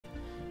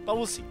But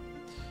we'll see.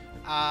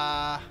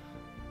 I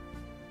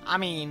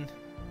mean,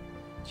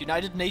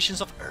 United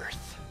Nations of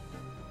Earth.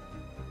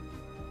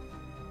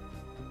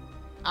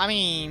 I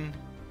mean,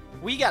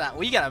 we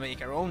gotta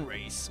make our own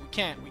race. We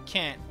can't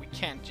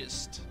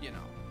just, you know,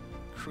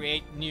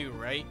 create new,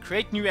 right?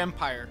 Create new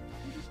empire.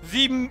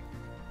 Okay,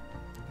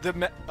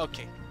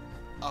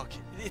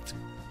 it's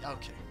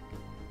okay.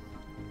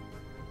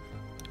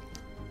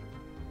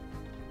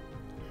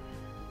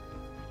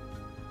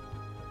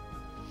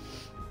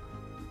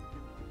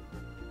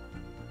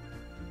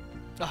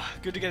 Ah,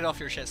 good to get it off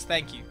your chest.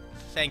 Thank you.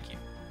 Thank you.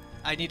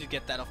 I need to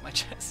get that off my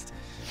chest.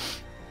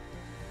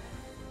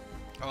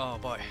 Oh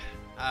boy.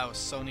 That was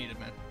so needed,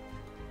 man.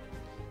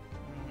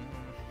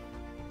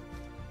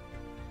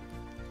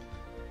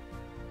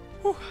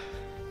 Whew.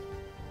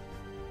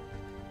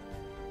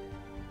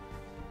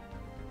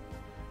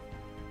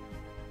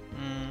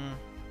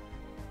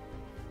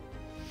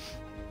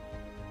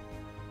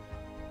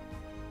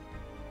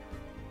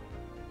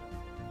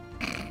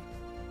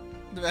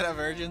 The Meta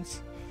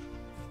Virgins.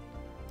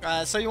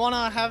 So you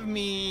wanna have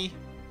me...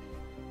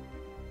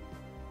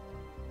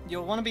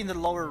 You'll wanna be in the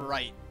lower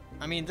right.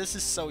 I mean, this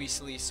is so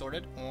easily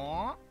sorted.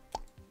 You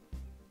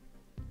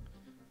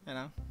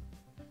know?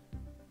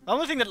 The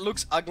only thing that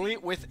looks ugly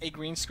with a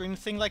green screen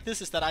thing like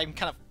this is that I'm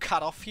kind of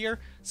cut off here.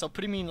 So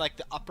putting me in like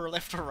the upper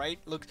left or right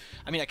looks...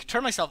 I mean, I could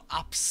turn myself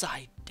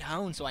upside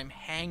down so I'm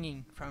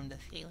hanging from the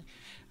ceiling.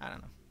 I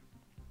don't know.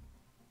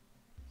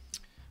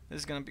 This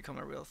is gonna become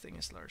a real thing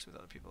in Stellaris with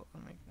other people.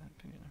 I'll make that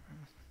opinion.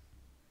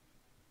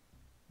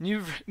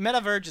 New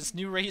Meta Virgins,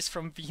 new race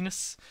from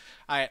Venus.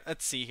 Alright,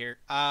 let's see here.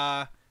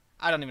 I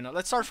don't even know.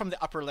 Let's start from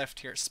the upper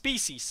left here.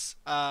 Species.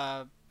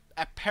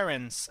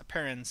 Appearance.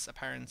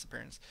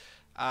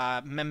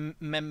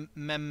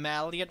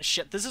 Mammalian.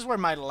 Shit, this is where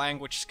my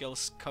language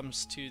skills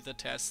comes to the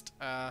test.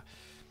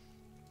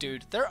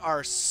 Dude, there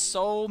are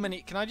so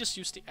many. Can I just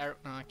use the arrow?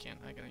 No, I can't.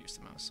 I gotta use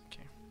the mouse.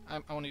 Okay.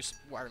 I want to use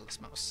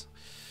wireless mouse.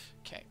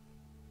 Okay.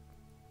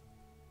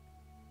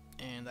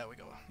 And there we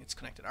go. It's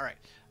connected. Alright.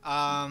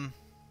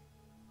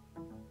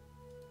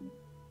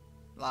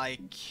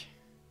 Like...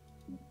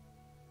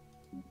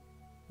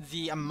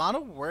 the amount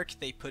of work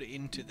they put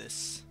into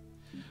this.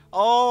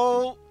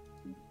 Oh,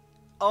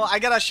 I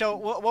gotta show.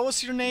 What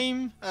was your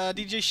name,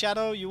 DJ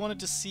Shadow? You wanted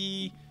to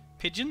see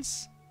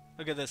pigeons?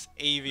 Look at this,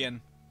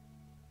 avian.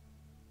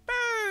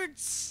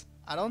 Birds.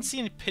 I don't see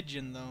any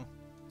pigeon though.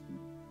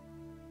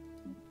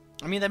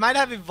 I mean, they might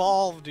have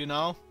evolved, you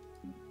know.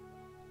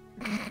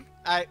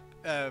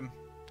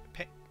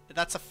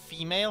 That's a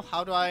female.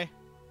 How do I?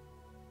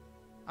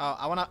 Oh,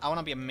 I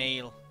wanna be a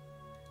male.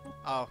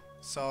 Oh,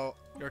 so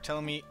you're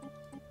telling me.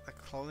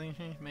 Clothing,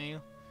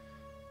 male.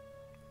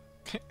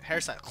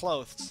 Hairstyle,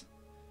 clothes.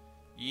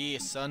 Yeah,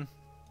 son.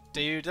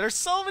 Dude, there's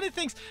so many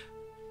things.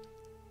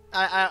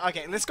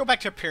 Okay, let's go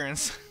back to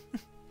appearance.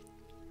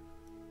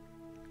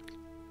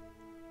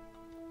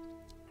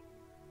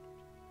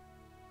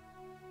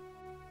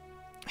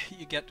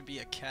 You get to be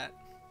a cat.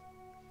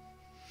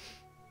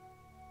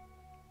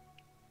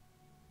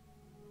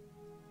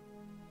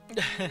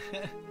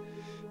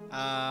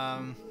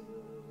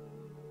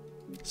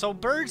 So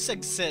birds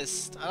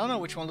exist. I don't know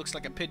which one looks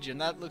like a pigeon.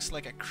 That looks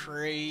like a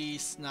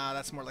craze. Nah,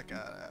 that's more like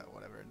a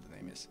whatever the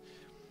name is.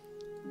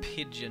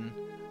 Pigeon.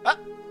 Ah!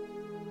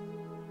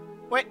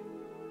 Wait.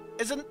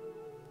 Isn't...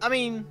 I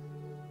mean...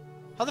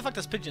 How the fuck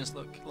does pigeons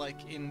look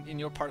like in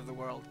your part of the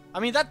world? I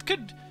mean, that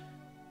could...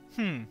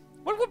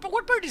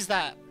 What bird is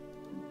that?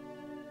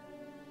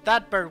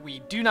 That bird we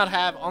do not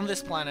have on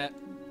this planet.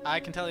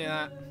 I can tell you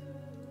that.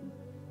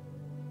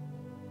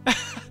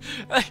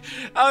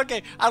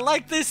 Okay, I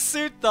like this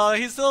suit though.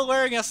 He's still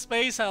wearing a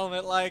space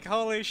helmet. Like,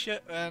 holy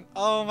shit, man.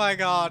 Oh my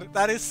god.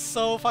 That is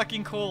so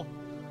fucking cool.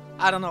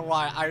 I don't know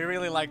why. I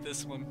really like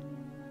this one.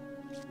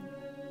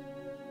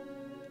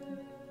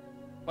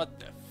 What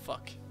the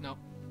fuck? No.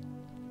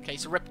 Okay,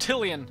 so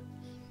reptilian.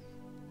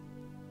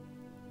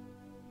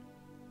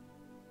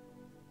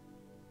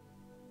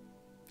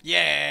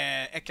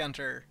 Yeah,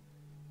 Ekanter.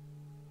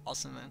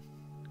 Awesome, man.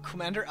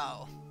 Commander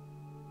Owl.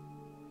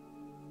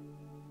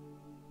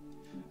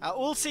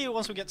 We'll see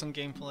once we get some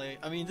gameplay.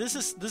 I mean, this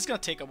is gonna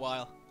take a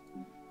while.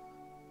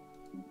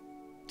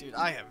 Dude,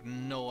 I have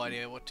no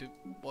idea what to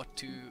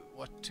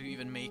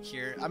even make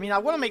here. I mean, I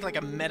want to make like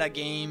a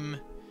metagaming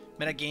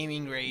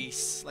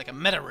race, like a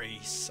meta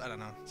race. I don't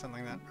know,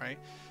 something like that, right?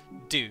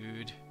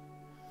 Dude.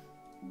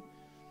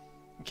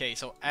 Okay,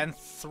 so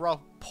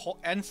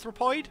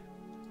anthropoid.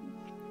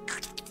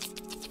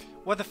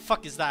 What the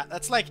fuck is that?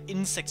 That's like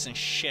insects and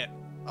shit.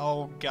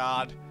 Oh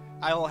god.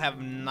 I'll have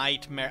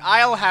nightmares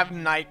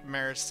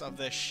of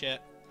this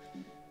shit.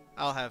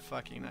 I'll have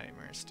fucking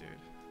nightmares, dude.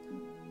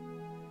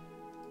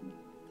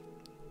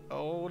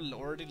 Oh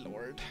lordy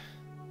lord.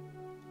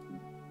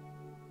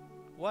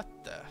 What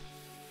the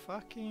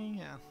fucking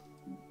hell?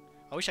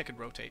 I wish I could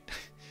rotate.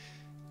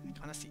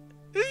 Honestly.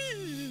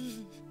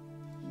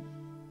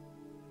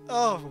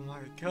 Oh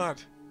my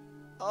god.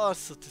 Oh,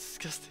 it's so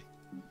disgusting.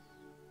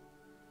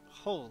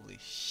 Holy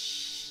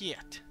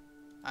shit.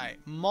 Alright,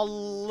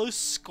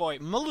 molluscoid.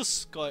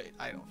 Molluscoid.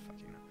 I don't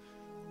fucking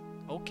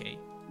know. Okay.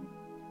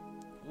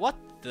 What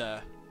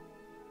the?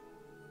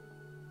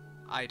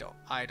 I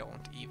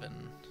don't even.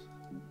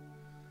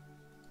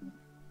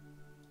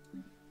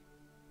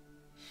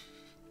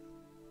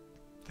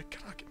 The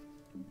Kraken.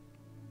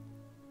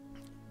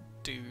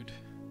 Dude.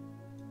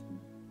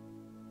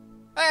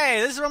 Hey,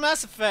 this is from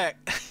Mass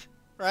Effect,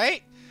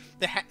 right?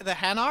 The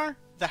Hanar?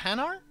 The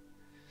Hanar?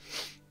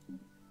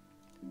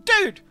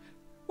 Dude!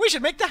 We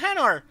should make the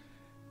Hanar!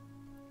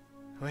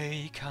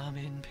 We come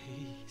in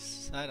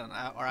peace. I don't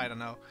know, or I don't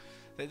know.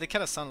 They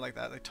kind of sound like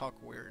that. They talk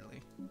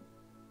weirdly.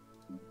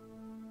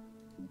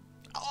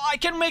 Oh, I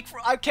can't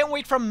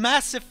wait for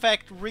Mass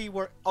Effect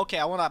rework. Okay,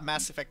 I want a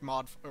Mass Effect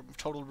mod, or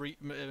total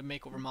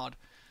makeover mod.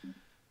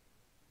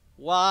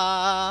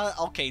 What?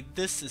 Okay,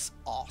 this is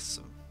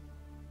awesome.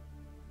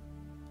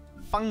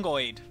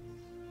 Fungoid.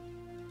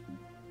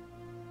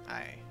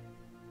 Aye.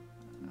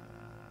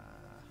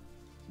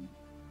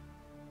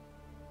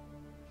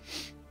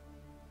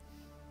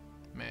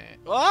 Man.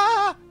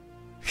 Ah!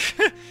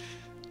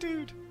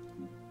 Dude.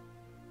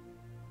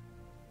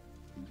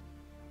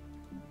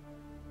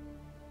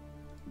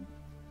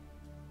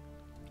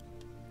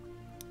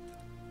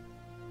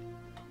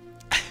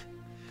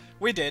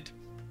 We did.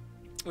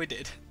 We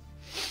did.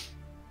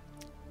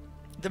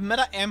 The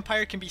Meta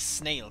Empire can be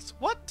snails.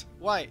 What?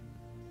 Why?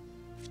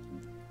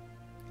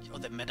 Oh,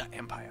 the Meta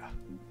Empire.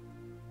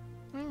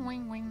 Wing,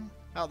 wing, wing.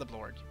 Oh, the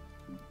Blorg.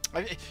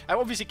 I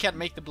obviously can't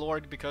make the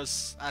Blorg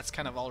because that's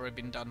kind of already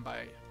been done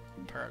by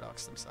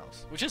Paradox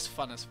themselves, which is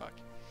fun as fuck.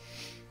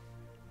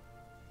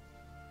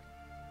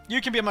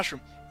 You can be a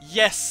mushroom.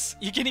 Yes,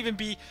 you can even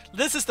be.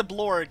 This is the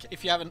Blorg.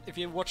 If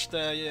you watched the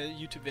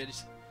YouTube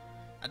videos,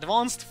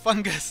 advanced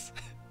fungus.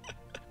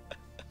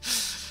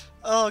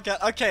 Oh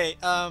god. Okay.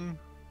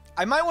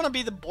 I might want to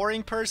be the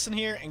boring person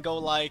here and go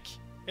like,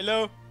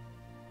 "Hello."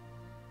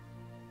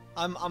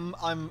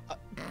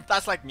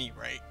 That's like me,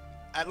 right?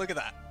 Look at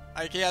that.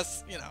 I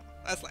guess, you know,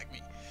 that's like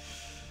me.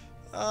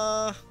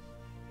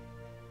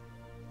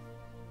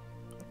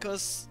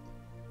 Because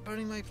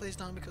burning my place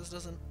down because it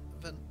doesn't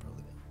vent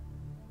properly.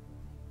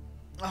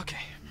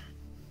 Okay.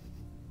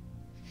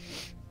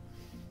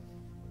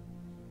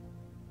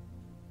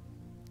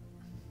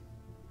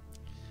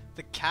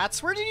 The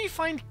cats? Where did you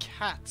find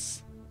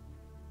cats?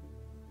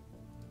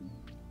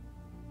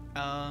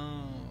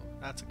 Oh,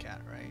 that's a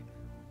cat, right?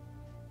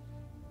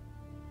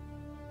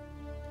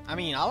 I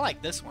mean, I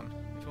like this one.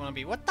 If you want to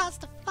be, what does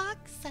the fuck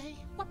say?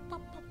 Whoop,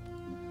 whoop, whoop.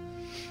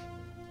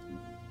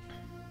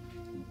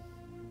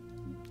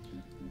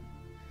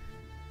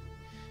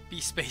 Be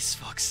space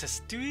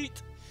foxes, do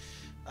it.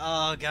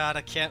 Oh god,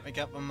 I can't make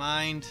up my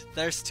mind.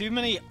 There's too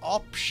many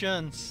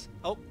options.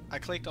 Oh, I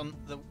clicked on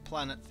the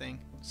planet thing.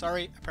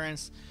 Sorry,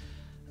 parents.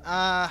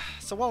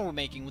 So what are we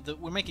making?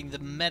 We're making the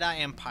Meta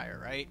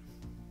Empire, right?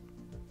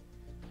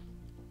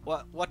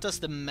 What does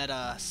the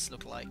metas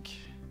look like?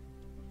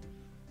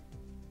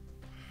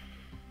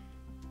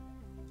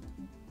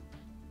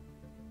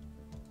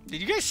 Did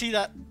you guys see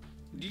that?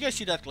 Did you guys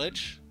see that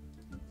glitch?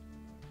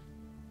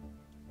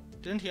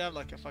 Didn't he have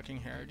like a fucking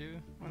hairdo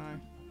when I...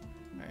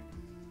 Right.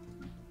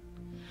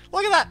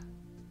 Look at that!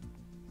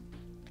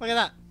 Look at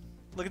that!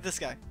 Look at this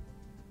guy.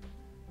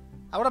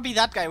 I wanna be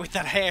that guy with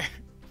that hair.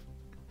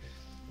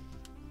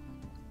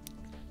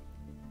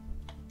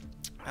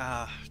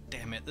 Ah,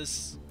 damn it.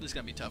 This is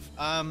gonna be tough.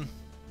 Am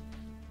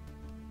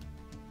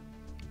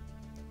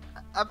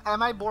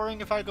I boring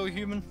if I go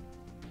human?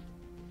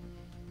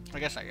 I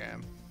guess I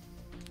am.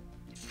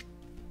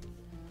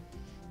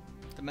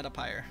 The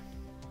Metapire.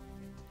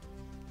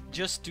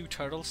 Just do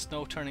turtles,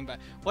 no turning back.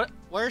 What?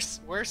 Where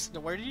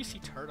did you see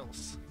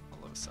turtles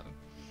all of a sudden?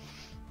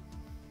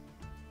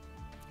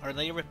 Are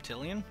they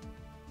reptilian?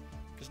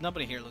 Because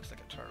nobody here looks like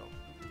a turtle.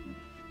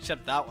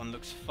 Except that one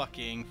looks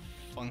fucking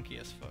funky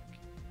as fuck.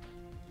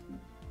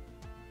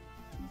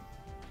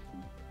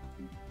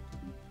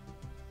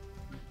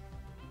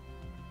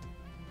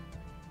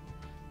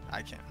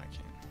 I can't.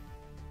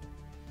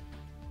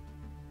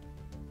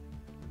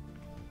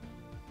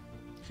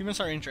 Humans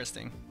are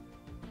interesting.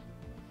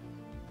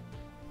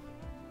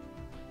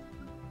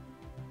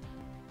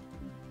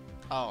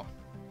 Oh.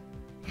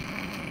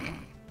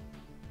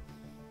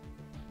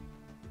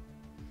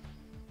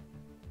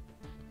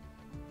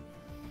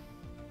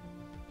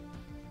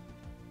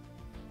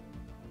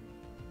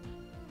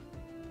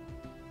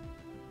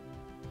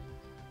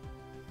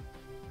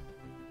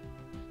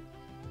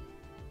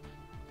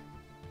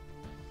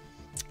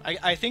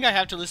 I think I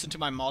have to listen to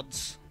my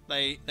mods.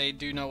 They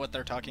do know what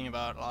they're talking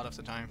about a lot of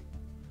the time.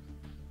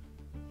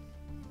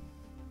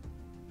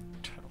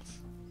 Turtles.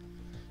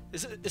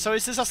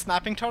 Is this a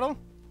snapping turtle?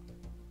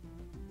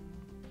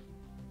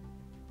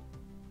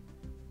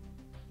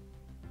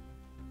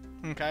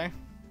 Okay.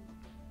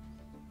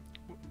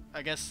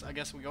 I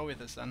guess we go with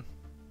this then.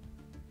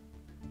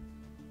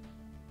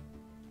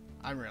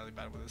 I'm really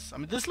bad with this. I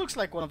mean, this looks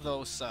like one of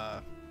those.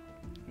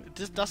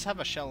 This does have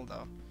a shell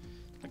though.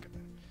 Like,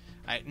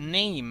 alright,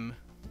 name.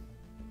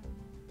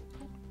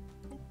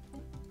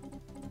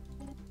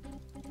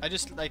 I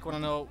just like want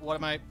to know what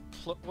am I?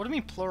 What do you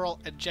mean plural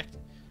eject?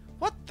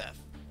 What the?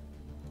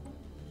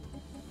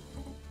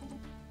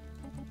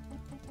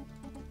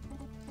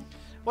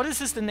 What is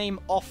this? The name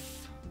of?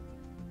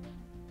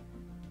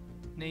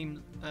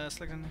 Name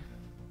select.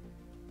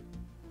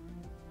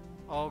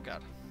 Oh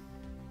god.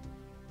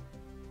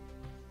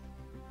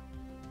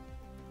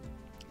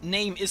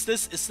 Name is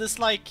this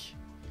like?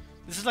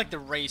 This is like the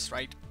race,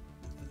 right?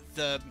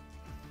 The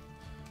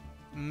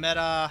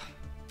Meta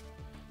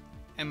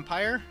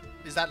Empire?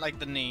 Is that like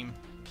the name?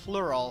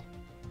 Plural.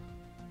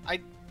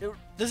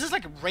 This is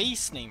like a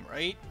race name,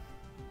 right?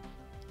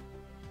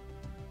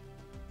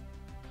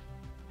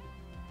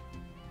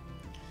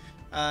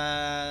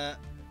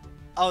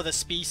 Oh, the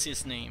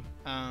species name.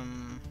 I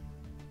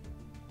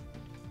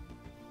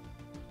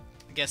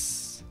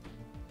guess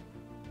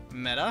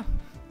Meta?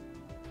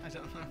 I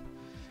don't know.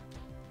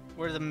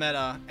 We're the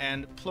meta,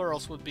 and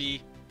plurals would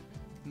be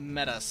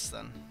metas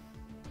then,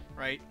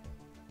 right?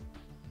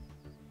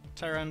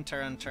 Terran,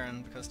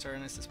 because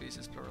Terran is the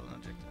species, plural and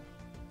adjective.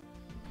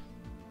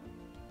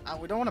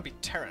 We don't want to be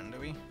Terran, do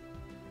we?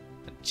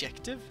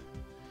 Adjective?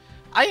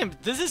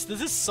 This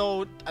is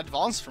so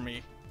advanced for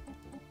me.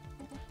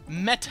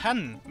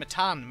 Metan. I'm a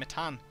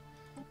metan.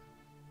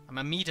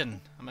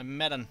 I'm a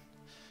metan.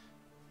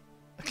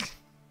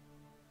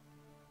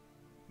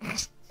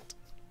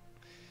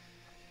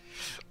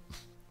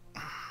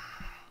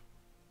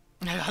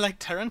 I like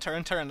Terran.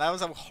 That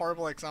was a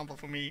horrible example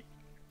for me.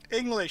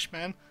 English,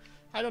 man.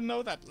 I don't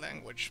know that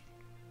language.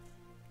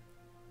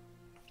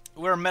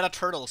 We're meta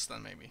turtles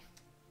then, maybe.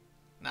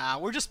 Nah,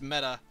 we're just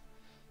meta.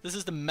 This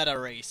is the meta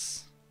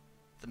race.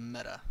 The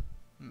meta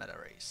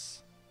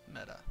race.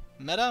 Meta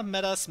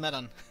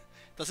smetan.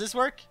 Does this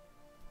work?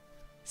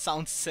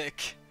 Sounds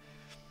sick.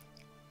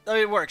 Oh,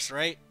 it works,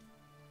 right?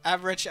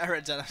 Average.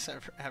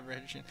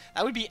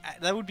 That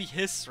would be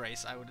his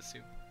race, I would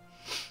assume.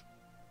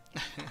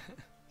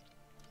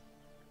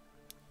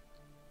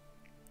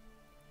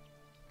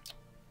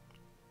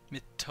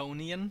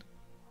 Mythonian?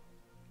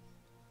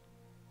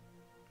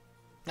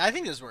 I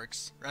think this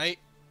works, right?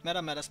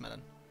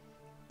 Metan.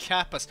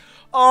 Kappas.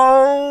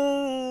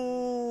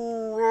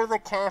 Oh, we're the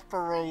Kappa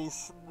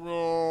race.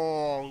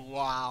 Oh,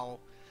 wow.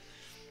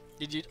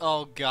 Did you?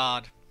 Oh,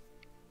 God.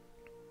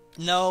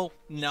 No,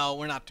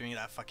 we're not doing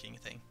that fucking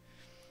thing.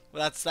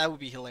 Well, that would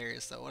be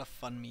hilarious, though. What a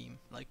fun meme.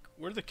 Like,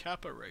 we're the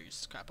Kappa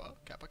race. Kappa.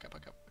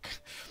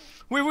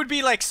 We would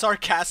be, like,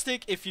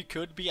 sarcastic if you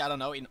could be, I don't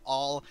know, in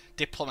all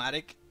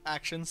diplomatic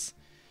actions.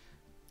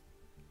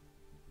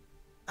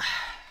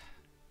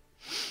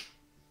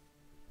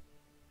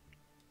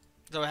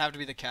 So I have to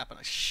be the captain.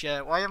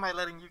 Shit, why am I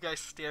letting you guys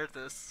steer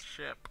this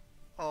ship?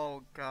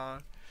 Oh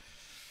god.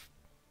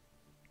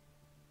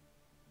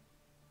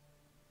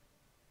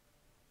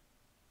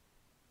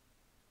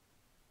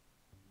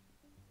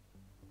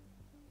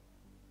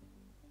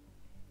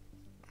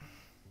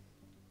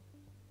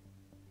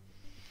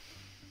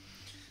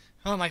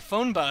 Oh, my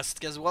phone buzzed.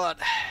 Guess what?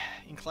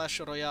 In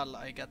Clash Royale,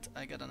 I got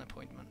an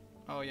appointment.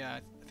 Oh yeah,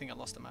 I think I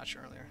lost the match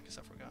earlier because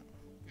I forgot.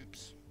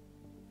 Oops.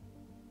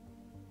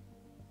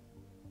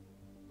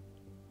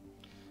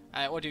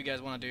 Alright, what do you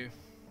guys want to do?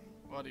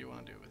 What do you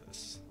want to do with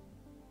this?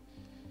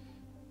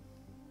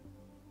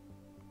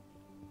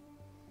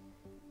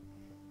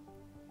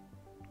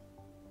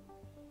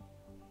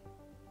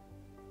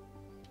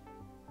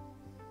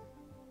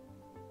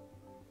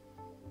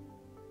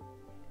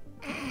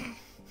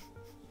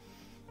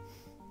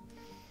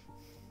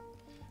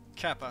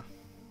 Kappa.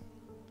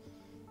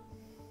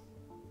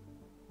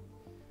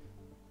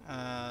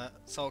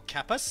 So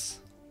Kappas,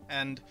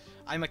 and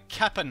I'm a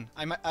Kappan.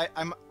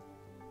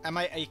 Am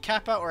I a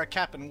Kappa or a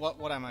Kappan?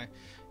 What am I?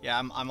 Yeah,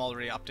 I'm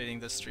already updating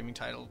the streaming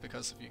title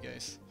because of you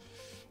guys.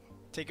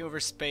 Take over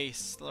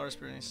space. Stellaris.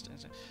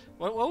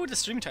 What would the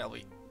streaming title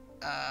be?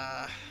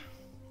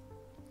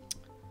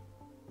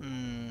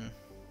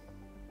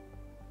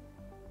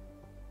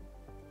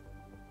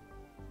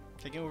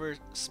 Taking over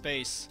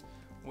space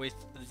with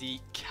the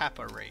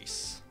Kappa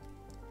race.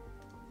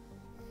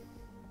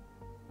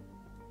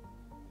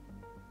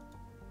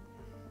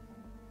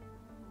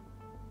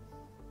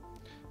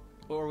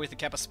 Or with the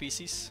Kappa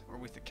species, or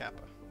with the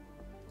Kappa.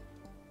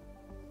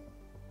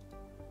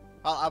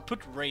 I'll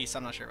put race,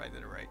 I'm not sure if I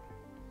did it right.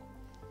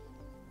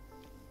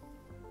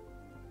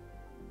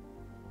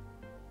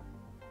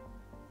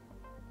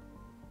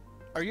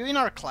 Are you in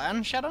our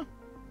clan, Shadow?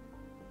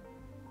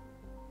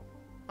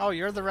 Oh,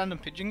 you're the random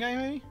pigeon guy,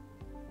 maybe?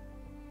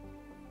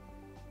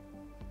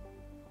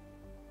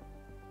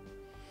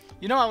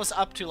 You know, I was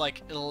up to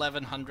like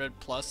 1100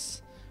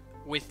 plus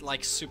with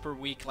like super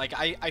weak. Like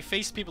I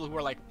faced people who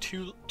were like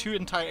two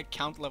entire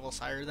account levels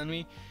higher than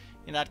me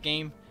in that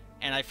game,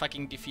 and I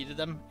fucking defeated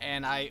them,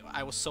 and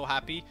I was so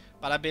happy.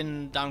 But I've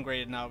been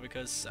downgraded now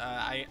because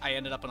I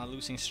ended up on a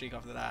losing streak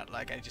after that.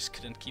 Like I just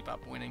couldn't keep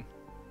up winning.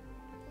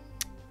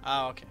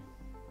 Oh, okay.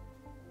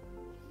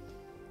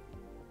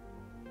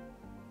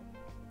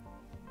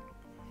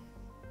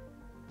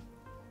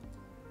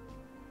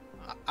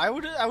 I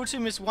would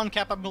assume it's one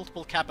Kappa,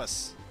 multiple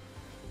Kappas.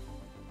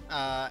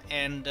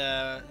 and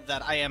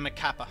that I am a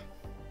Kappa.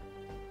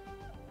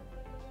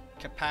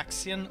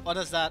 Capaxian? What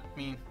does that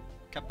mean?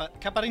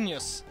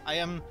 Caparinhos. I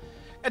am...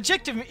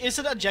 Adjective, is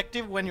it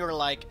adjective when you're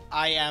like,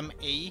 I am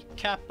a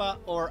Kappa,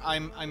 or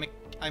I'm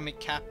a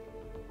Kappa,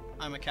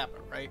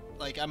 right?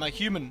 Like, I'm a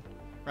human,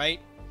 right?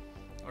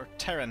 Or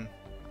Terran.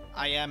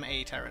 I am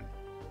a Terran.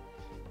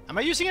 Am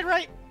I using it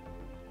right?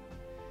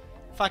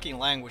 Fucking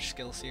language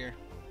skills here.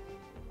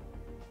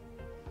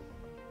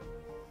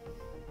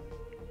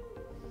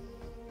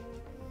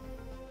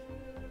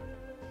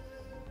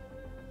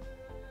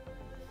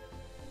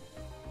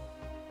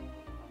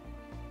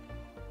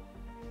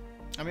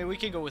 I mean, we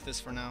can go with this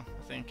for now,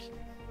 I think.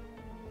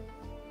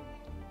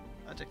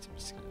 Adjective.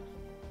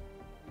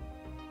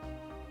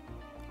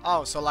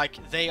 Oh, so like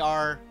they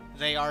are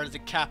the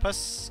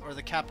Kappas or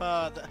the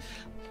Kappa.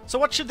 So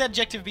what should the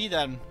adjective be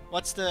then?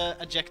 What's the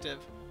adjective?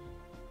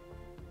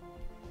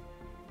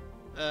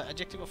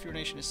 Adjective of your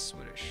nation is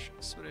Swedish.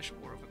 Swedish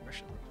war of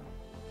aggression.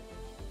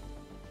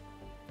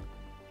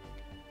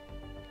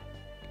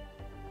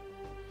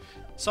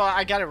 So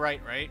I got it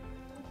right, right?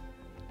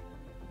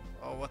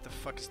 Oh, what the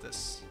fuck is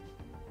this?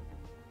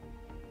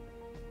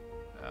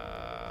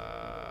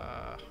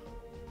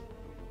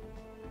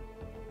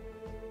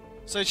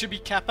 So it should be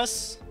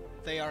Kappas.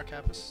 They are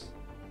Kappas.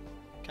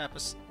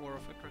 Kappas, war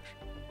of aggression.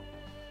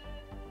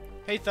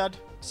 Hey Thud.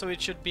 So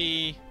it should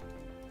be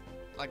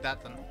like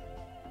that then,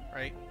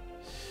 right?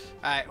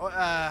 Alright.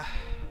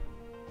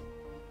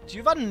 Do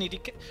you have a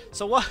nitty?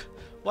 So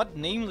what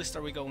name list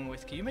are we going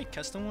with? Can you make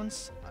custom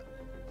ones?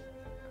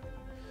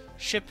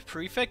 Ship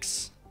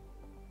prefix.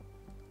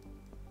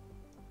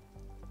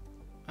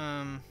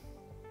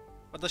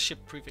 What does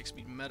ship prefix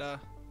mean? Meta.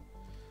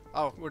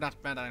 Oh, we're not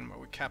meta anymore.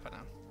 We're Kappa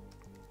now.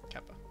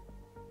 Kappa.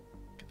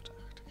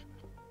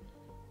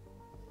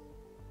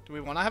 Do we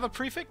want to have a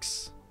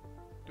prefix?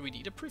 Do we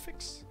need a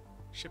prefix?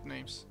 Ship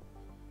names.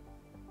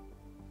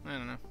 I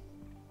don't know.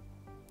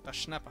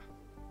 That's Snappa.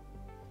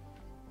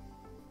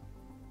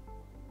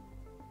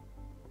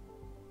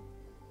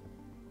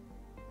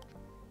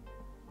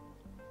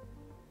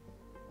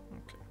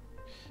 Okay.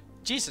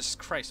 Jesus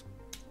Christ.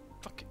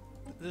 Fuck it.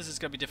 This is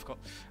gonna be difficult.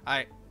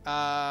 Alright.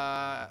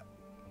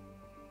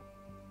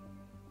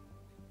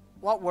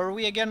 What were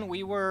we again?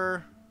 We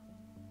were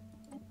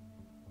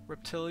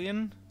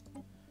reptilian.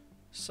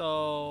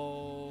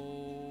 So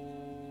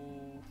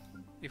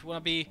if we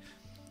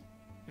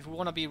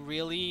wanna be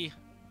really,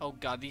 oh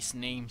god, these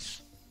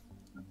names.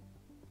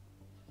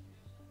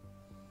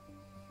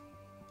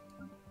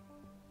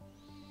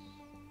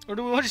 Or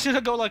do we want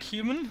to go like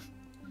human?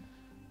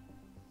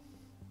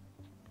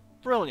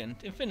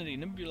 Brilliant, Infinity,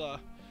 Nebula,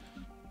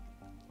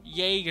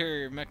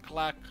 Jaeger,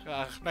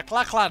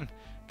 McLachlan,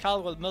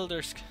 Caldwell,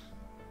 Mildersk.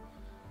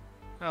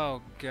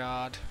 Oh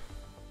god.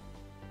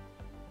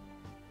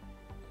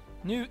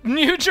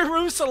 New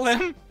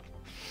Jerusalem!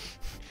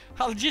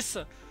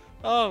 Algissa.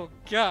 Oh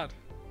god.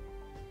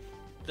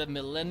 The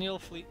Millennial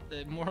Fleet,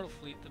 the Immortal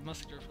Fleet, the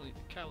Muscular Fleet,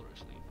 the Cavalry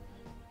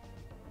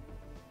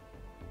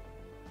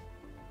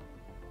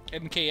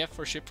Fleet. MKF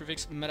for ship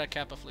prefix, Meta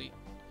Kappa Fleet.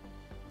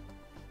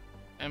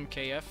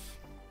 MKF.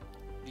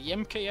 The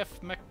MKF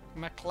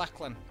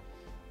McLachlan.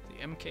 The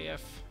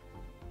MKF.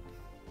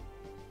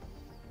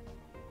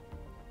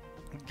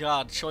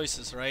 God,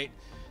 choices, right?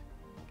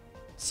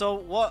 So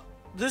what?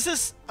 This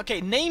is okay.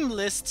 Name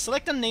list.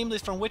 Select a name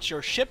list from which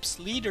your ships,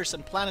 leaders,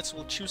 and planets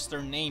will choose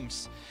their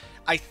names.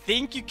 I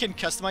think you can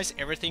customize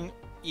everything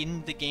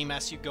in the game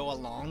as you go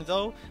along,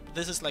 though. But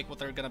this is like what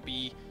they're gonna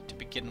be to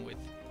begin with.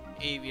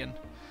 Avian.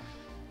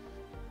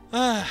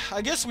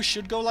 I guess we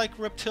should go like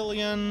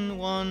reptilian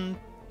 1,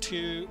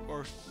 2,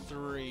 or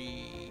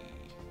 3.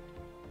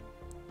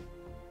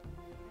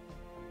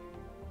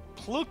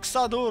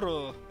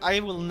 Pluxadoro. I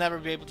will never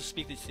be able to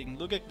speak this thing.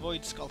 Lugak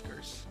Void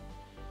Skulkers.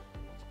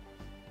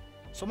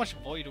 So much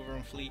void over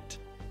on Fleet.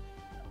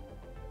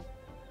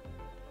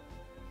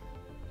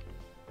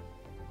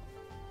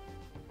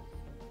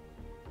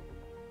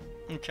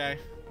 Okay.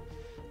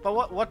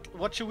 But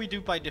what should we do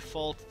by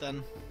default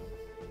then?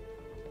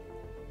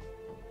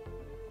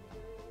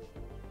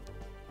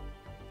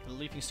 The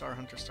Leaping Star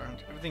Hunter, Star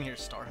Hunter. Everything here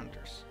is Star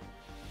Hunters.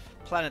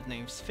 Planet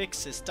names.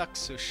 Fixes,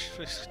 Duxush.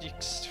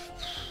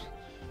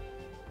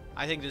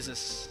 I think this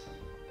is...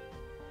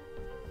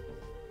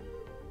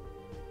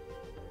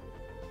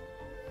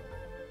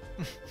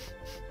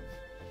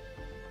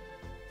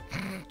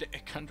 the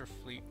Ekander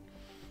Fleet.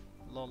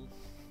 Lol.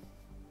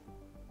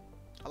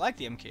 I like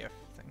the MKF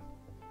thing.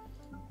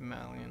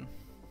 Malian.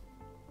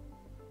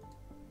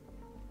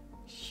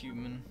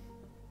 Human.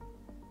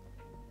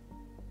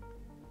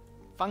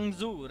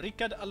 Fangzhou,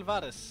 Ricard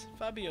Alvarez,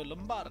 Fabio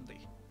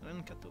Lombardi,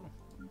 Rencatu,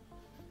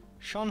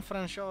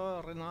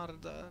 Jean-François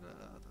Renard.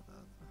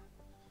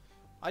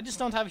 I just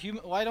don't have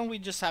human. Why don't we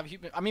just have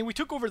human? I mean, we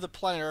took over the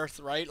planet Earth,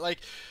 right? Like,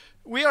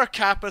 we are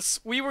Kappas.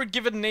 We were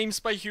given names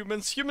by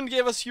humans. Human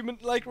gave us human.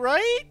 Like,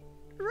 right?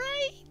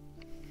 Right?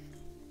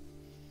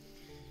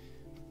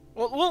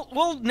 Well,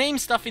 we'll name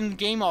stuff in the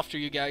game after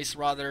you guys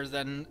rather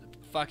than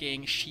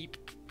fucking ship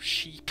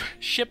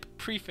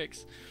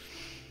prefix.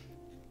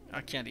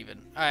 I can't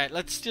even. Alright,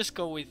 let's just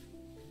go with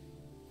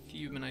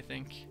human, I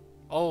think.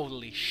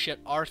 Holy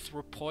shit,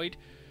 arthropoid.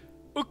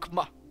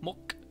 Ukma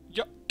mok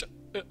yat.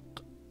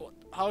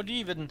 How do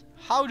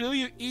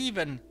you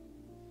even?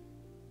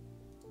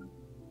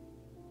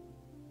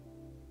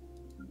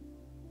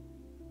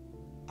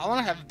 I want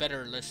to have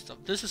better lists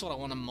of. This is what I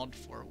want to mod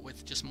for,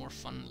 with just more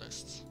fun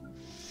lists.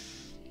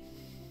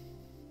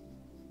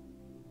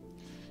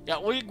 Yeah,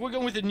 we're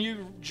going with the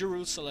New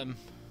Jerusalem.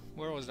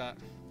 Where was that?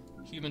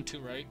 Human 2,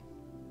 right?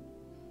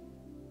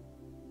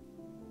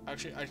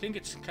 Actually, I think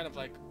it's kind of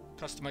like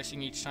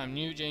customizing each time.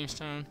 New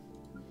Jamestown.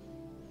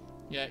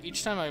 Yeah,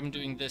 each time I'm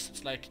doing this,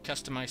 it's like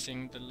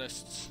customizing the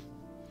lists.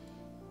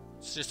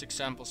 It's just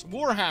examples.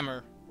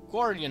 Warhammer,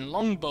 Guardian,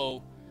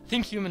 Longbow. I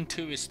think Human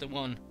 2 is the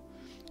one.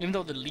 Even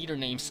though the leader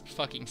names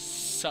fucking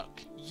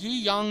suck.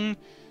 Yi Yang.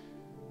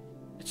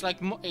 It's like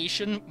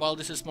Asian, while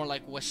this is more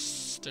like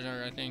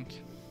Westerner, I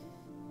think.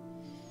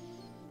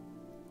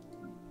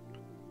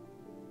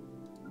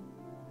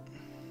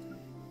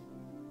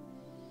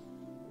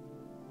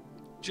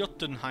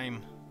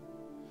 Jotunheim.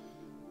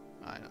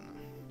 I don't know.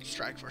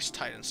 Strike Force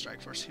Titan,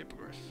 Strike Force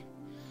Hippogriff.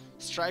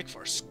 Strike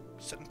Force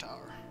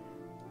Centaur.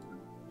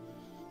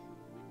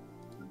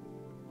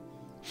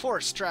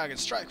 Force Dragon,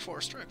 Strike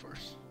Force, Strike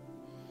Force.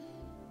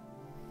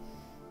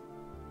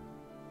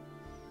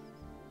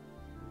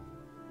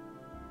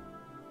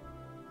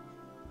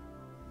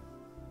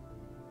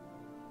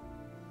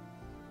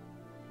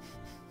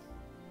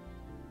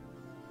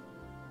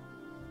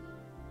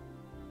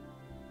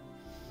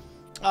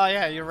 Oh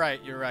yeah, you're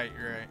right.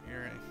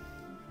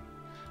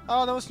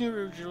 Oh, that was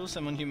New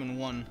Jerusalem on Human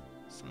 1.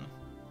 So.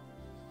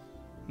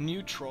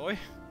 New Troy,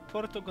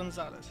 Puerto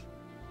Gonzales.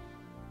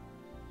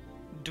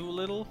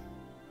 Doolittle,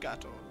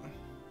 Gato.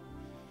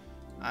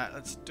 Alright,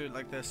 let's do it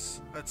like this.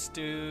 Let's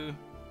do...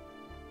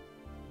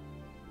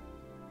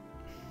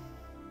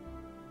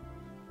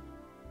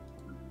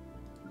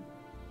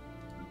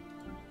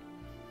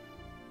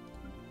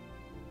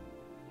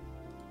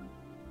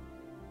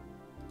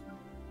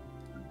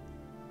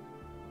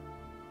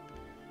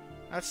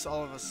 That's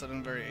all of a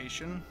sudden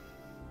variation.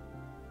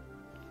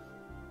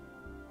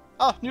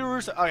 Oh, New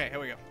Jerusalem. Okay, here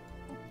we go.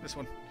 This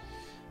one.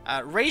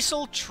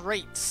 Racial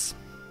traits.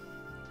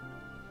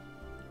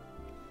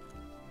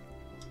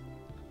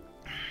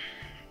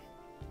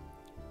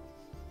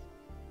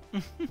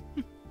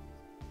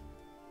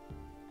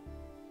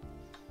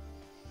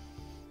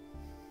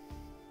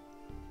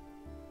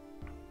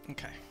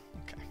 Okay.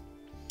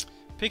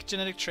 Pick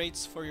genetic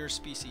traits for your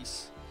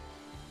species.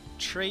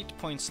 Trait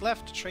points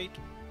left, trait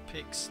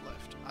picks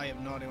left. I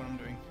have no idea what I'm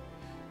doing.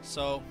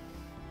 So,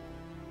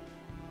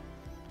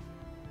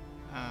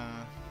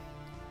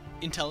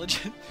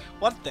 intelligent.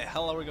 What the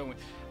hell are we going with?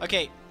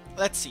 Okay,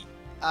 let's see.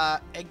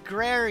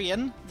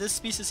 Agrarian. This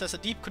species has a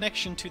deep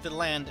connection to the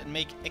land and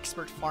make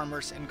expert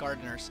farmers and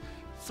gardeners.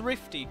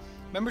 Thrifty.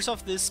 Members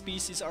of this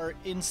species are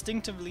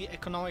instinctively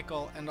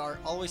economical and are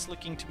always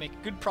looking to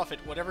make good profit,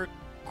 whatever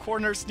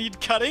corners need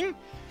cutting.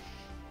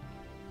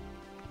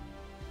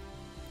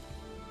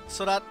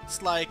 So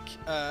that's like,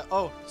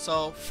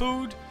 so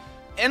food,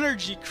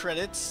 energy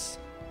credits,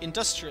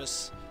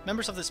 industrious.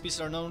 Members of this species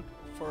are known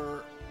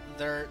for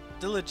their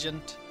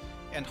diligent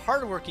and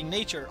hardworking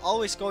nature,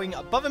 always going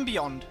above and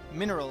beyond.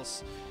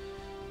 Minerals.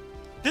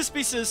 This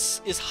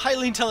species is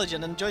highly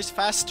intelligent and enjoys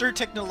faster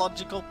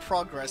technological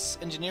progress.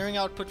 Engineering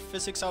output,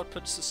 physics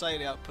output,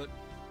 society output.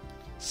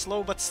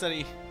 Slow but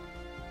steady.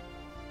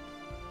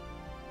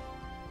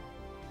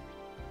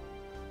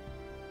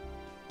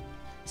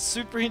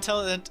 Super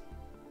intelligent.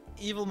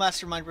 Evil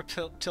mastermind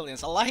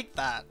reptilians. I like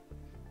that.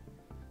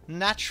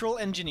 Natural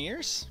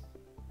engineers.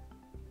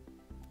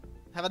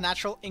 Have a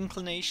natural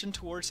inclination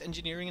towards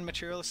engineering and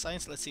material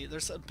science. Let's see.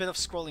 There's a bit of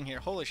scrolling here.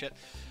 Holy shit.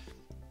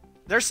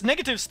 There's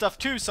negative stuff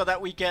too, so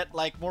that we get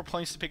like more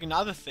points to picking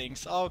other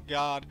things. Oh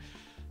god.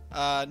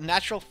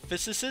 Natural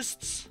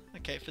physicists.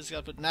 Okay, physics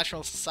output.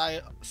 Natural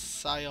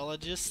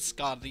sciologists.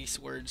 God, these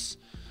words.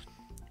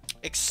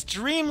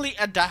 Extremely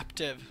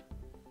adaptive.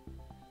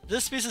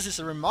 This species is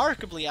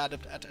remarkably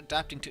adept at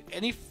adapting to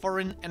any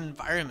foreign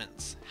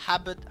environments.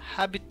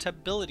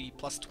 Habitability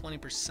plus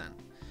 20%.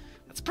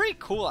 That's pretty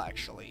cool,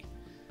 actually.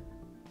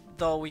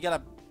 Though we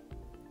gotta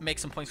make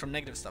some points from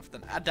negative stuff.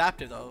 Then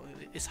adaptive, though,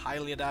 is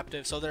highly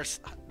adaptive. So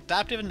there's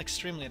adaptive and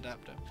extremely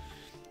adaptive.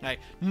 Right.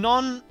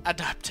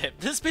 Non-adaptive.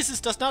 This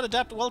species does not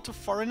adapt well to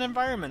foreign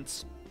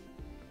environments.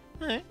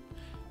 Alright.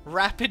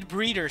 Rapid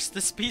breeders.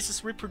 This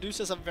species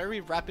reproduces at a very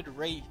rapid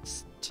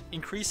rate,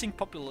 increasing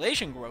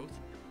population growth.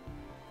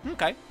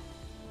 Okay.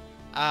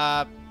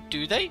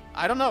 Do they?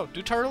 I don't know.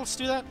 Do turtles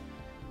do that?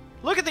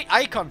 Look at the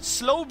icon.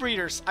 Slow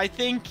breeders. I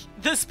think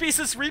this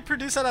species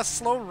reproduce at a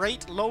slow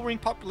rate, lowering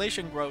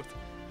population growth.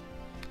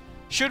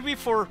 Should we,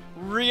 for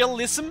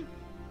realism,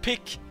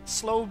 pick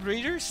slow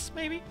breeders,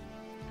 maybe?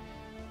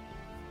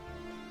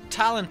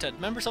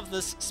 Talented. Members of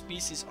this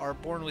species are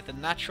born with a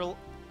natural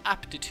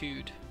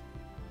aptitude.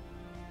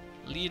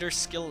 Leader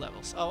skill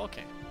levels. Oh,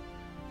 okay.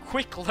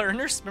 Quick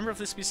learners. Members of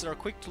this species are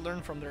quick to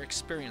learn from their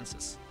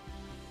experiences.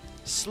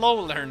 Slow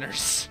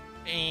learners.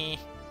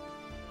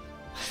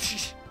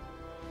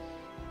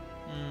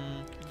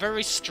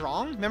 Very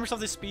strong. Members of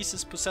this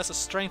species possess a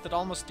strength that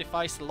almost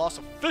defies the laws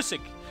of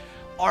physics.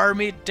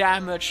 Army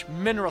damage,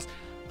 minerals.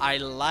 I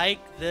like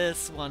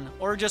this one.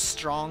 Or just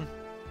strong.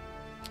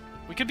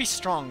 We could be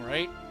strong,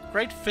 right?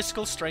 Great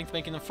physical strength,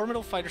 making them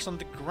formidable fighters on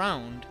the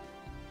ground.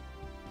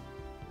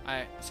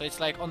 So it's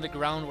like on the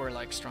ground we're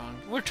like strong.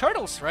 We're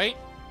turtles, right?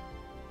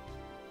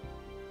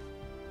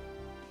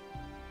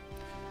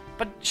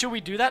 But should we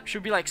do that?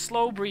 Should we be like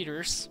slow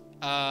breeders,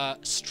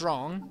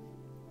 strong?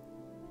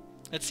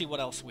 Let's see what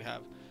else we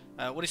have.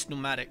 What is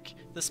nomadic?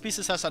 The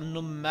species has a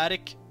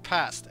nomadic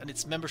past, and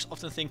its members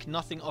often think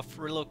nothing of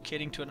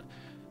relocating to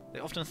They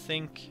often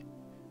think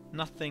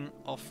nothing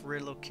of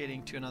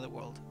relocating to another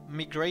world.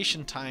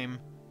 Migration time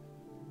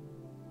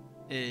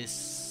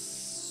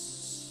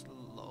is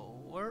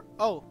slower.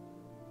 Oh,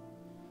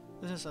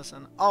 this is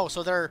an. Oh,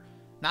 so they're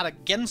not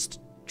against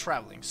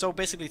traveling. So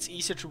basically, it's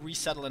easier to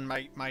resettle and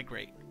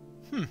migrate.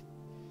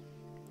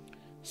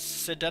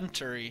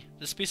 Sedentary.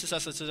 The species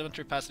has a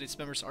sedentary past and its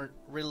members are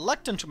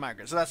reluctant to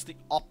migrate, so that's the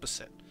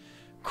opposite.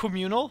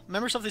 Communal.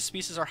 Members of this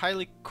species are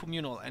highly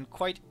communal and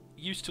quite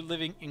used to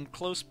living in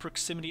close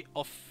proximity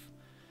of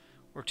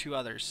or to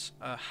others.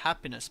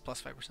 Happiness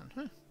plus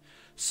 5%.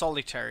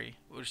 Solitary,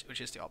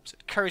 which is the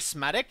opposite.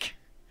 Charismatic.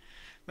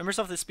 Members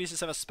of this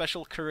species have a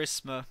special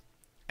charisma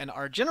and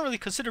are generally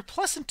considered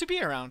pleasant to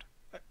be around.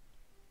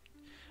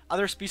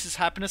 Other species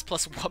happiness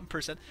plus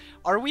 1%.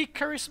 Are we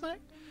charismatic?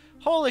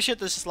 Holy shit,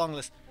 this is long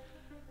list.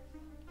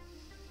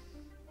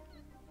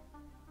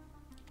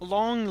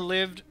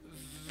 Long-lived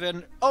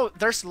oh,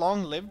 there's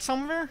long-lived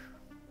somewhere?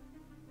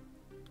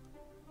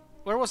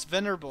 Where was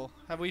venerable?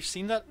 Have we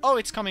seen that? Oh,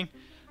 it's coming.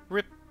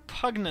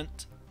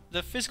 Repugnant.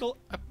 The physical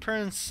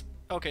appearance...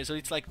 Okay, so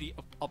it's like the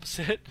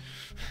opposite.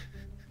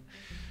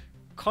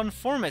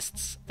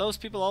 Conformists. Those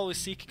people always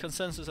seek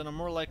consensus and are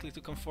more likely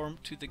to conform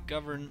to the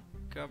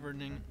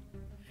governing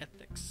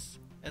ethics.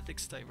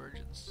 Ethics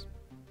divergence.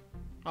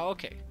 Oh,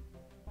 okay.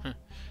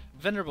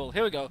 Venerable.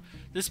 Here we go.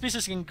 This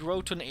species can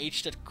grow to an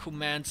age that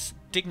commands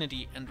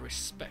dignity and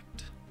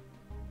respect.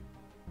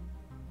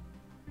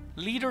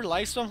 Leader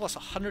lifespan plus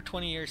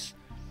 120 years.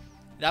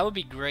 That would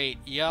be great.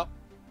 Yep.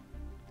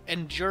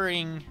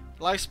 Enduring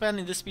lifespan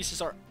in this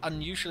species are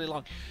unusually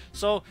long.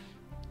 So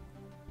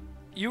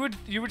you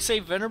would say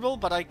venerable,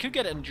 but I could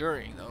get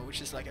enduring though,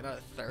 which is like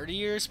another 30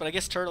 years. But I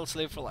guess turtles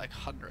live for like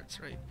hundreds,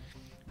 right?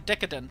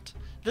 Decadent.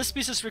 This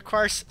species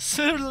requires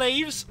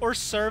slaves or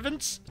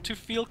servants to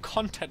feel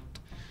content.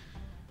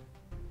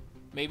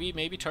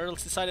 Maybe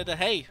turtles decided that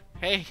hey,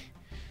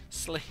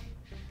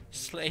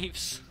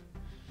 slaves.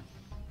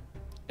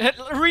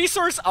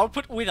 Resource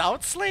output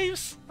without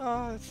slaves?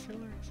 Oh, that's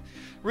hilarious.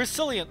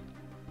 Resilient.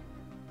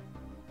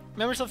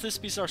 Members of this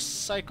species are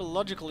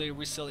psychologically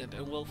resilient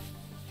and will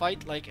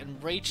fight like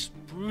enraged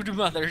brood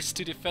mothers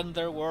to defend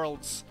their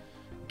worlds.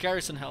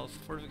 Garrison health.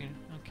 Okay.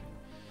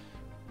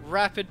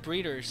 Rapid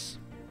breeders.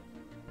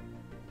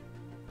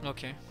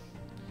 Okay.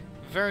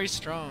 Very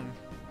strong.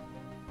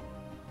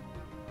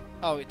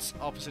 Oh, it's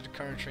opposite of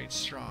current trait,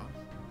 strong.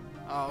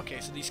 Oh, okay,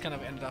 so these kind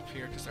of ended up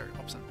here because they're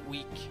opposite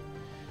weak.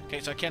 Okay,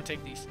 so I can't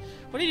take these.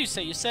 What did you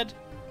say? You said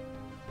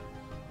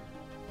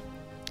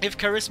if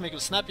charismatic will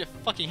snap your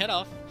fucking head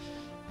off.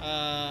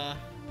 Oh,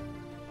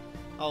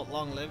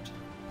 long-lived.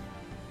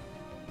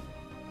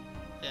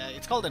 Yeah,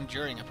 it's called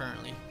enduring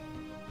apparently.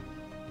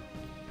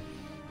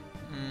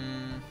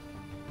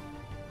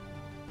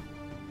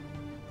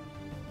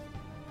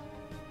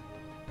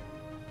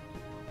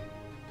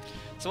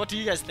 So what do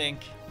you guys think?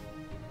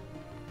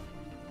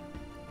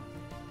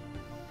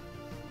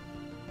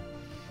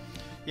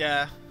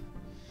 Yeah.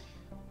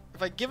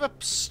 If I give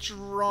up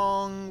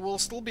strong, we'll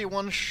still be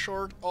one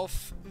short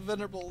of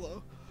venerable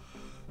though.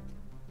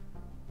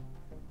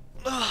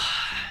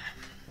 Ugh,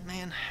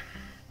 man.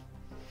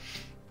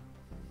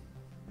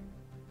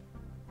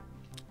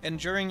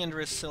 Enduring and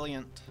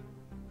resilient.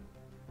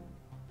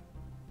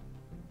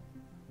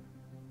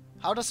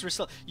 How does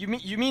resilient?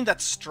 You mean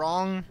that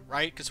strong,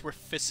 right? Because we're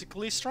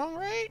physically strong,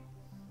 right?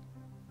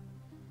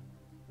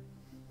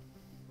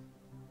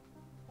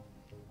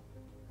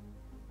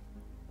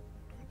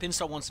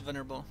 Pinstar wants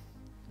venerable.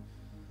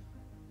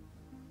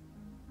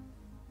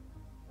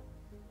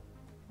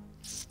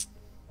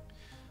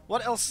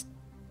 What else?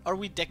 Are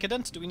we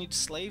decadent? Do we need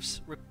slaves?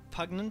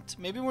 Repugnant?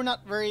 Maybe we're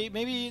not very...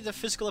 Maybe the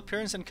physical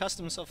appearance and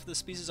customs of the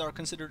species are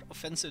considered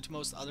offensive to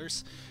most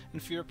others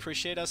and few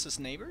appreciate us as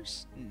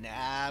neighbors?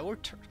 Nah, we're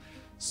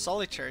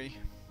solitary.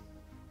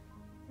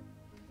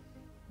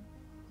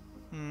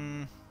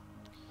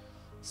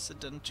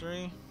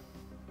 Sedentary.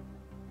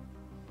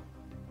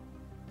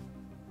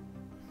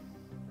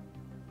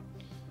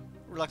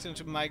 Reluctant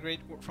to migrate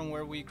from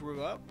where we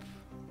grew up.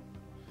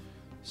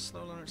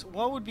 Slow learners.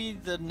 What would be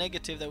the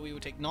negative that we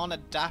would take?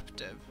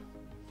 Non-adaptive.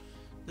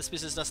 The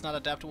species does not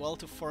adapt well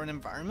to foreign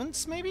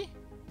environments, maybe?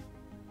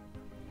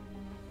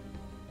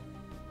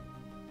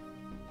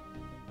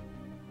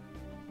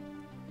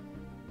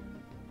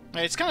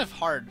 It's kind of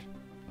hard.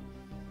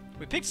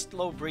 We picked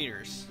slow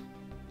breeders.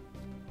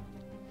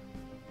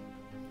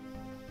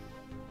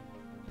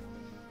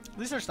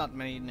 least there's not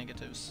many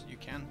negatives you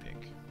can pick.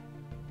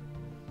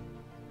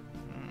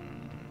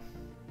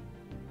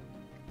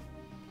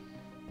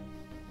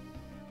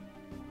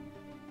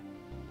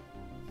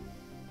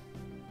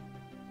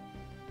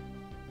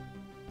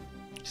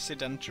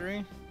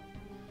 Sedentary?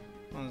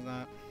 What is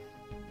that?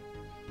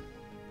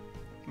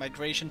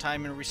 Migration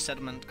time and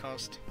resettlement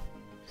cost.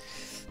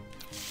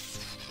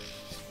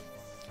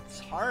 It's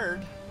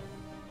hard.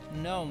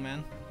 No,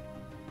 man.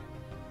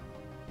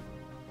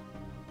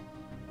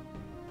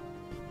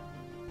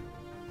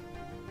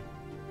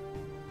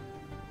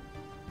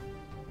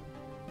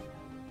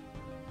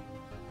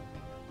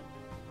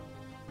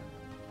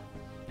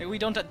 Maybe we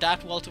don't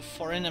adapt well to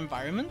foreign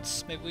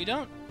environments. Maybe we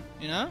don't,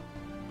 you know?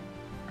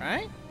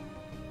 Right?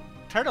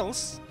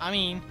 Turtles, I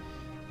mean,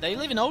 they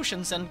live in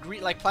oceans and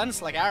like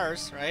planets like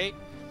ours, right?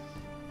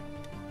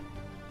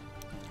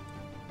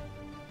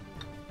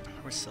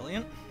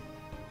 Resilient?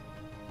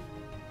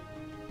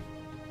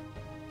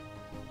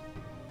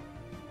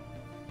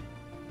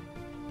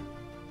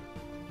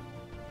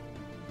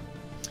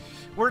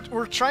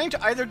 We're trying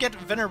to either get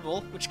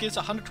venerable, which gives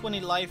 120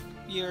 life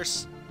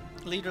years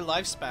leader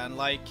lifespan,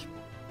 like,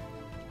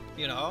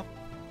 you know,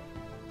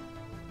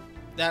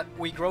 that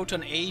we grow to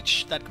an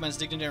age that commands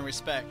dignity and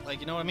respect,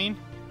 like, you know what I mean?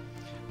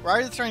 We're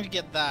either trying to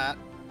get that,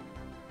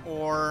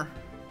 or...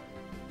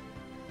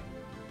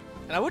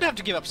 And I would have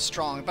to give up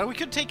strong, but we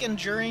could take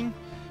enduring,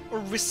 or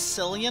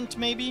resilient,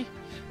 maybe?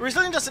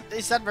 Resilient doesn't...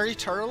 Is that very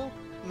turtle?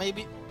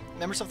 Maybe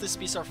members of this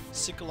species are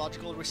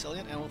psychological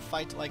resilient and will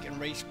fight like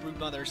enraged brood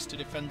mothers to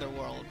defend their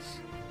worlds.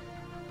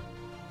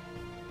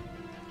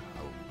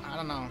 Oh, I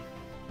don't know.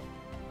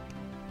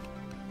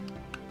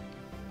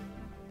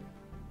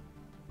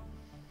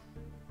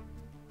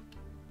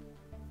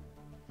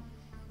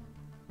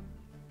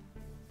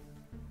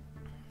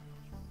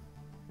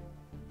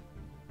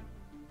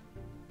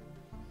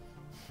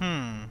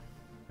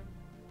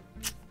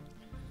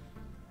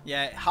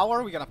 Yeah, how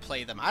are we gonna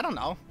play them? I don't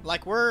know.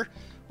 Like, we're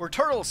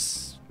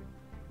turtles.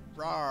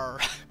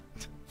 Rawr.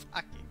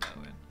 Fucking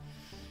going.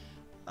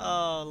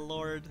 Oh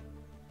lord.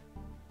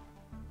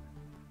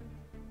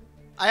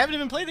 I haven't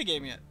even played the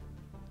game yet.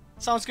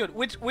 Sounds good.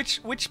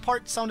 Which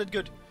part sounded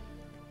good?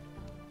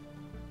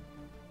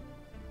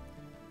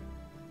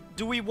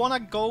 Do we wanna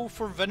go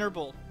for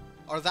venerable?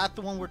 Or that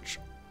the one we're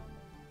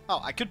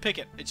oh, I could pick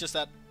it. It's just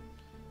that...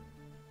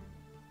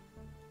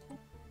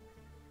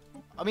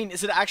 I mean,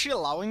 is it actually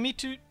allowing me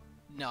to...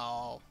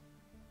 No.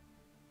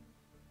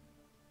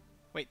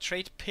 Wait,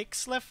 trait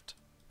picks left?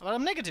 But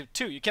I'm negative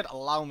 2. You can't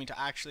allow me to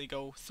actually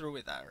go through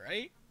with that,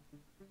 right?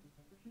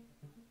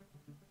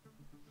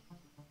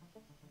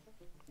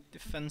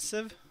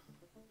 Defensive?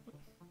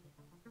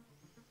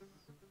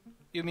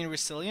 You mean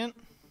resilient?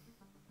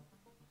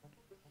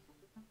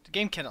 The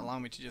game can't allow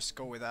me to just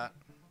go with that,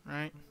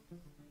 right?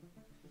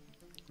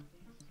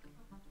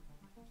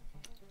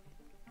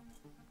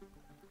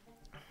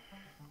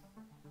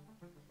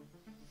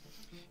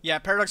 Yeah,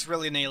 Paradox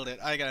really nailed it,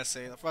 I gotta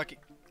say. Fucking,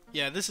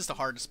 yeah, this is the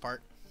hardest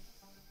part.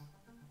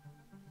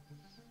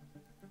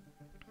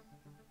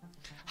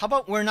 How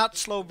about we're not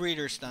slow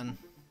breeders then?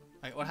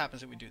 Like, what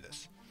happens if we do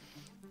this?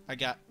 I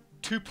got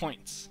 2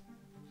 points.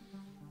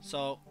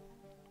 So,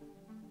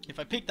 if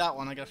I pick that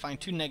one, I gotta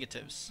find 2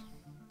 negatives.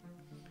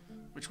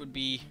 Which would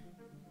be...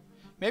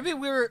 Maybe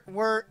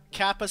we're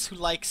Kappas who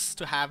likes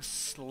to have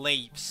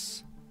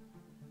slaves.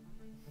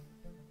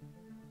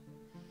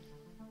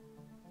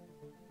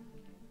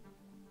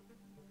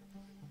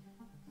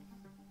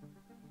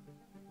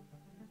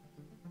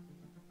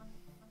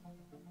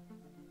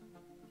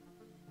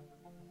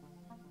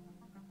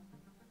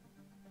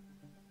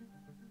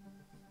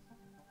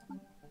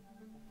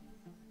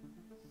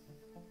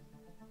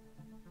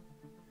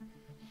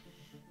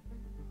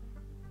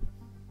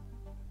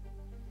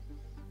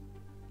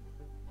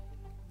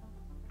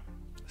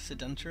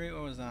 Sedentary?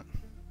 What was that?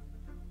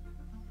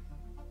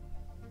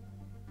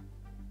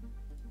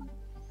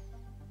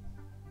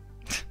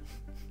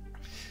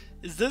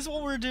 Is this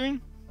what we're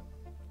doing?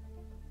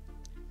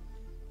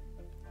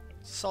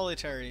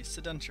 Solitary,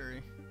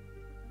 sedentary.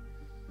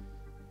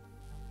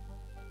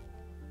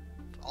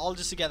 All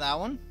just to get that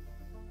one?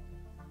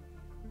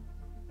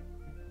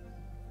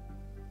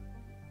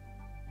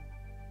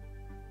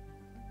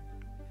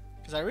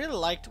 Because I really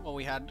liked what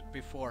we had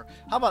before.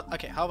 How about,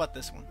 okay, how about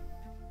this one?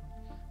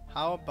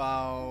 How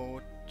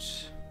about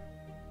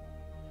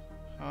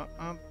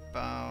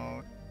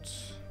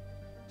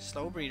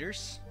slow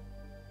breeders?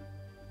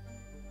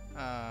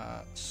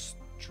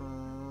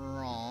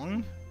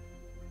 Strong,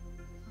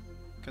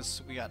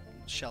 because we got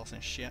shells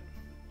and shit.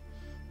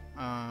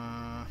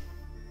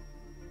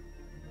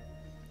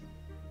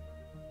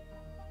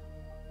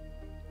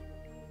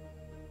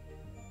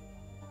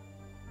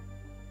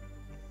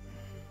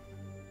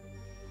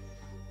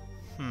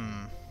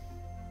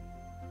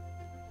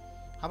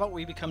 How about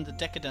we become the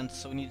decadents,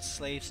 so we need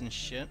slaves and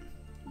shit.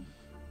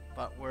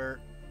 But we're...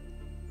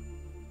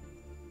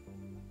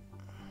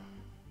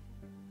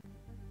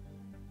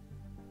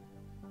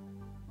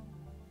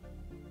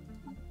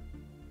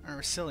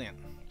 resilient.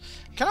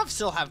 kind of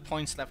still have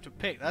points left to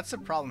pick. That's the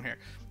problem here.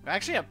 We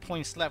actually have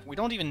points left. We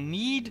don't even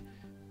need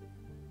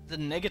the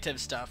negative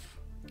stuff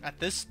at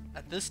this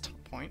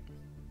point.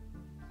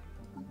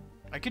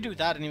 I could do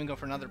that and even go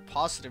for another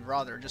positive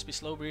rather. Just be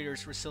slow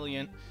breeders,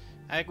 resilient.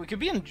 We could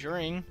be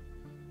enduring.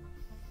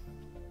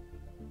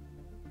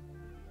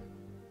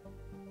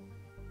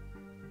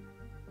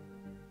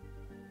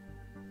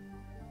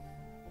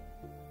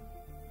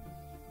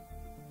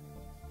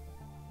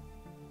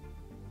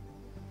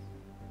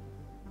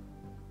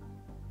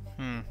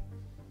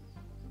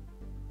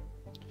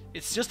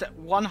 It's just at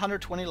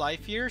 120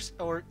 life years,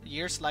 or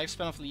years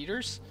lifespan of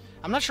leaders.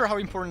 I'm not sure how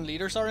important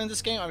leaders are in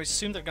this game. I would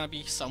assume they're gonna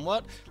be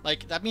somewhat.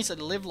 Like, that means that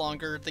they live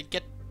longer, they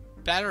get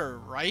better,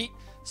 right?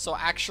 So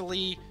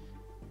actually,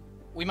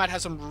 we might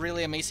have some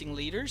really amazing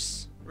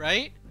leaders,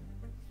 right?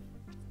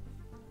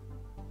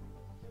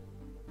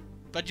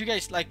 But you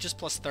guys, like, just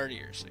plus 30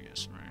 years, I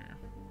guess.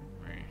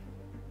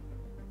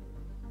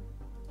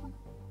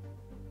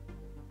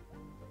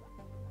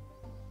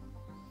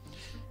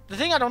 The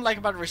thing I don't like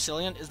about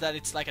Resilient is that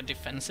it's like a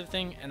defensive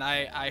thing, and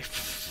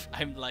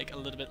I'm like a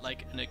little bit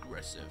like an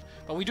aggressive.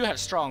 But we do have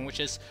Strong,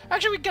 which is...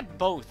 Actually, we get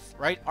both,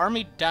 right?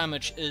 Army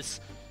damage is...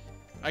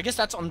 I guess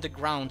that's on the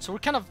ground, so we're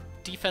kind of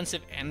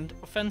defensive and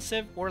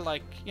offensive. We're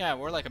like... Yeah,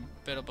 we're like a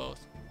bit of both.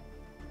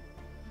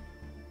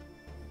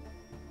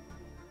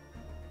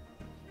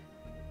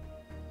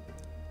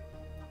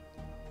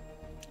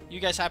 You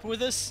guys happy with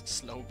this?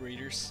 Slow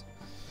breeders.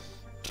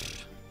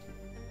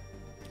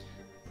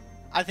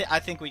 I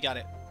think we got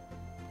it.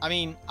 I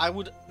mean, I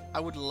would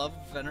love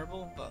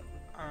Venerable, but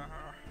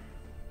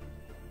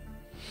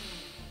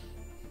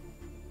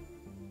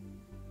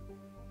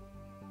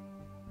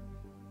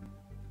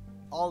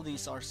all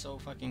these are so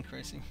fucking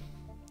crazy.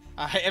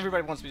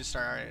 Everybody wants me to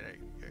start. Alright.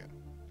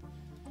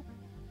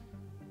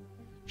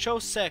 Show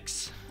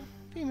sex.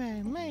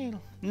 Female,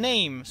 male.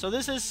 Name. So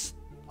this is...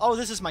 Oh,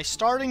 this is my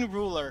starting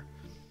ruler.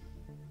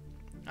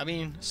 I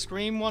mean,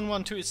 Scream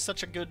 112 is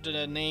such a good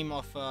name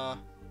of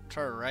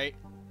turret, right?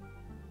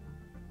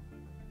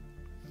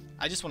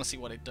 I just want to see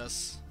what it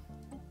does.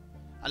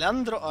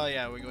 Alejandro... Oh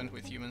yeah, we're going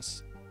with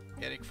humans.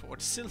 Eric Ford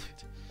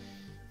Silhouette.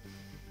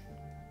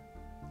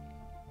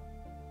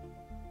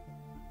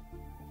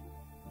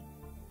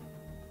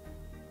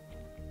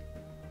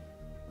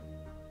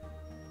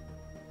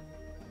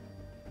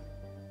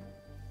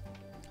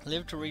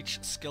 Live to reach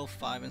skill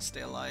 5 and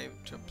stay alive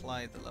to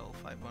apply the level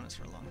 5 bonus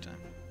for a long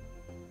time.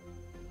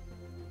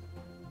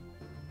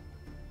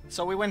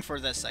 So we went for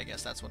this, I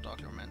guess. That's what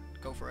Doctor meant.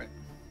 Go for it.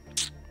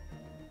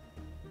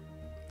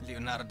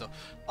 Leonardo.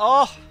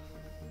 Oh!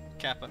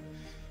 Kappa.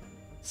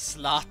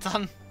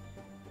 Zlatan.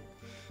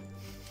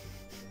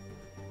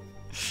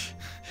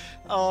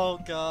 Oh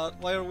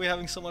god. Why are we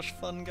having so much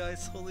fun,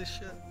 guys? Holy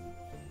shit.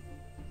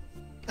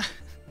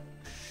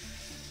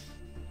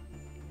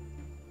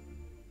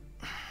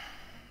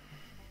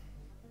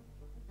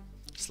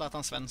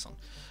 Zlatan Svensson.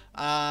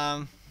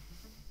 I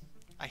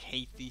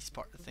hate these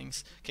part of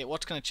things. Okay,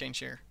 what's gonna change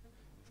here?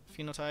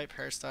 Phenotype,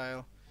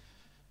 hairstyle,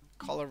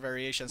 color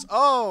variations.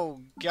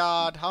 Oh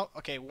god, how?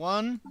 Okay,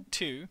 1,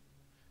 2.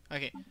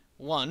 Okay,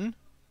 1,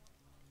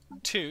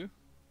 2,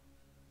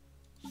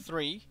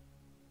 3,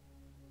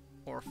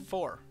 or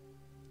 4.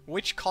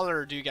 Which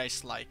color do you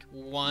guys like?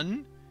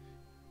 1,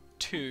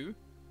 2,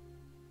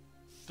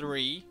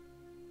 3,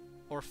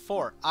 or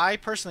 4? I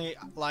personally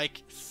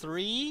like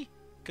 3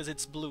 because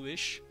it's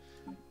bluish,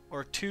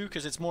 or 2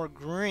 because it's more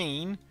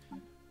green.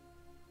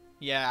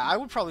 Yeah, I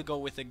would probably go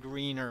with the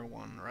greener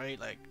one, right?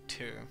 Like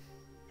 2.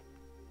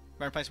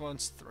 Vampire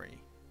one's 3.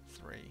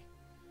 3.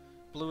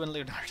 Blue and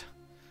Leonardo.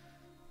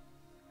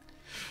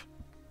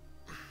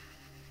 I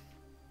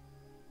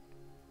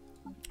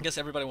guess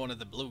everybody wanted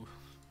the blue.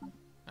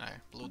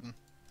 Alright, blue then.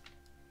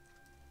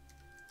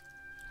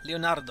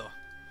 Leonardo.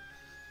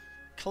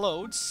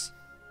 Clothes.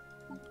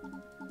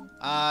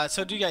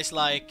 So do you guys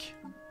like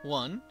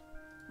 1,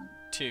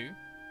 2,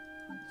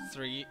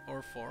 3,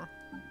 or 4,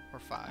 or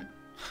 5?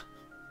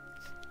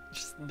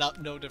 Just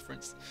no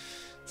difference.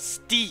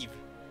 Steve.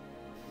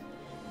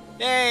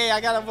 Yay! I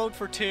got to vote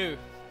for 2.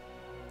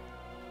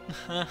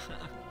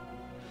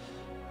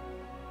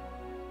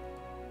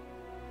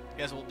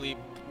 Guess we'll bleed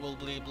blue.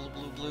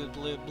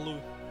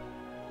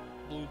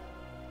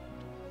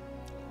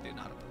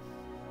 Leonardo.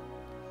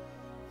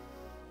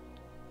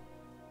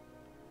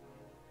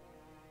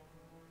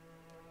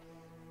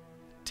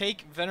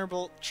 Take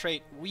venerable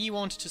trait. We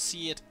want to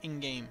see it in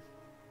game.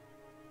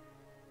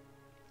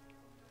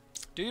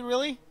 Do you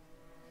really?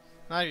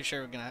 Not even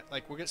sure we're gonna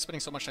we're spending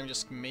so much time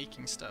just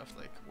making stuff.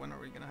 Like, when are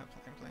we gonna have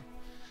play?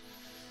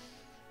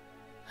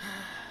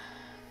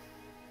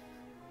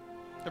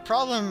 The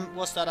problem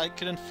was that I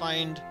couldn't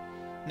find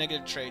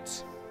negative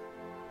traits.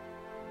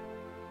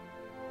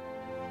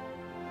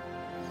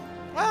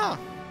 Ah,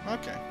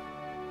 okay.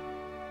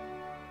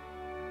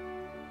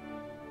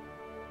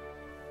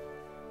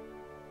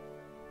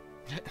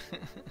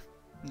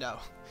 No,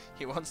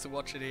 he wants to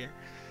watch it here.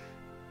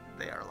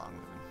 They are long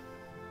moving.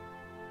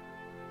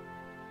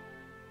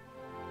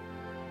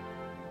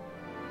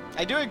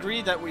 I do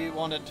agree that we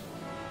wanted...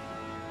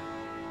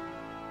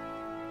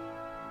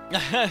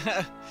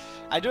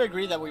 I do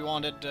agree that we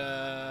wanted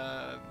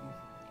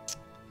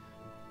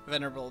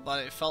Venerable,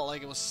 but it felt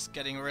like it was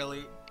getting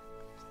really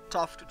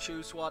tough to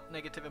choose what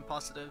negative and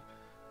positive.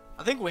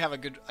 I think we have a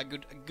good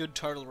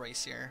turtle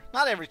race here.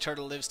 Not every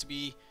turtle lives to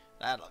be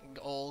that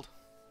old.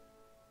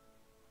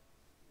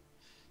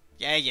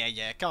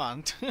 Yeah, come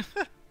on.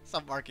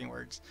 Stop marking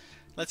words.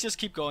 Let's just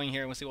keep going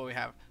here and we'll see what we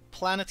have.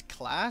 Planet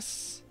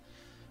class?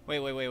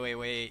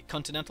 Wait.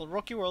 Continental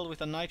rocky world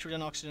with a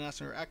nitrogen oxygen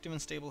atmosphere, active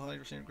and stable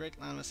hydrogen, great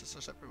land masses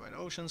are separated by the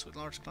oceans with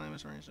large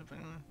climates. What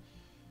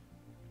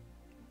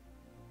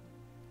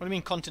do you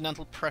mean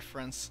continental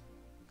preference?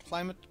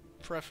 Climate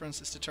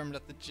preference is determined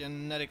at the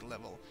genetic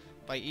level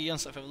by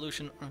eons of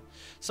evolution.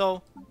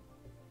 So,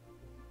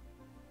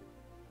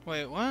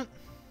 wait, what?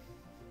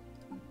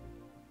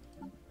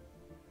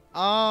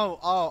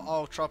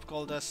 Oh,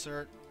 tropical,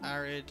 desert,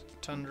 arid,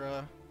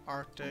 tundra,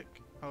 arctic,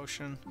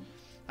 ocean.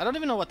 I don't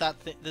even know what that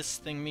this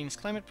thing means.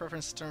 Climate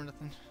preference determined at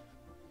the...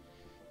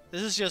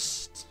 This is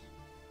just...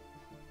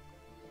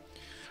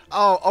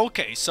 Oh,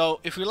 okay, so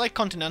if we like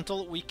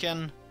continental, we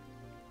can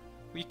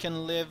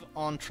live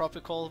on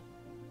tropical,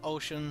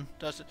 ocean,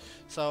 desert.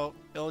 So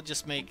it'll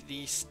just make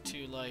these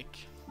two like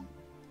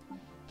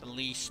the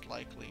least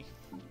likely.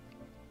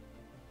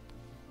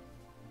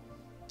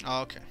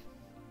 Oh, okay.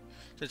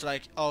 So it's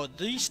like, oh,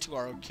 these two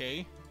are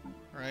okay,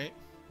 right?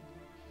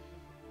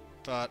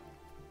 But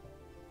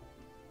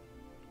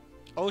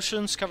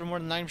oceans cover more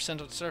than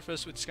 9% of the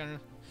surface with kind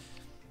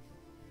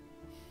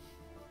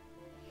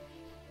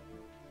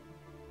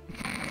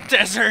of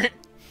desert.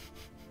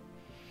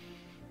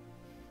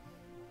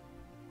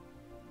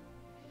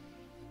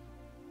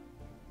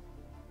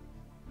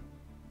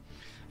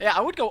 Yeah,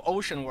 I would go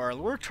ocean world.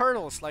 We're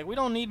turtles, like we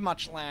don't need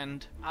much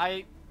land.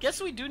 I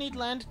guess we do need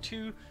land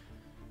to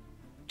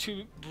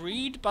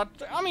breed, but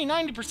I mean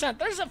 90%.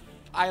 There's a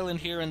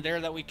island here and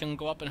there that we can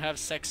go up and have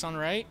sex on,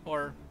 right?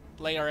 Or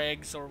lay our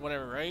eggs or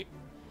whatever, right?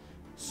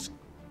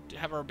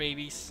 Have our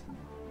babies.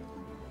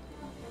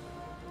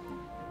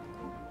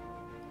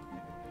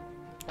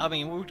 I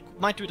mean, we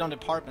might do it on the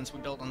apartments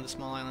we built on the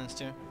small islands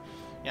too.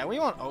 Yeah, we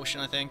want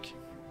ocean, I think.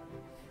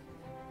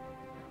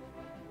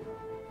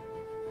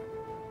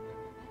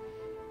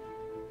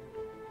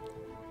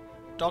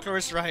 Doctor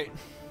is right.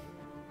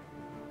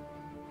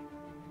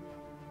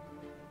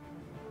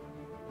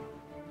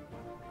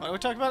 What are we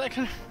talking about?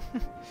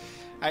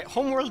 Alright,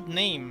 homeworld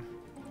name.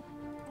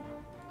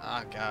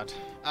 Oh god.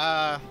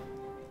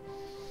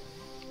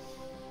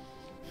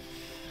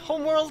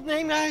 Homeworld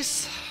name,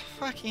 guys.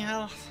 Fucking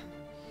hell.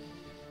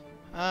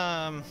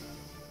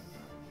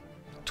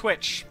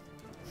 Twitch.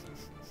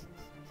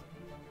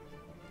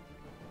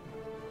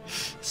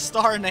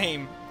 Star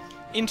name.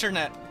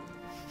 Internet.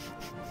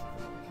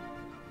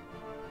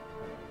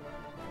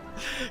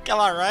 Come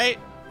on, right?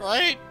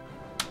 Right?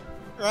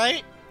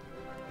 Right?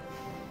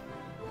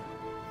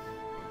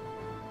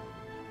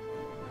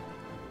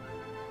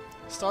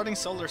 Starting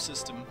solar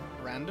system.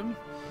 Random.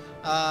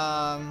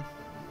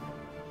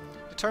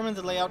 Determine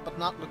the layout but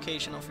not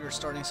location of your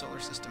starting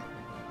solar system.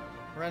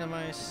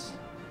 Randomize.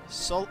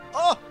 Sol.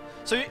 Oh!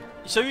 So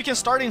you can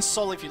start in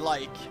Sol if you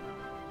like.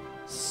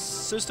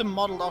 System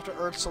modeled after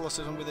Earth's solar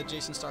system with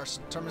adjacent stars.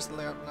 Determines the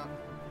layout. No.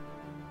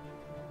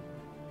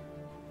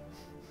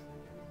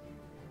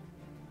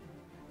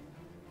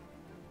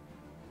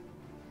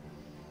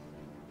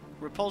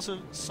 Repulsive,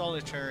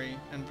 solitary,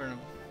 and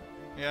vulnerable.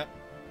 Yeah.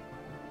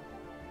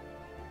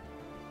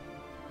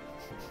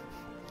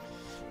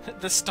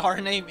 The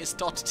star name is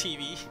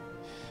 .tv.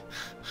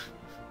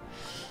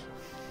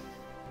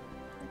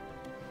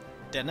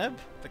 Deneb?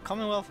 The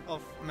Commonwealth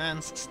of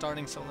Man's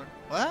starting solar...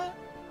 What?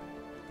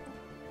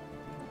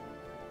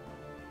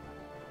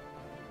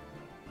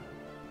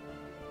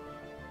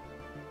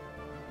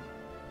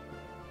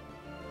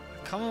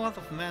 The Commonwealth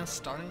of Man's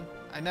starting...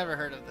 I never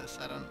heard of this.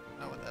 I don't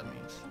know what that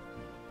means.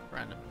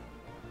 Random.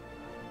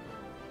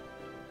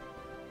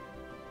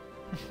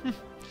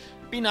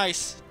 Be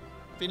nice.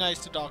 Be nice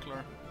to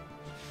Dockler.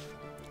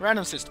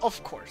 Random system,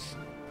 of course.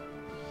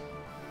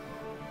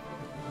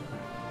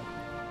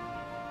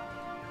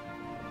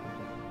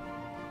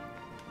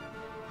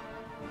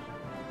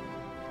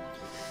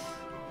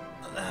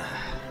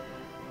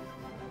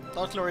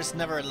 Dockler is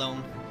never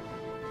alone.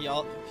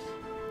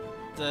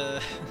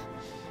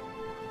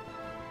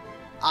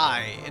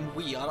 I and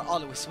we are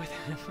always with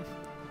him.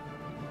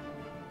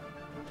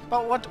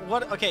 But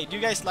what, okay, do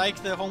you guys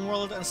like the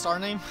homeworld and star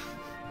name?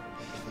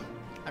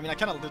 I mean, I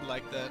kinda did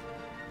like that.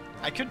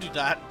 I could do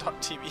that,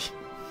 .tv.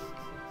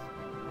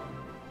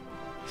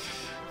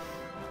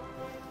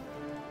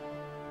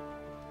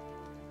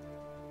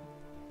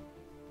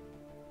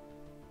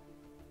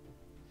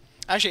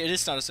 Actually, it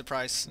is not a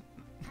surprise.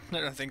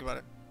 I don't think about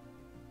it.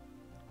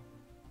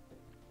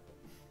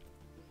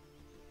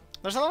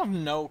 There's a lot of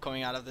no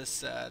coming out of this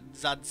zad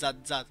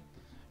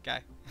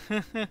guy.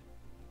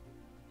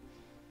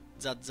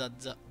 Zad.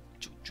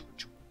 Choo,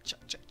 cha,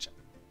 cha, cha.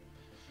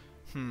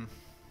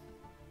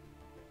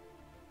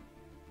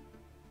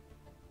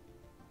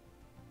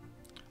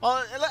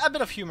 Well, a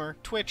bit of humor.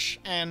 Twitch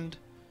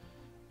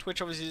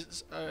obviously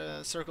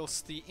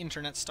circles the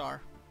internet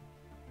star.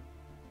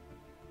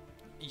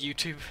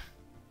 YouTube.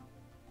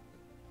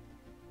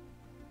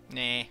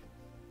 Nah.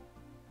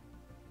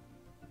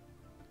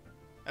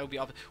 That would be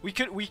obvious. We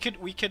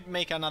could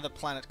make another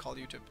planet called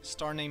YouTube.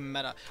 Star name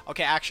Meta.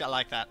 Okay, actually I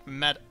like that.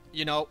 Meta,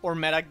 you know, or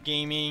Meta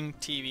Gaming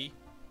TV.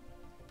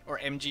 Or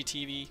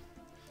MGTV.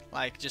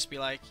 Like, just be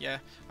like, yeah.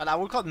 But I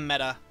would call it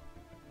Meta.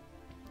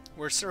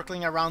 We're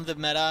circling around the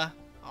meta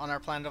on our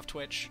planet of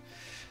Twitch.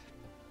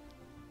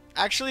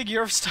 Actually,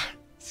 Gear of Star.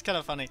 It's kind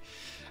of funny.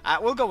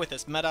 We'll go with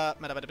this. Meta,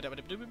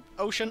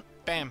 ocean,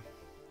 bam.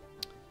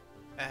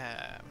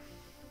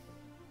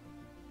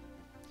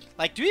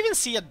 Like, do you even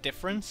see a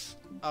difference?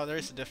 Oh, there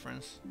is a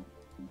difference.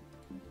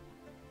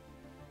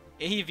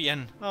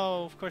 Avian.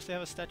 Oh, of course they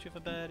have a statue of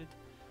a bird.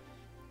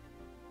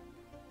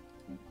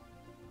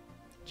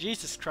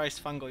 Jesus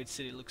Christ, Fungoid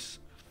City looks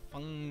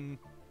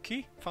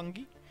funky.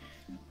 Fungi.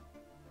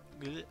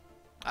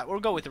 We'll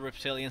go with the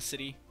Reptilian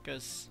City,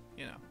 because,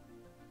 you know,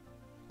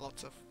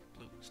 lots of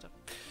blue stuff.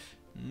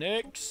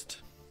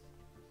 Next.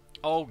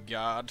 Oh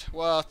god,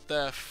 what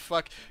the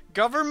fuck?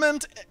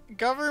 Government...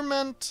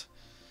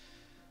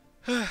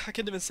 I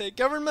can't even say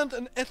government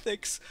and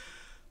ethics.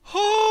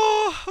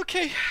 Oh,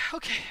 okay.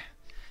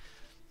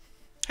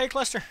 Hey,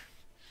 Cluster.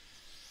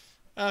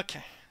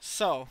 Okay,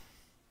 so...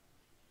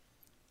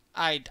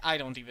 I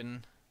don't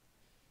even...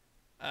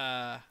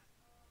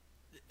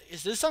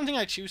 is this something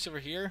I choose over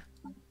here?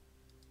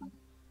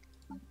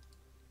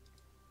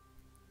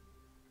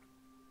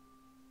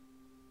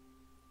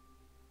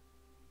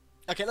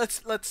 Okay,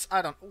 let's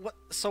I don't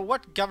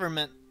what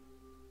government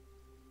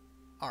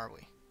are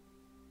we?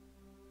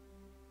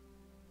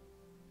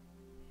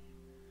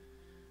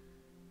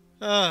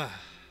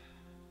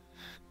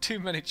 Too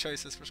many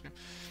choices for screen.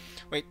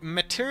 Wait,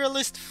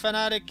 materialist,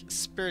 fanatic,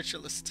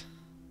 spiritualist.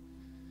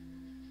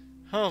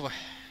 Oh boy.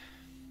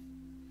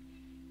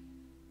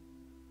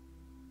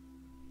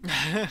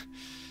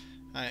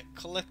 Alright,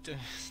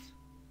 collectivist.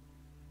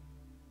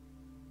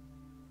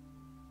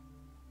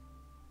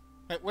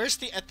 Wait, where's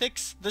the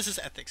ethics? This is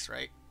ethics,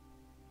 right?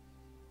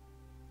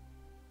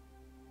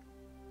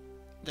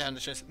 Down the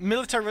choice.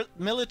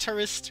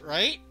 Militarist,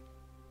 right?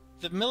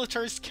 The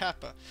militarist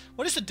Kappa.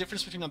 What is the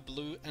difference between a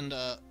blue and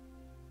a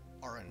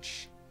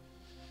orange?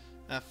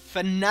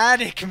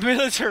 Fanatic,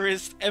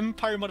 militarist,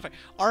 empire modifier.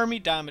 Army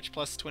damage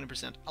plus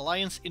 20%.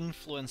 Alliance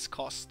influence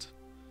cost.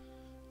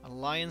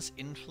 Alliance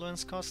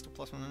influence cost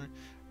plus 100.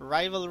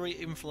 Rivalry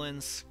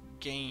influence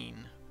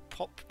gain.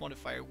 Pop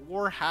modifier.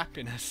 War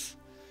happiness.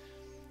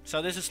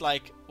 So this is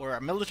like we're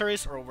a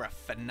militarist or we're a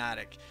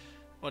fanatic.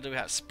 What do we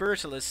have?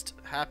 Spiritualist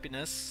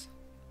happiness.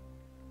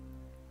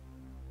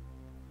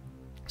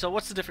 So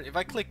what's the difference? If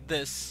I click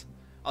this,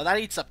 oh, that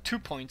eats up 2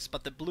 points,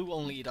 but the blue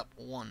only eat up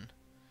 1.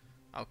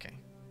 Okay.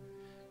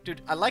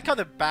 Dude, I like how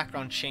the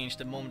background changed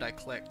the moment I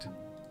clicked.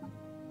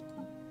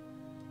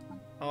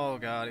 Oh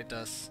god, it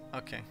does.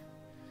 Okay.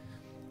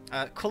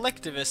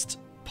 Collectivist,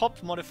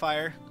 pop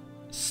modifier,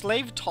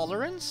 slave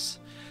tolerance.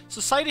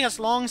 Society has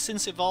long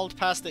since evolved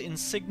past the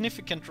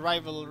insignificant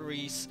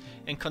rivalries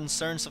and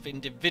concerns of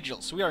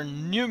individuals. We are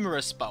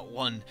numerous but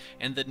one,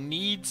 and the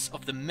needs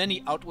of the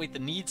many outweigh the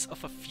needs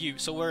of a few.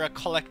 So we're a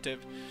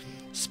collective.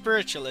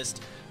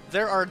 Spiritualist.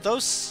 There are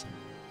those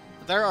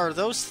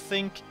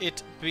think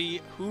it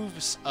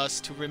behooves us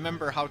to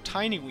remember how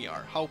tiny we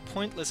are, how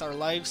pointless our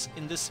lives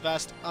in this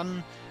vast,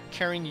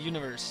 uncaring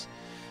universe.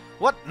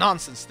 What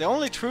nonsense! The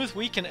only truth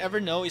we can ever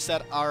know is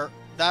that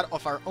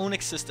of our own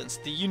existence,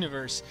 the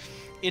universe,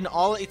 in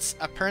all its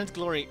apparent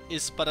glory,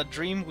 is but a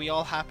dream we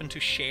all happen to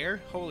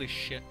share. Holy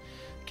shit.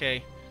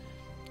 Okay.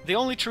 The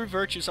only true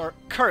virtues are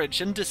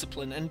courage and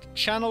discipline, and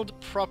channeled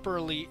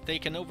properly they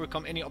can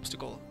overcome any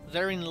obstacle.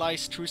 Therein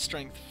lies true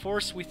strength.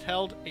 Force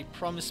withheld, a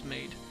promise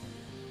made.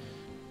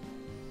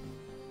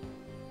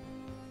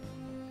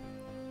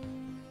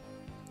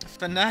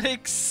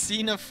 Fanatic,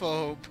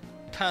 xenophobe,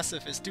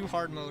 pacifist, do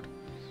hard mode.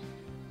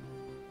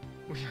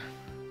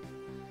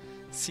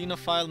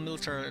 Xenophile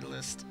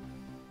militarist.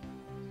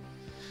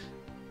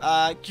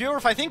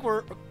 Gjorf, I think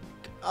we're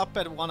up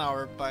at 1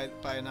 hour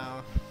by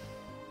now.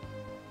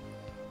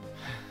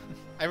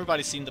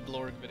 Everybody's seen the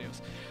Blorg videos.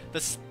 The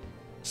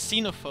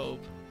xenophobe.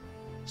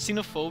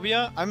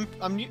 Xenophobia?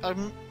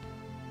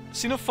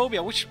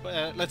 Xenophobia, which,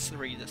 let's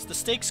read this. The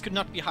stakes could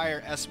not be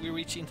higher as we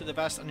reach into the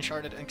vast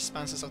uncharted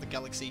expanses of the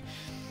galaxy.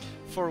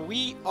 For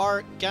we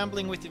are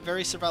gambling with the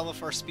very survival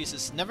of our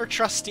species. Never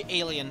trust the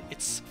alien,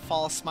 its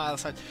false smile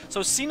aside. So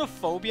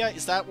xenophobia,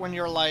 is that when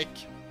you're like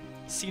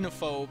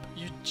xenophobe,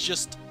 you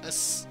just,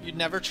 you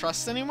never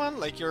trust anyone?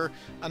 Like you're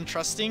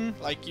untrusting?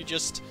 Like you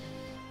just,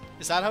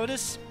 is that how it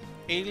is?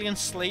 Alien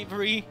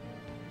slavery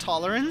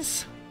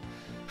tolerance?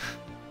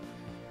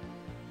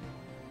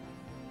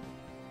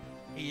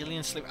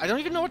 Alien slavery. I don't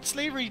even know what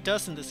slavery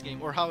does in this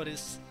game or how it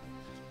is.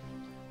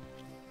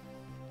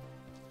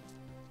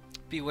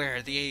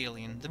 Beware the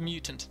alien, the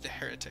mutant, the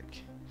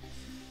heretic.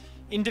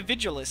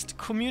 Individualist.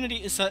 Community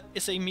is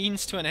a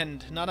means to an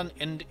end, not an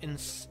end in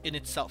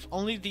itself.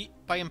 Only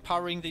by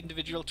empowering the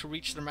individual to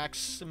reach their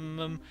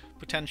maximum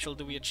potential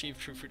do we achieve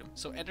true freedom.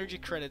 So energy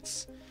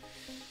credits.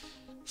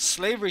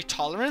 Slavery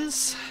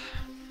tolerance?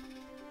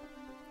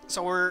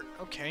 So we're...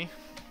 okay.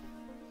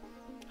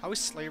 How is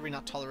slavery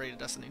not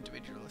tolerated as an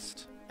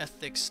individualist?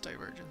 Ethics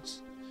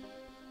divergence.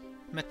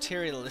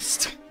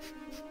 Materialist.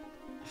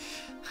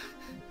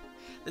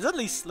 This at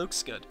least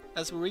looks good.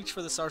 As we reach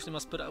for the stars, we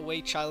must put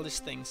away childish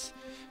things.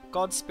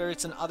 God,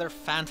 spirits, and other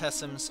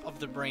phantasms of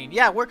the brain.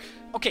 Yeah, we're...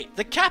 okay,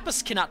 the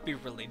Kappas cannot be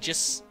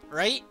religious,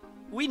 right?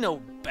 We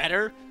know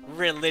better.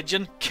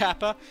 Religion,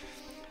 Kappa.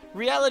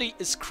 Reality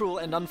is cruel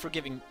and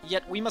unforgiving,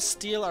 yet we must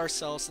steel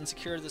ourselves and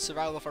secure the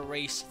survival of our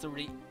race through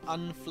the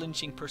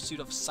unflinching pursuit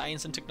of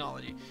science and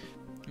technology.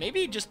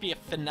 Maybe just be a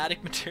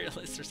fanatic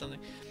materialist or something.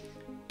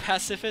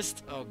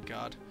 Pacifist? Oh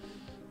god.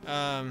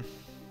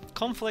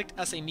 Conflict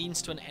as a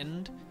means to an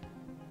end,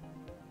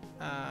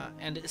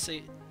 and is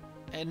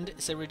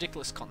a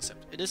ridiculous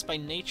concept. It is by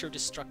nature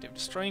destructive,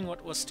 destroying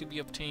what was to be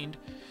obtained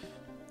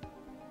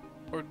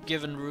or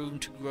given room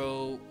to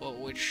grow,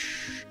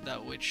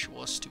 that which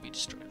was to be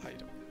destroyed. I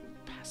don't.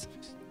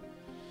 Pacifist.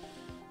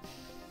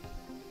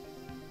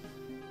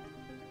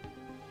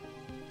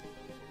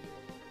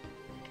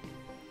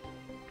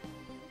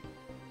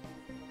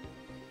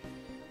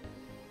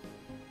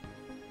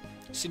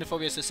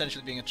 Xenophobia is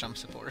essentially being a Trump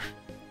supporter.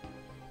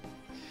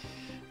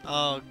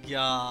 Oh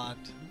god,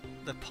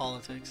 the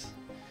politics.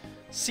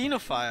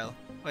 Xenophile.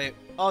 Wait,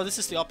 oh, this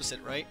is the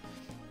opposite, right?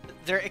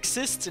 There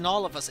exists in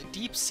all of us a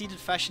deep-seated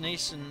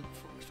fascination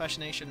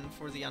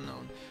for the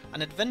unknown,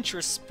 an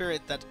adventurous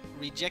spirit that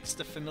rejects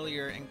the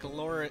familiar and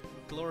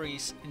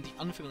glories in the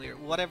unfamiliar,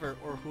 whatever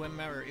or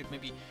whomever it may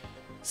be.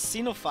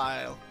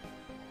 Xenophile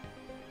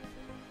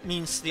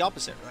means the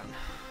opposite, then.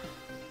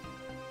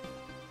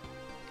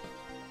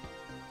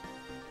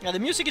 Yeah, the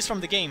music is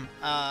from the game.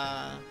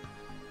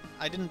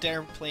 I didn't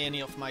dare play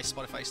any of my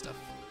Spotify stuff.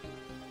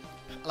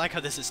 I like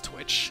how this is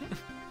Twitch.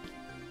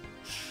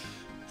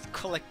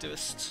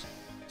 Collectivist.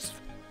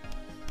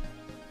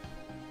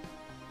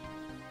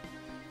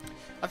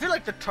 I feel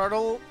like the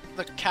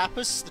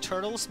Kappas, the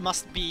turtles,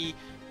 must be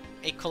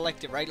a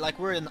collective, right? Like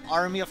we're an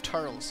army of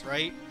turtles,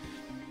 right?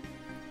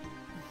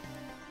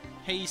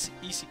 Hey,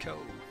 Isiko.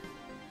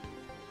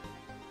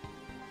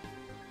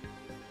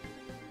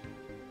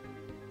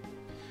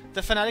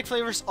 The fanatic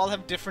flavors all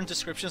have different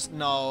descriptions?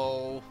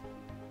 No.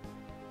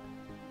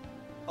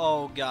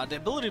 Oh god, the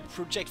ability to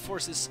project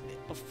force is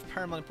of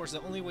paramount importance.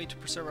 The only way to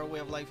preserve our way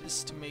of life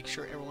is to make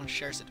sure everyone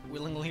shares it,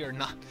 willingly or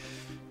not.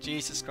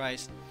 Jesus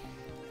Christ.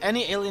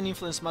 Any alien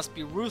influence must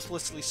be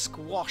ruthlessly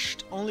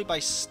squashed. Only by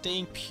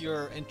staying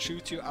pure and true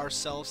to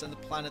ourselves and the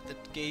planet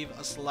that gave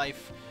us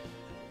life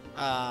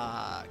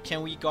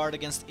can we guard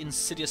against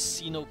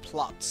insidious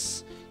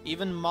xenoplots.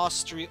 Even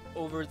mastery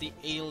over the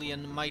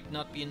alien might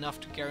not be enough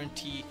to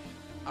guarantee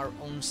our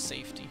own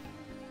safety.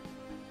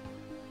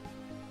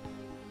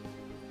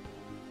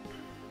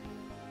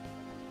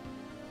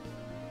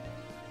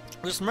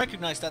 We just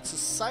recognize that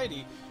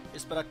society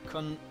is but a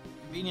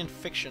convenient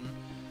fiction.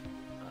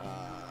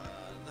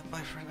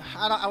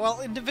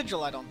 Well,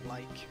 individual I don't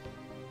like.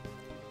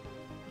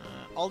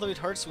 Although it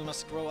hurts, we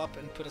must grow up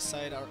and put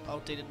aside our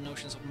outdated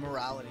notions of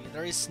morality.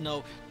 There is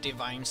no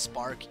divine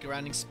spark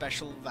granting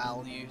special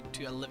value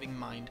to a living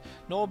mind.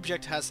 No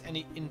object has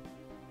any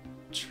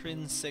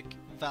intrinsic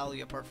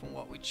value apart from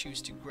what we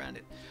choose to grant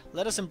it.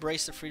 Let us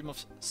embrace the freedom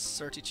of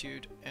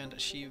certitude and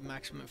achieve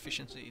maximum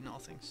efficiency in all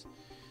things.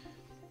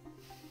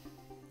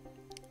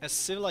 As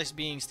civilized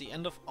beings, the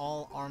end of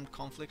all armed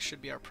conflict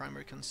should be our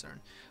primary concern.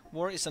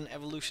 War is an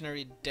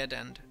evolutionary dead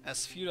end,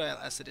 as futile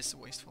as it is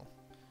wasteful.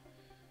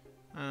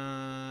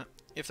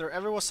 If there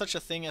ever was such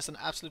a thing as an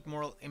absolute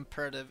moral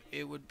imperative,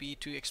 it would be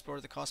to explore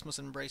the cosmos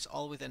and embrace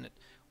all within it.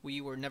 We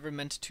were never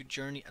meant to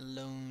journey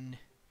alone.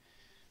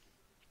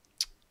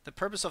 The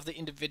purpose of the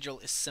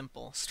individual is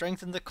simple.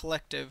 Strengthen the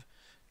collective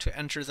to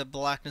enter the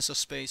blackness of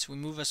space. We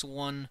move as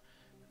one,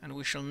 and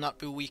we shall not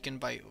be weakened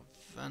by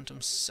phantom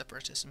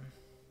separatism.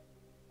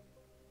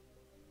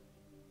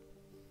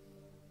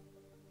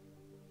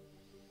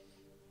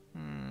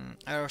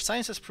 Our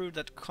science has proved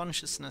that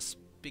consciousness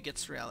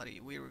begets reality.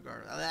 We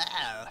regard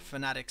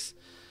fanatics.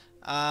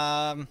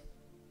 Yeah,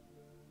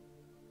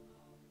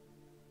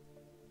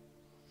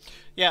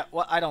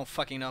 well, I don't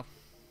fucking know.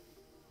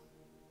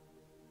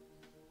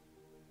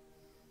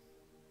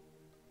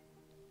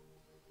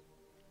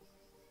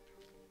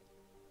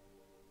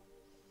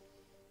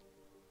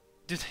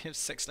 Do they have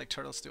sex like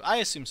turtles do? I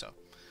assume so.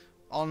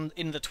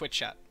 In the Twitch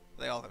chat,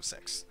 they all have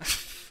sex.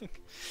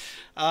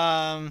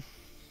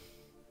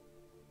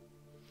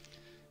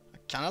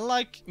 Kind of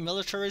like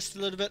militarist a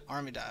little bit.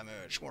 Army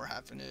damage, war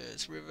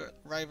happiness,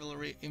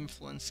 rivalry,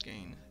 influence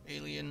gain,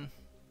 alien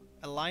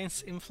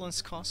alliance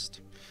influence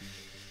cost.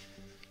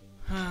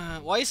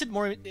 Why is it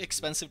more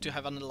expensive to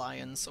have an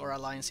alliance or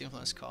alliance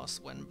influence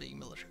cost when being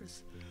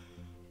militarist?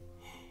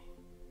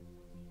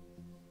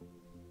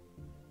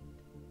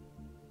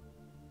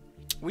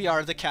 We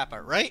are the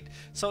Kappa, right?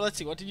 So let's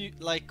see, what do you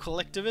like?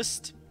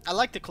 Collectivist? I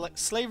like the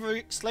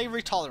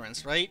slavery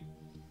tolerance, right?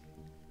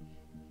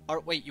 Or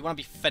wait, you want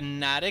to be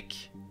fanatic?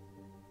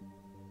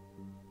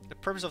 The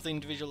purpose of the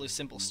individual is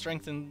simple: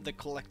 strengthen the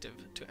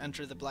collective. To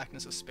enter the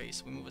blackness of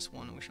space, we move as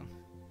one. We shall.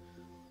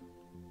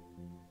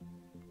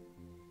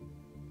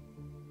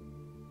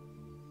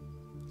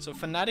 So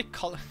fanatic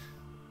color.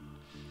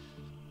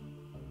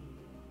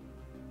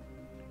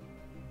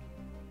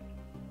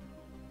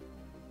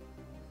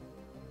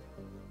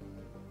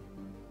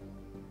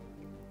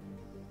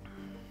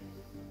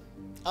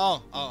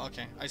 Oh,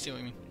 okay. I see what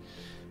you mean.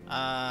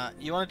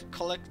 You want to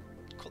collect...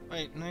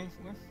 wait, no,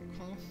 what?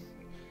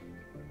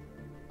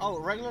 Oh,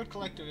 regular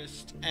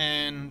collectivist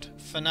and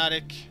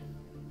fanatic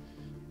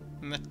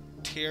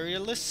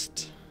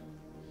materialist?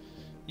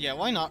 Yeah,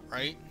 why not,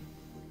 right?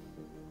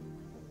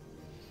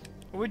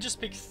 We just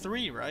pick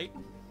 3, right?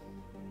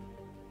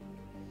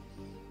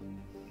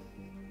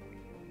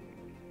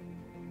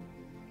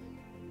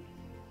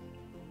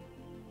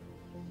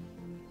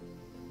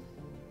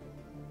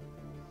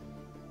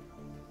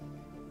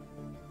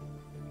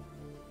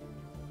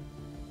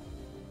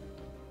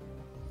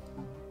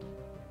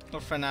 Or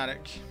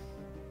fanatic.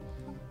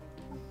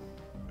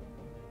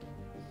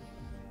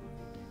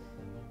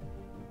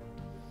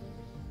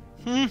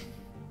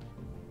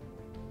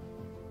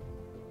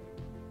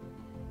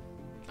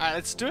 Alright,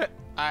 let's do it.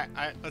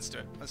 Alright, let's do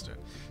it. Let's do it.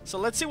 So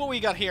let's see what we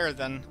got here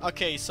then.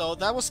 Okay, so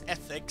that was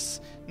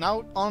ethics.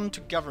 Now on to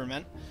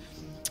government.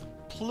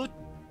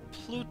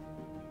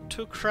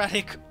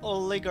 Plutocratic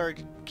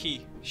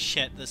oligarchy.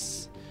 Shit,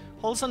 this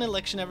holds an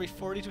election every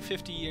 40 to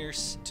 50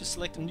 years to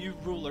select a new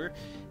ruler.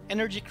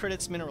 Energy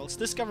credits minerals.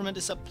 This government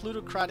is a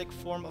plutocratic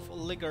form of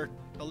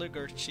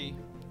oligarchy.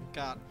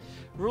 God.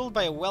 Ruled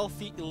by a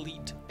wealthy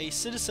elite. A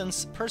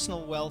citizen's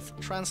personal wealth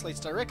translates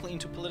directly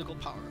into political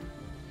power.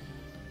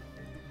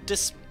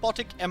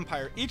 Despotic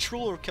empire. Each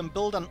ruler can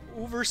build an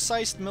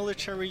oversized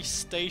military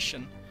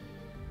station.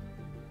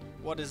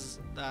 What is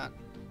that?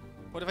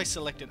 What have I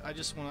selected? I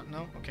just want to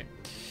know. Okay.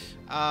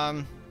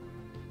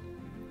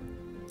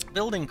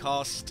 Building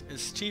cost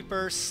is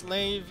cheaper,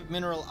 slave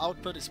mineral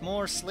output is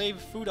more, slave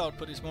food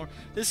output is more.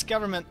 This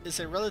government is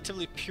a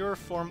relatively pure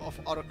form of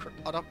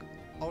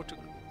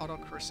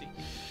autocracy,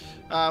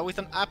 with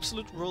an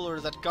absolute ruler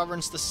that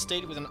governs the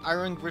state with an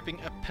iron-gripping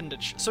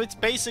appendage. So it's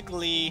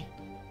basically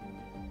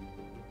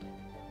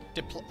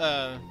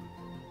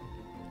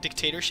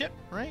dictatorship,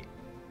 right?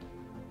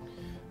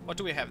 What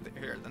do we have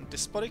here then?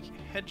 Despotic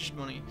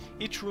hegemony.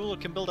 Each ruler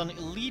can build an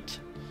elite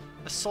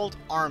assault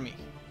army.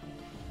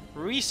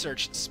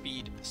 Research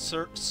speed,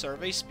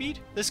 survey speed.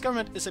 This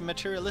government is a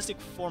materialistic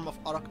form of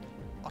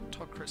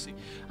autocracy.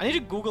 I need to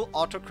Google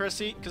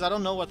autocracy because I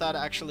don't know what that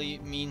actually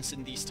means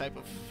in these type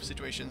of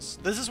situations.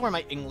 This is where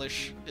my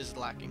English is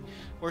lacking.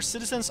 Where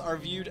citizens are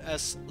viewed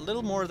as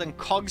little more than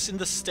cogs in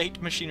the state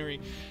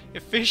machinery.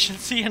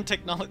 Efficiency and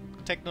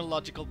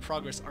technological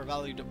progress are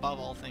valued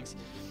above all things.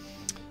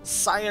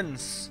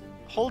 Science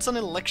holds an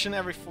election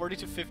every 40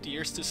 to 50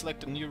 years to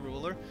select a new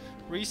ruler.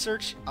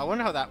 Research, I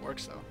wonder how that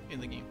works though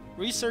in the game.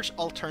 Research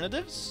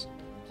alternatives,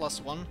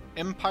 +1.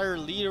 Empire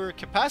leader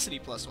capacity,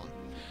 +1.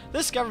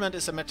 This government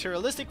is a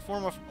materialistic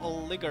form of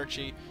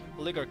oligarchy,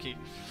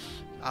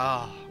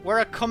 where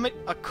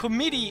a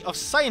committee of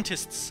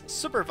scientists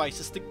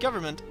supervises the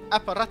government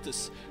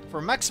apparatus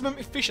for maximum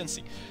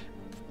efficiency.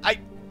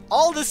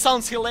 All this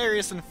sounds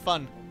hilarious and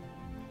fun.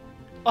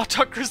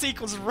 Autocracy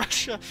equals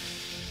Russia.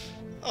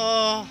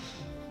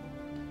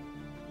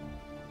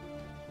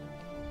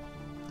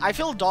 I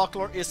feel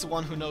Docklor is the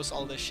one who knows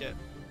all this shit.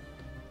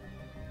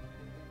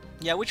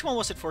 Yeah, which one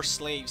was it for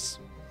slaves?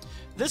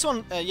 This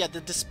one, yeah,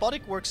 the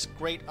despotic works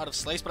great out of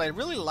slaves, but I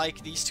really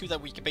like these two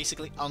that we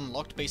basically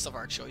unlocked based off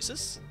our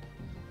choices.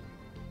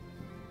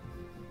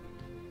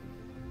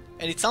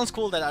 And it sounds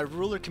cool that a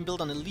ruler can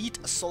build an elite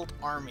assault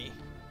army.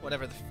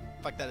 Whatever the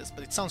fuck that is,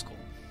 but it sounds cool.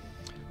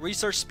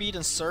 Research speed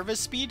and service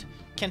speed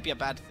can't be a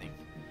bad thing.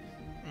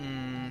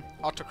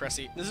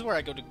 Autocracy. This is where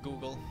I go to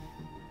Google.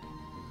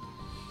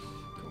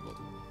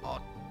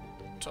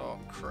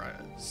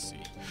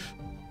 Autocracy.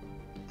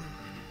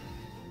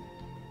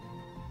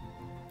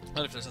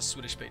 What if there's a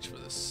Swedish page for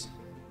this?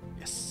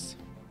 Yes.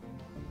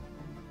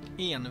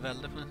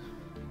 Envälde.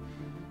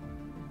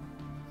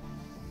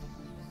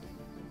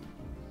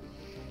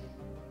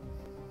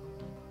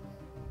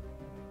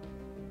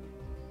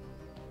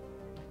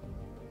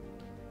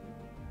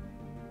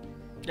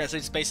 Yeah, so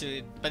it's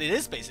basically, but it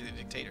is basically a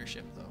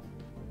dictatorship, though.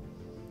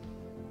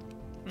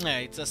 Yeah,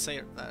 it does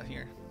say that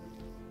here.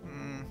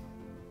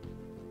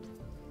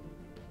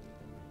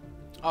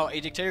 Oh,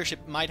 a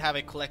dictatorship might have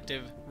a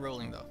collective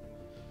ruling, though.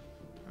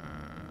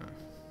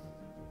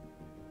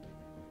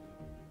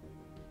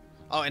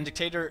 Oh, and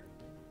dictator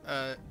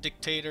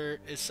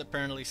is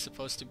apparently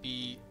supposed to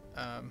be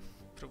and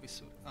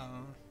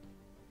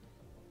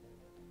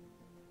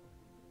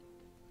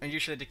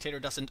usually a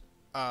dictator doesn't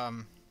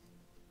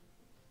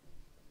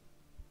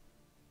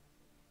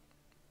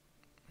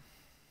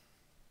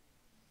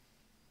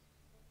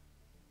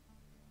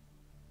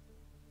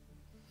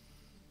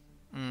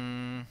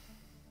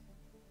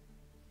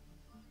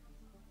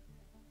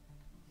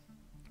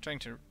trying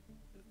to.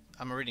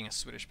 I'm reading a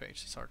Swedish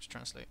page. It's hard to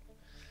translate.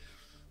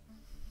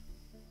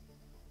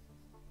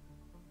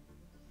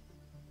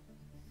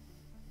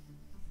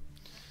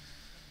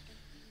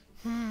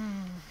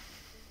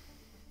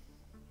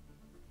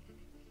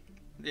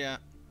 Yeah.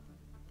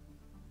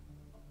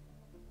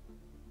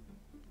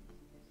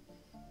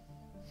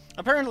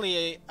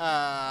 Apparently,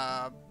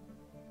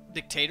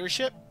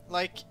 dictatorship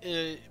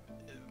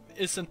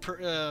isn't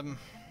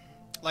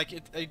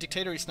a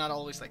dictator is not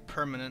always like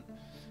permanent,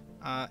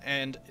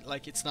 and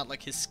like it's not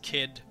like his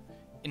kid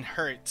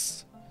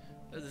inherits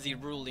the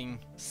ruling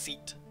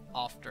seat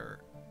after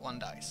one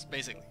dies.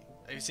 Basically,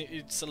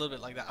 it's a little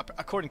bit like that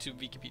according to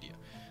Wikipedia.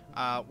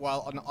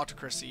 While an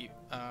autocracy,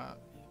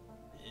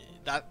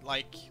 that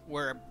like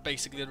where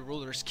basically the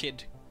ruler's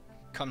kid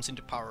comes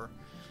into power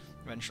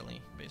eventually,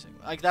 basically.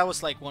 Like that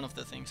was like one of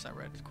the things I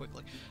read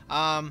quickly.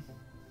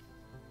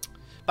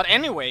 But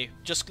anyway,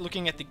 just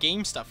looking at the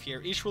game stuff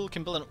here, each ruler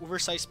can build an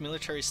oversized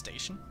military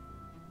station.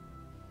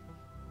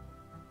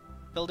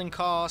 Building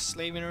costs,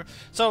 slaving.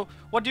 So,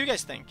 what do you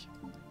guys think?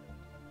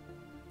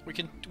 We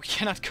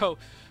cannot go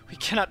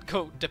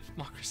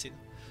democracy.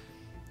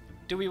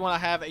 Do we want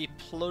to have a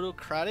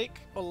plutocratic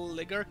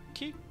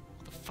oligarchy?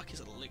 What the fuck is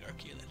an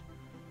oligarchy then?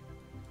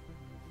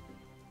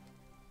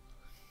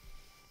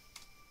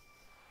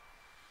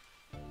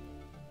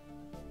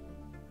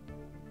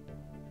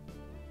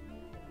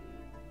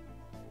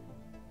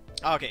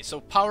 Okay, so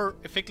power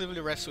effectively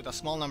rests with a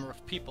small number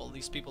of people.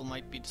 These people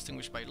might be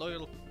distinguished by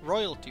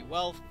royalty,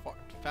 wealth,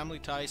 family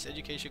ties,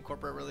 education,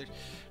 corporate relations.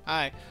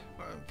 Alright,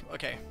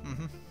 okay.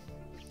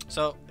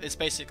 So it's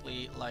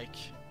basically like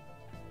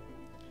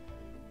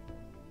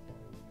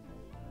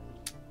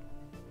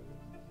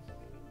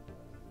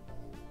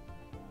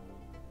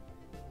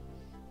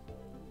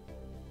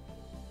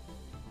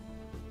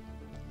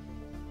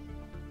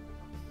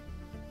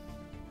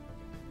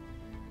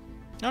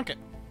okay.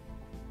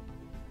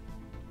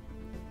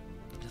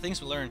 Things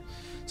we learn.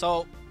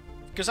 So,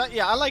 because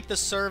I like the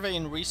survey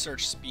and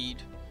research speed.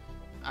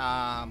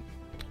 I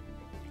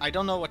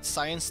don't know what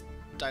science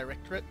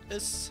directorate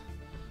is.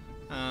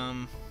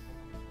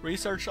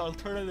 Research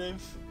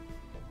alternatives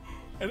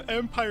and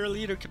empire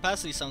leader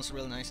capacity sounds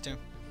really nice too.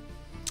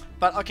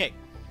 But okay,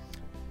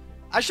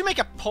 I should make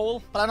a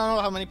poll, but I don't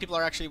know how many people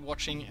are actually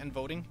watching and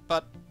voting.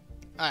 But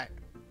alright,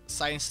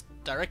 science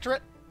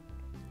directorate,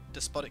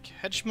 despotic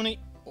hegemony,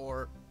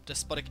 or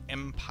despotic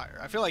empire.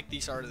 I feel like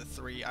these are the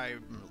three I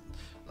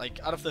like.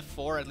 Out of the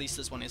four, at least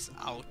this one is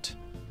out,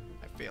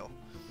 I feel.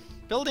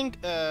 Building,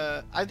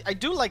 I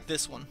do like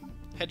this one,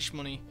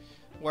 hegemony,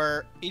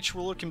 where each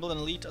ruler can build an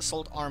elite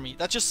assault army.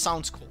 That just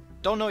sounds cool.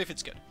 Don't know if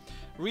it's good.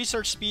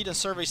 Research speed and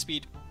survey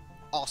speed,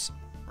 awesome,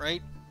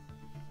 right?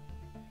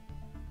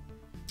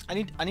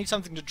 I need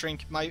something to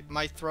drink.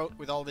 My throat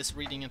with all this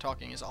reading and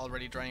talking is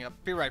already drying up.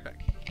 Be right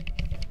back.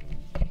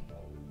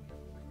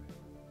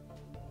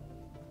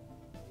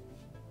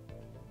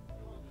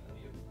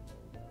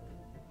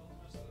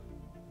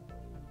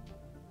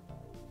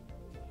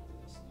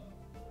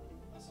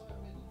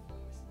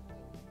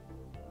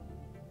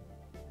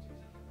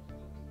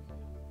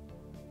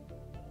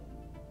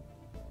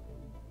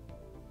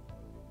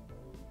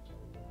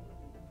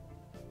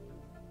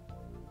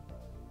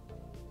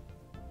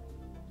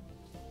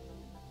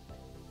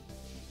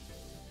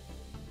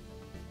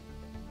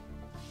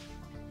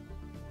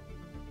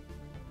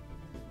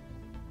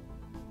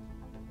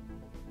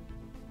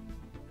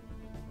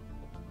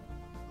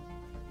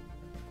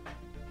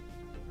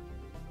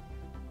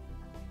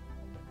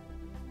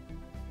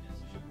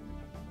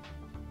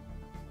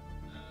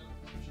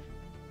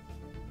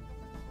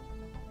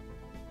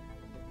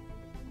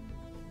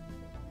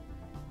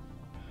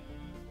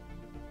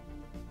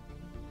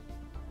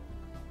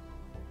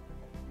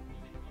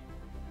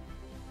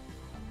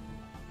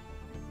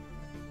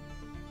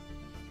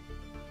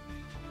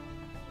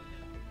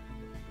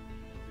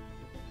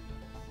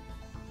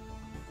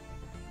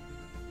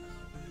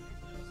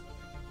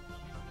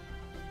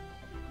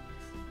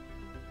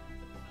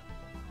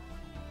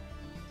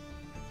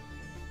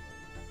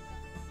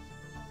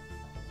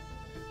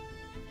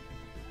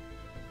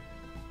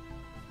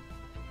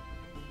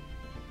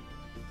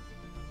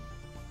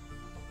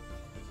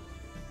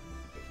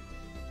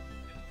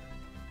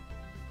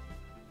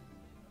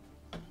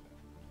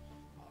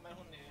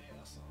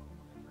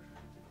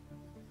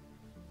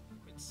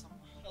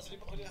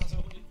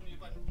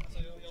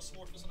 Jag har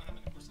svårt för såna här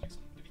människor så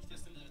liksom det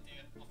viktigaste i livet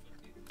är offer.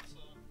 Så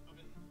jag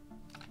vet.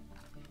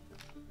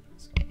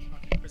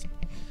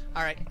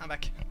 Alright, I'm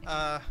back.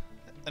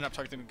 Ended up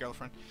talking to my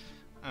girlfriend.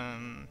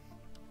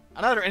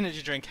 Another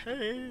energy drink.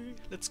 Hey,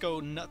 let's go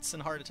nuts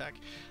and heart attack.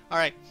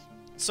 Alright,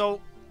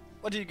 so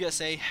what did you guys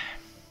say?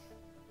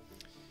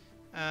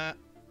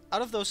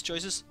 Out of those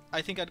choices,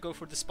 I think I'd go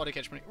for despotic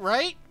hegemony.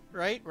 Right?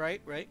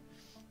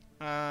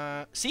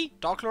 See?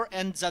 Darklore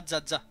and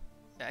Zadzadza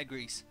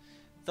agrees.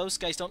 Those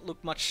guys don't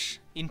look much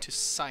into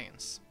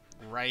science,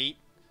 right?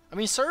 I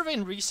mean, survey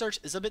and research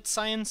is a bit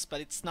science, but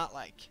it's not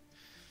like...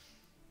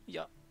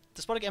 Yeah.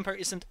 Despotic Empire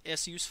isn't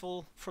as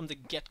useful from the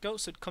get-go,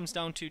 so it comes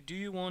down to, do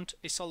you want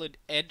a solid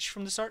edge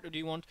from the start, or do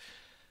you want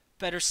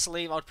better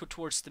slave output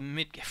towards the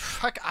mid-game?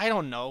 Fuck, I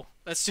don't know.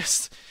 Let's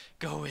just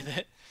go with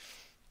it.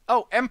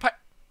 Oh, Empire.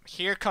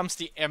 Here comes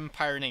the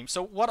Empire name.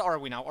 So what are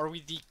we now? Are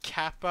we the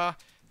Kappa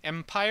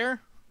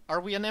Empire?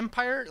 Are we an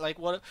empire? Like,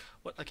 what?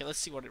 Okay, let's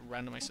see what it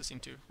randomizes us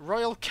into.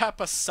 Royal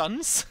Kappa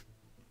Sons?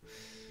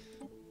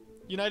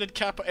 United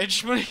Kappa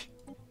Hegemony?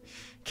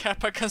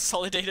 Kappa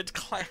Consolidated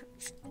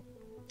Clans?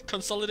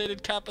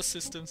 Consolidated Kappa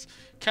Systems?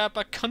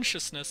 Kappa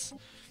Consciousness?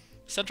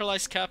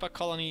 Centralized Kappa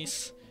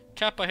Colonies?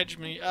 Kappa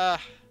Hegemony?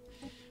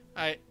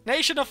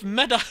 Nation of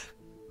Meta!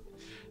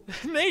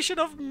 Nation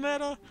of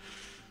Meta!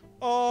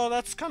 Oh,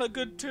 that's kind of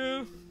good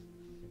too.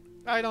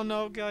 I don't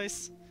know,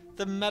 guys.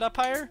 The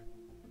Metapire?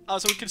 Oh,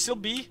 so it could still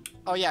be?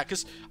 Oh yeah,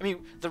 because, I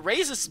mean, the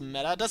race is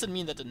meta, doesn't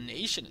mean that the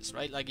nation is,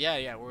 right? Like,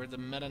 yeah, we're the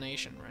meta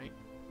nation, right?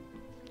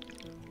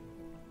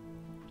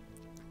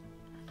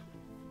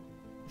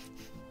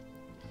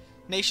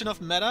 Nation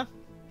of Meta?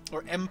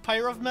 Or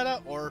Empire of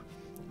Meta? Or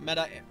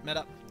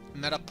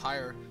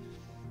Metapire?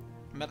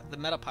 The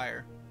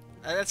Metapire.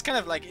 That's kind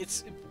of like,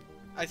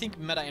 I think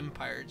Meta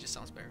Empire just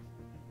sounds better.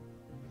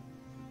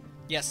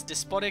 Yes,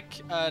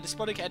 Despotic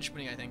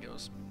Hegemony, I think it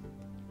was.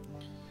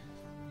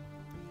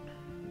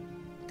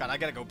 God, I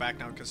gotta go back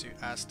now because you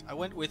asked. I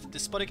went with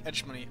Despotic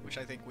Hegemony, which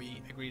I think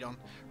we agreed on.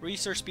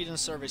 Research speed and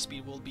survey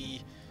speed will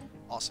be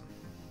awesome.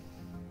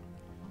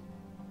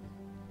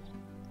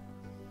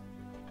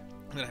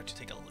 I'm gonna have to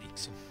take a leak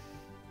soon.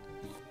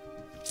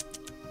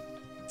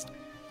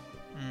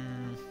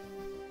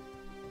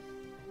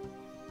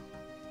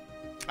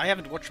 I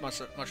haven't watched much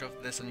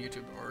of this on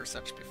YouTube or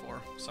such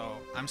before, so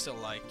I'm still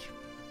like,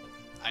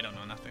 I don't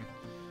know nothing.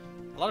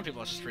 A lot of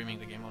people are streaming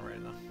the game already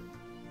though.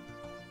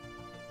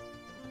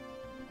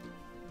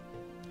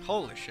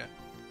 Holy shit.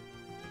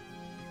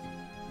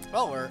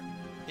 Well, we're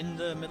in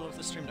the middle of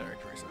the stream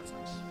directory, so that's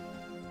nice.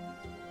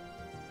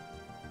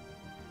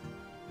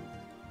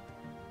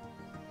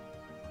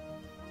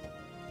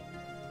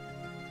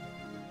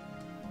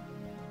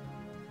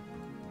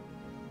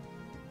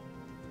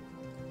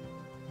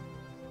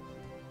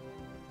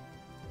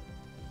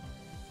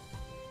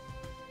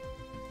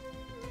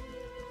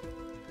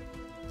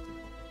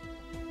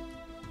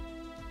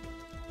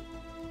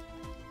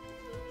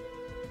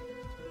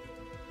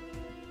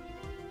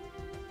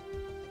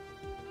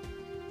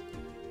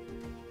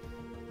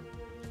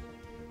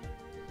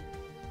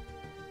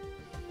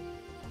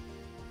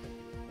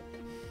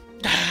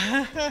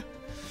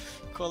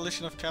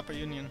 Coalition of Kappa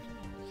Union.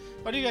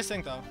 What do you guys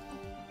think, though?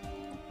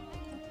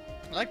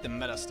 I like the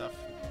meta stuff.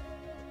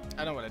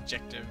 I know what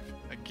adjective,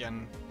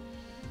 again.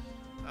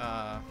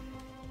 I'm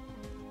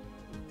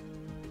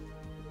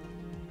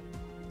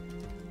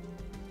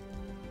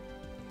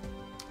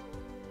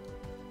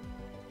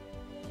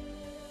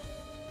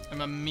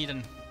a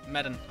Medan.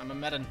 I'm a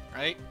Medan,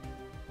 right?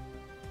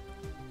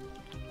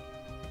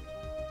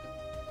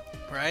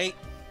 Right?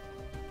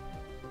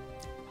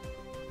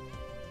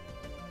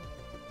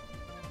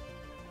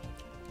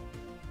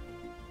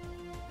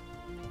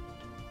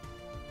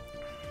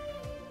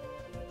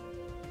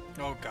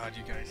 Oh god,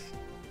 you guys.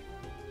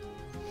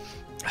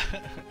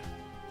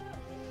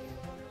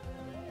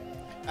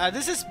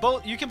 This is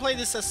both. You can play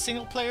this as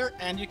single player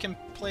and you can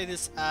play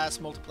this as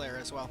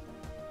multiplayer as well.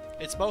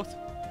 It's both.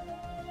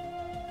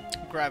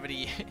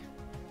 Gravity.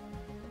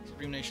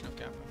 Supreme Nation of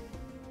Kappa.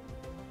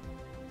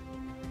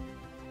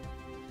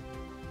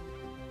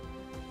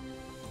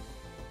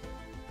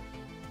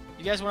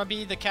 You guys want to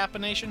be the Kappa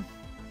Nation?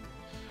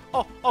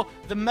 Oh,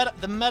 the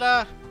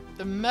meta.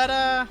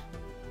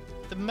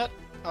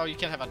 Oh, you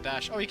can't have a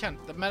dash. Oh, you can.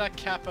 The Meta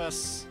Kappa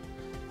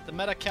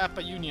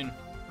Union.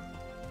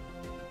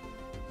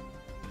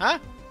 Huh?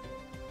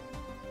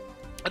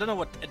 I don't know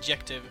what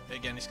adjective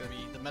again is gonna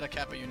be. The Meta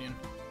Kappa Union.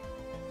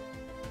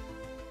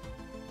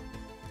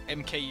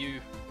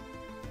 MKU.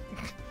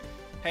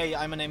 Hey,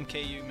 I'm an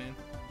MKU, man.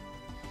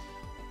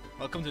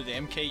 Welcome to the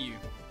MKU.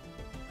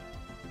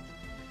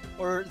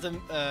 Or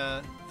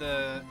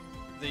the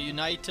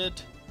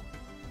United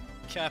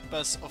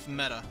Kappas of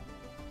Meta.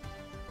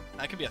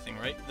 That could be a thing,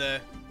 right?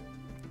 The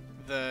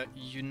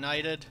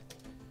United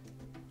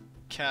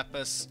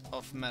Kappas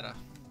of Meta.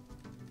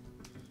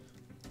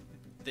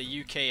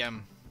 The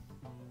UKM.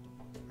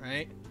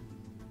 Right?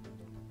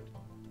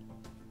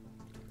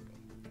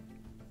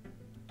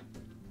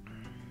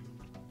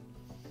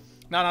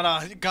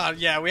 No. God,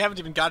 yeah, we haven't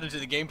even gotten into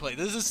the gameplay.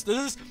 This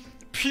is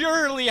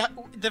purely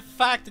the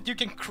fact that you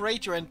can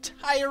create your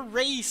entire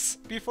race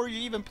before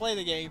you even play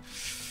the game.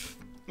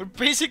 We're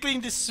basically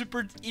in this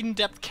super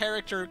in-depth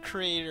character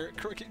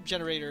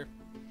generator.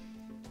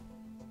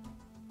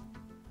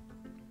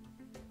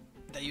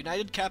 The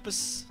United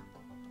Kappas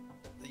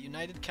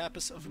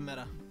of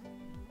Meta.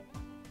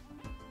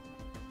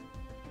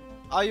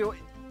 Oh, you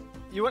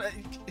want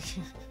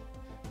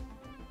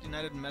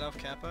United Meta of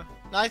Kappa?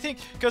 No, I think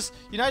because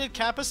United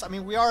Kappas. I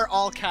mean, we are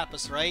all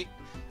Kappas, right?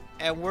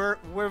 And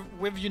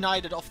we've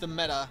united of the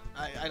meta.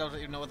 I don't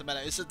even know what the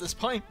meta is at this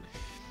point.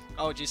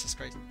 Oh, Jesus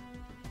Christ.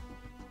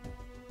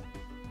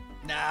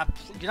 Nah,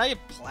 United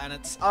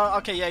Planets. Oh,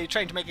 okay, yeah, you're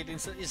trying to make it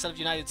instead of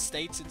United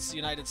States, it's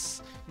United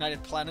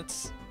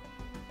Planets.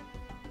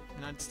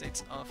 United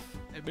States of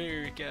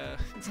America.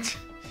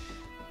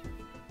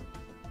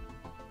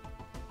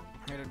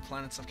 United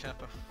Planets of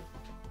Kappa.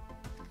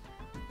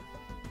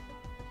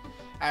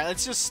 Alright,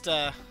 let's just,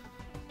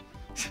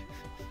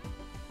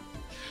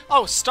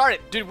 Oh, start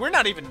it! Dude, we're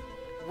not even...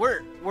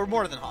 We're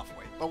more than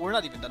halfway, but we're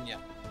not even done yet.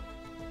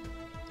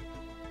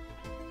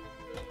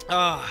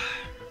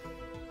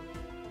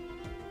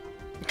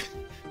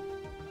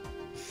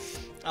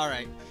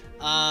 Alright.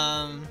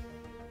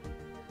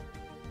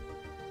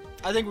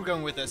 I think we're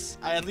going with this.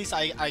 At least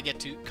I get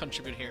to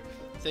contribute here.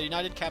 The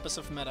United Kappas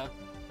of Meta.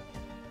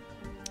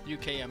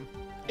 UKM.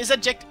 Is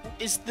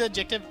the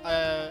objective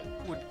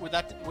would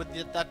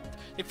that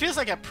it feels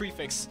like a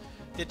prefix.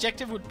 The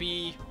objective would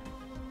be,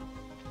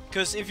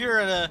 because if you're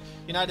a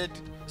United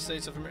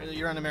States of America,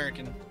 you're an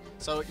American.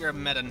 So you're a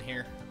Medan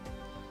here.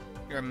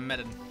 You're a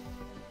Medan.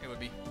 It would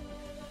be.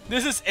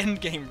 This is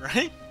Endgame,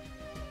 right?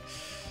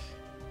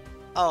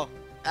 Oh.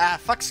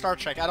 Fuck Star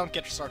Trek. I don't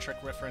get Star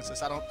Trek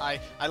references. I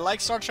like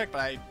Star Trek, but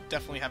I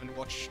definitely haven't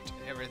watched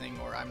everything,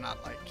 or I'm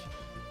not like...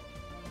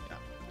 Yeah.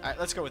 Alright,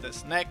 let's go with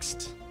this.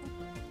 Next.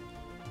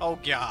 Oh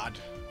god.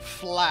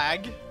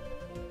 Flag.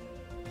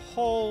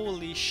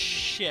 Holy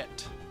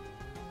shit.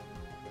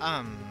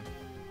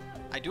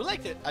 I do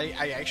like it.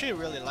 I actually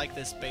really like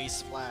this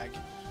base flag.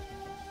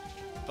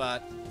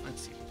 But,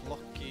 let's see.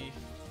 Blocky.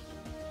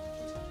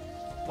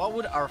 What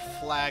would our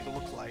flag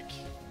look like?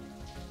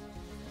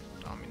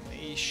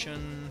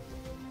 Domination.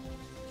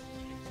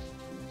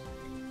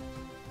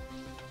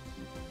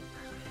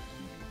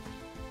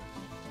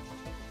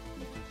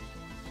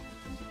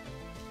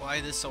 Why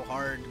is this so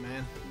hard,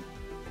 man?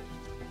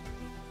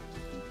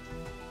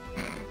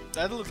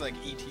 That looks like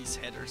E.T.'s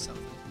head or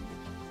something.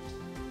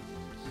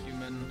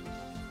 Human.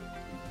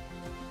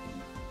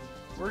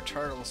 We're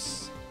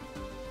turtles.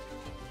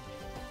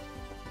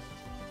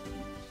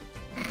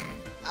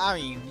 I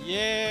mean,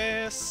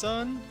 yeah,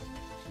 son.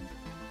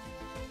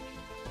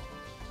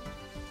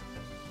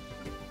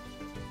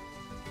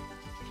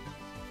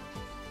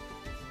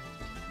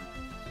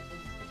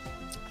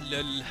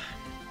 Lol.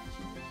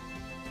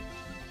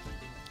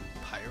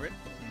 Pirate?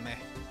 Meh.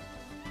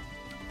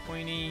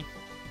 Pointy.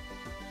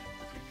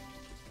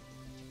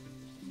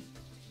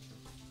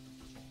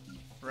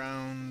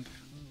 Round.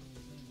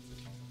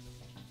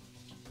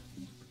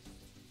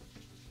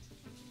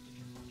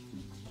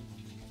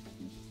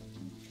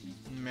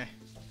 Meh.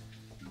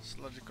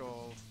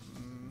 Logical.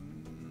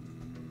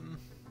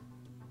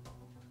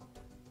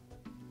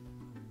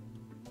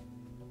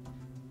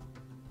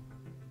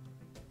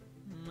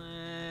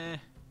 Meh.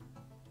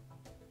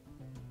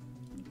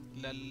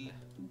 Lol. I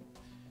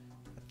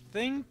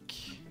think.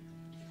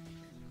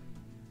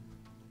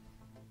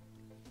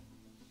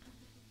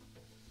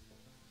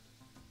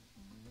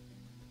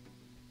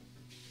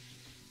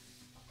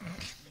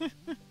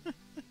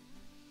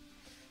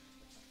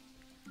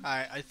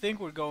 I think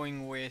we're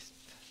going with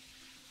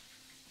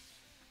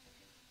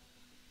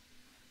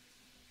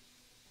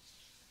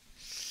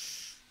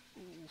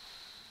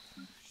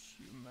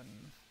human.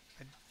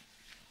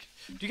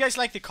 Do you guys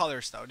like the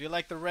colors though? Do you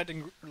like the red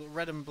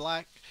and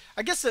black?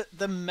 I guess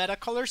the meta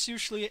colors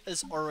usually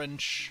is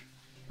orange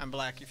and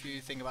black if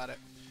you think about it.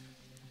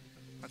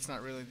 That's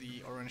not really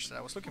the orange that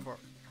I was looking for.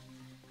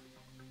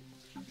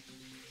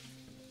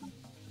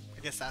 I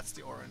guess that's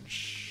the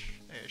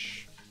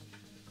orange-ish.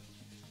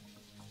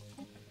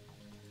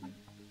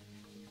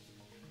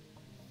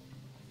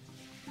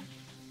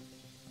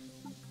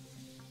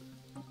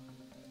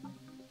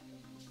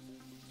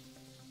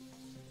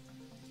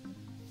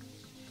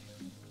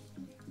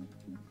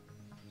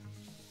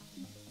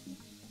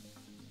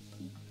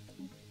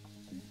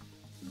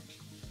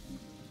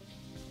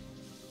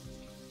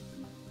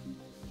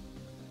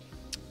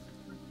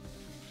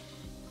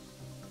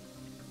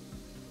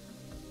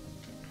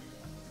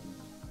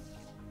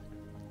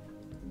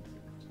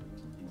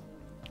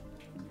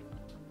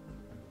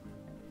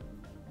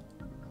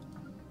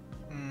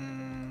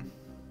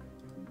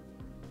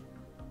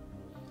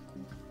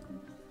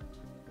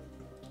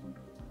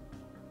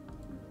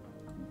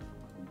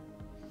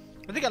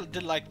 I think I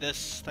did like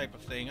this type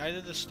of thing.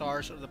 Either the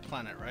stars or the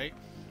planet, right?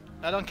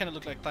 That don't kind of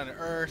look like planet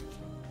Earth.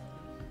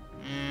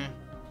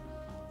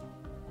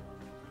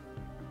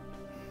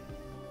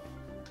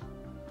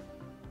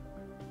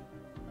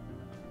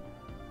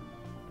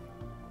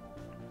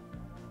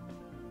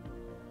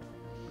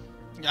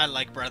 Yeah, I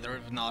like Brother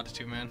of Nod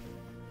too, man.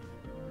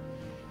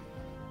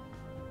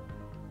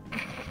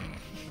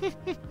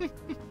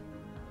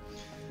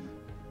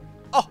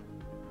 Oh!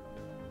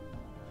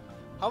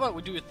 How about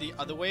we do it the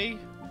other way?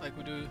 Like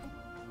we do...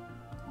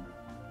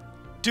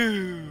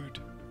 Dude!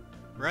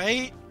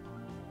 Right?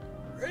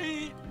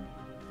 Right?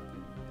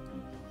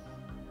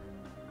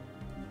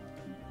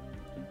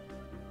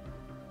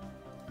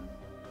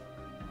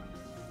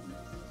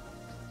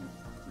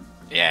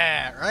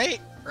 Yeah, right?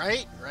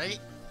 Right? Right?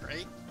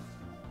 Right?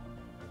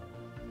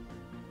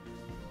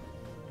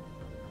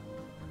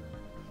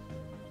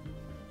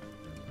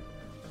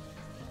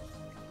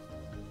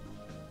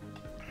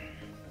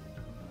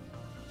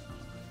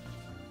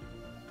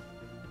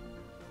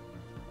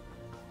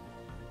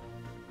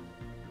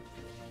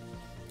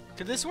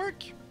 Could this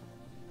work?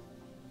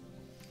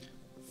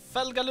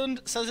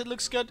 Felgalund says it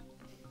looks good.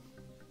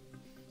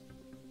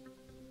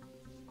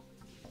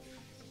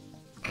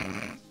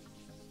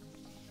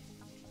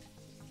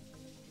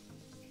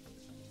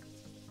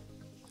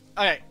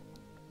 Okay.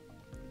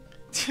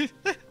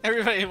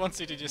 Everybody wants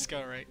you to just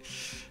go, right?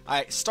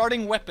 Alright,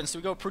 starting weapons. So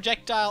we go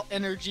projectile,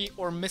 energy,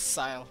 or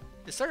missile.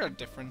 Is there a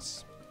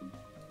difference?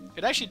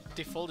 It actually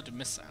defaulted to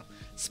missile.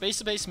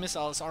 Space-based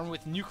missiles armed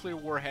with nuclear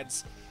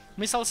warheads.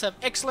 Missiles have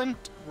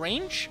excellent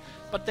range,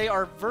 but they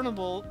are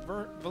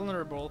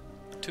vulnerable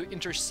to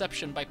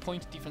interception by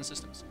point defense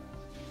systems.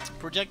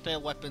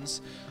 Projectile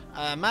weapons.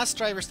 Mass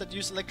drivers that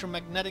use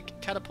electromagnetic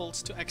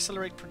catapults to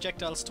accelerate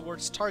projectiles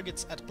towards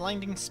targets at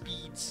blinding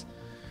speeds.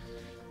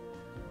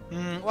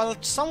 While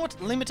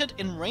somewhat limited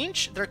in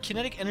range, their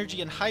kinetic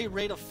energy and high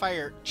rate of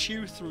fire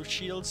chew through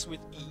shields with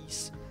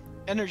ease.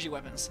 Energy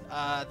weapons.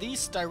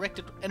 These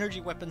directed energy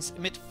weapons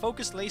emit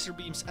focused laser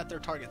beams at their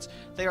targets.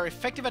 They are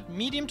effective at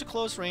medium to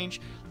close range,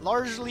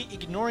 largely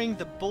ignoring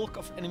the bulk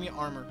of enemy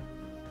armor.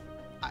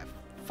 I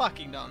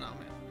fucking don't know,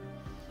 man.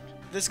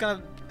 This is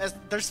gonna...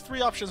 there's 3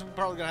 options, we're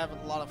probably gonna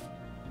have a lot of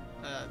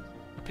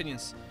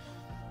opinions.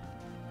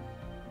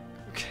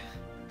 Okay.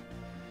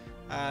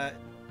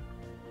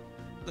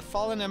 The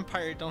Fallen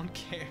Empire don't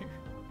care.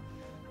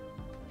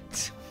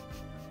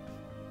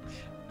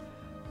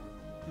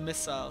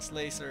 Missiles,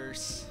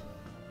 lasers.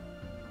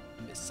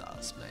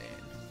 Missiles, man.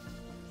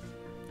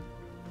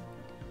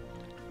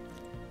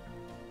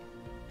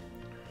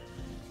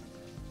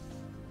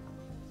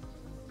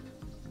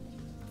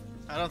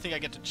 I don't think I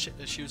get to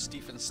choose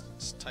defense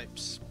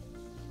types.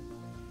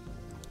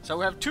 So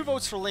we have 2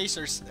 votes for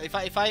lasers. If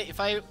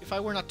I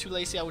were not too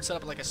lazy, I would set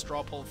up like a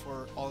straw poll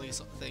for all these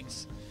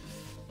things.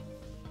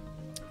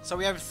 So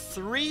we have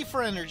 3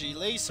 for energy.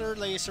 Laser,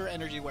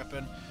 energy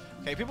weapon.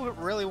 Okay, people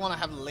really want to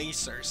have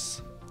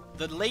lasers.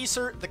 The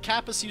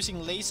Kappa's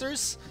using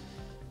lasers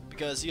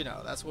because, you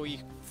know, that's what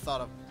we thought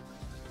of.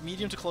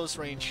 Medium to close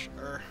range.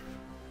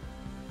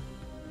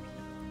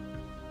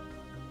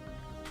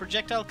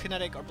 Projectile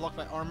kinetic are blocked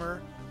by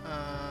armor.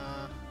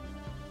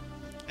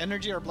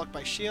 Energy are blocked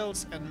by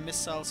shields, and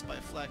missiles by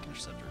flak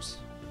interceptors.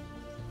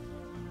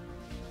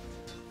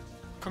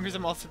 Conquer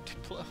them all through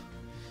deploy.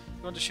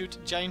 You want to shoot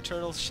giant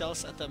turtle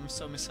shells at them,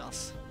 so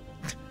missiles.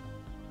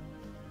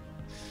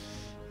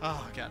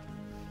 Oh god.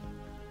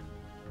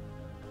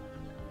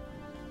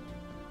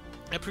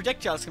 And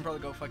projectiles can probably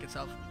go fuck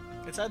itself.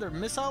 It's either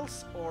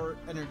missiles or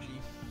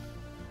energy.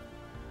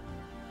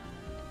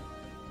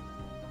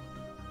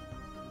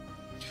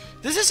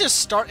 This is just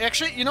start.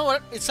 Actually, you know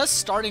what? It says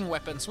starting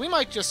weapons. We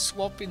might just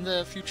swap in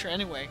the future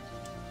anyway.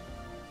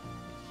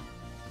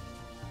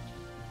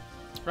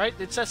 Right?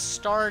 It says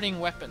starting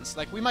weapons.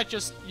 Like, we might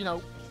just, you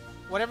know,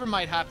 whatever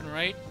might happen,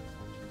 right?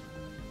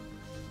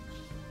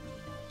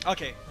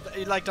 Okay,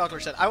 like Doctor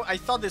said, I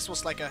thought this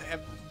was like a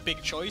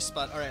big choice,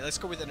 but alright, let's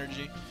go with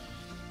energy.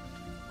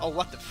 Oh,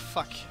 what the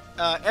fuck?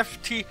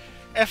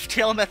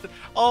 FTL method.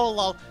 Oh,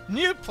 lol.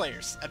 New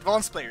players,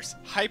 advanced players,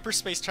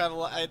 hyperspace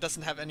travel. It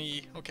doesn't have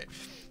any. Okay,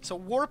 so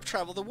warp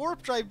travel. The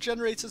warp drive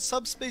generates a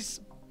subspace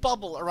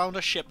bubble around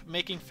a ship,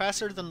 making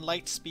faster than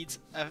light speeds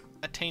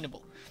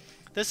attainable.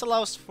 This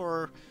allows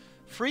for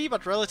free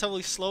but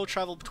relatively slow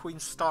travel between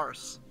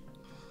stars,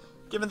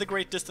 given the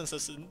great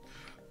distances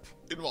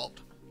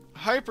involved.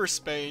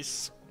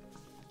 Hyperspace.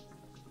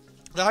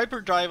 The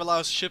hyperdrive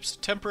allows ships to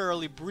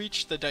temporarily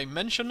breach the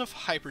dimension of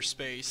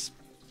hyperspace.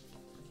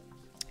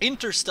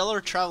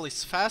 Interstellar travel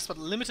is fast but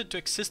limited to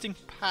existing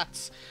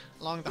paths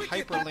along the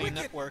hyperlane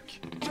network.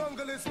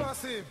 Jungle is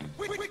massive.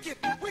 Wicked.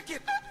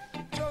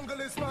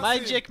 Jungle is massive.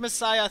 Magic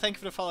Messiah, thank you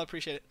for the follow,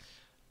 appreciate it.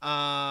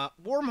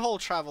 Wormhole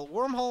travel.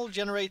 Wormhole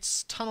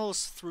generates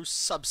tunnels through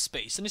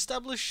subspace and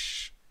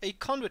establish a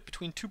conduit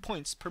between 2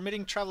 points,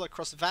 permitting travel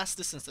across vast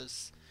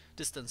distances.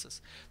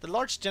 The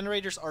large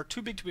generators are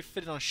too big to be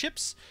fitted on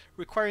ships,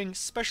 requiring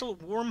special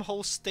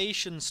wormhole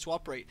stations to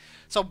operate.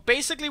 So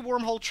basically,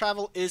 wormhole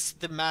travel is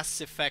the Mass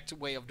Effect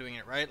way of doing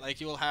it, right? Like,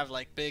 you will have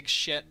like big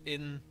shit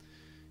in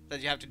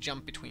that you have to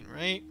jump between,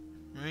 right?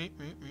 Right.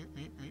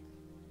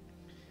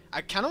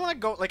 I kind of want to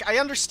go, like, I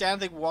understand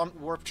they want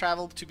warp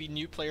travel to be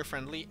new player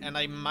friendly, and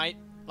I might,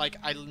 like,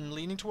 I'm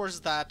leaning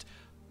towards that,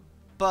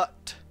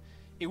 but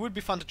it would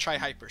be fun to try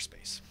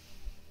hyperspace.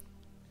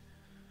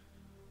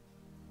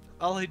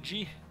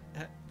 LG,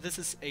 this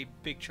is a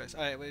big choice.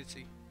 Alright, let's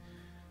see.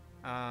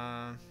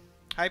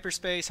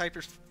 Hyperspace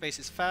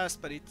is fast,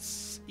 but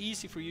it's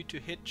easy for you to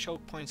hit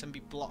choke points and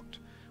be blocked.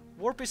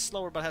 Warp is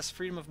slower, but has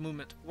freedom of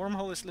movement.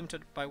 Wormhole is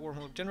limited by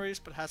wormhole generators,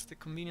 but has the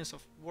convenience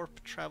of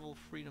warp travel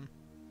freedom.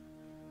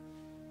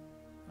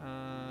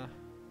 And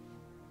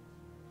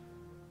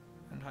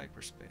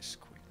hyperspace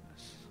quickness.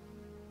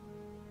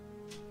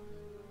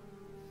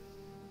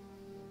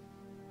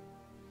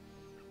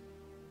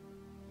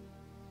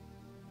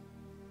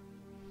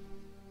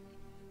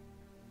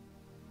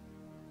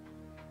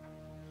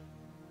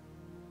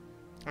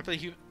 I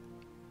play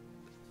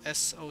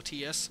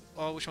SOTS.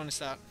 Oh, which one is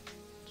that?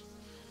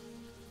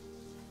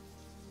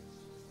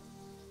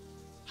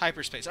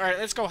 Hyperspace. Alright,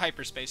 let's go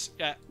hyperspace.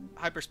 Yeah,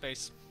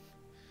 hyperspace.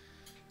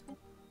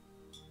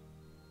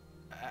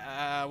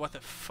 What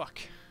the fuck?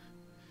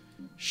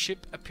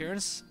 Ship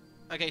appearance?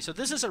 Okay, so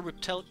this is a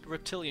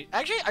reptilian.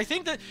 Actually, I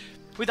think that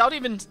without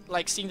even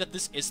like seeing that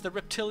this is the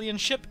reptilian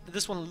ship,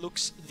 this one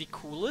looks the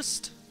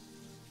coolest.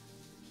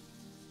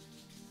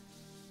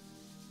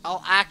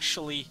 I'll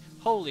actually...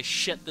 Holy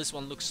shit, this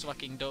one looks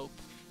fucking dope.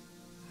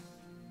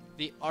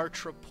 The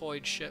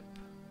arthropoid ship.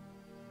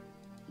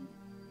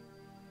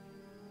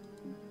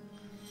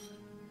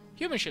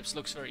 Human ships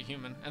looks very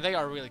human, and they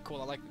are really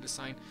cool. I like the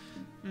design.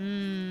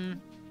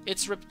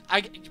 It's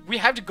we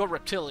have to go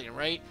reptilian,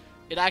 right?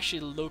 It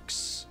actually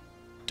looks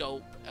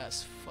dope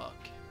as fuck.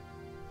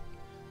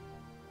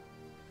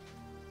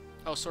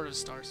 Oh, Sword of the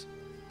Stars.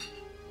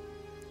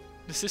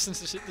 This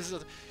is a...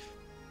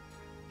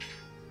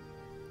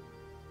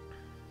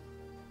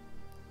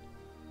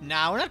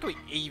 Nah, we're not going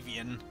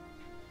avian.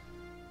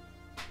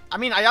 I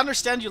mean, I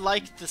understand you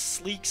like the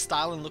sleek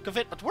style and look of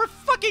it, but we're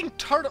fucking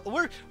turtle.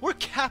 We're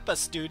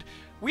Kappas, dude.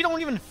 We don't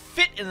even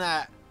fit in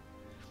that.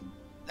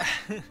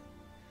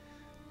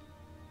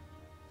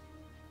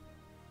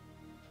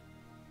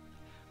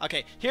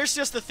 Okay, here's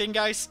just the thing,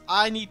 guys.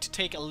 I need to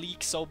take a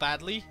leak so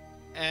badly,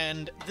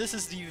 and this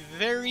is the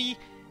very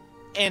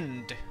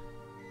end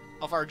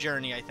of our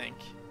journey, I think.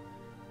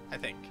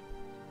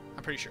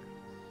 I'm pretty sure.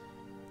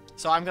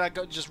 So I'm gonna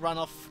go just run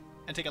off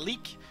and take a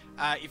leak.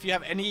 If you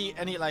have any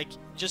like,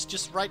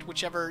 just write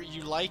whichever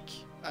you like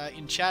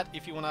in chat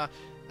if you wanna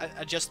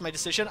adjust my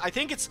decision. I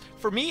think it's,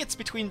 for me, it's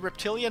between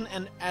reptilian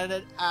and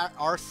an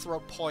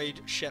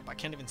arthropoid ship. I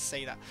can't even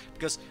say that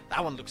because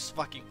that one looks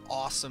fucking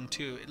awesome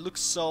too. It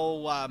looks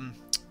so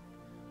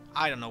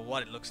I don't know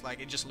what it looks like.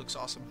 It just looks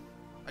awesome.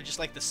 I just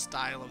like the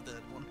style of the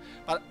one.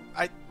 But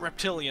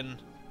reptilian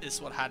is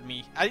what had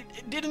me. I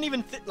didn't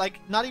even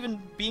like, not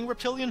even being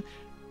reptilian.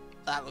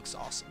 That looks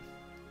awesome.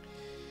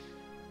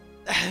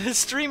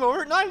 Stream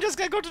over? No, I'm just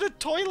gonna go to the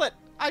toilet.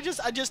 I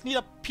just need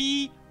a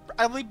pee.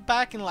 I'll be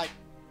back in like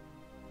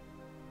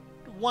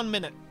 1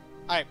 minute.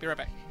 Alright, be right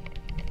back.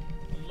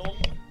 Lol.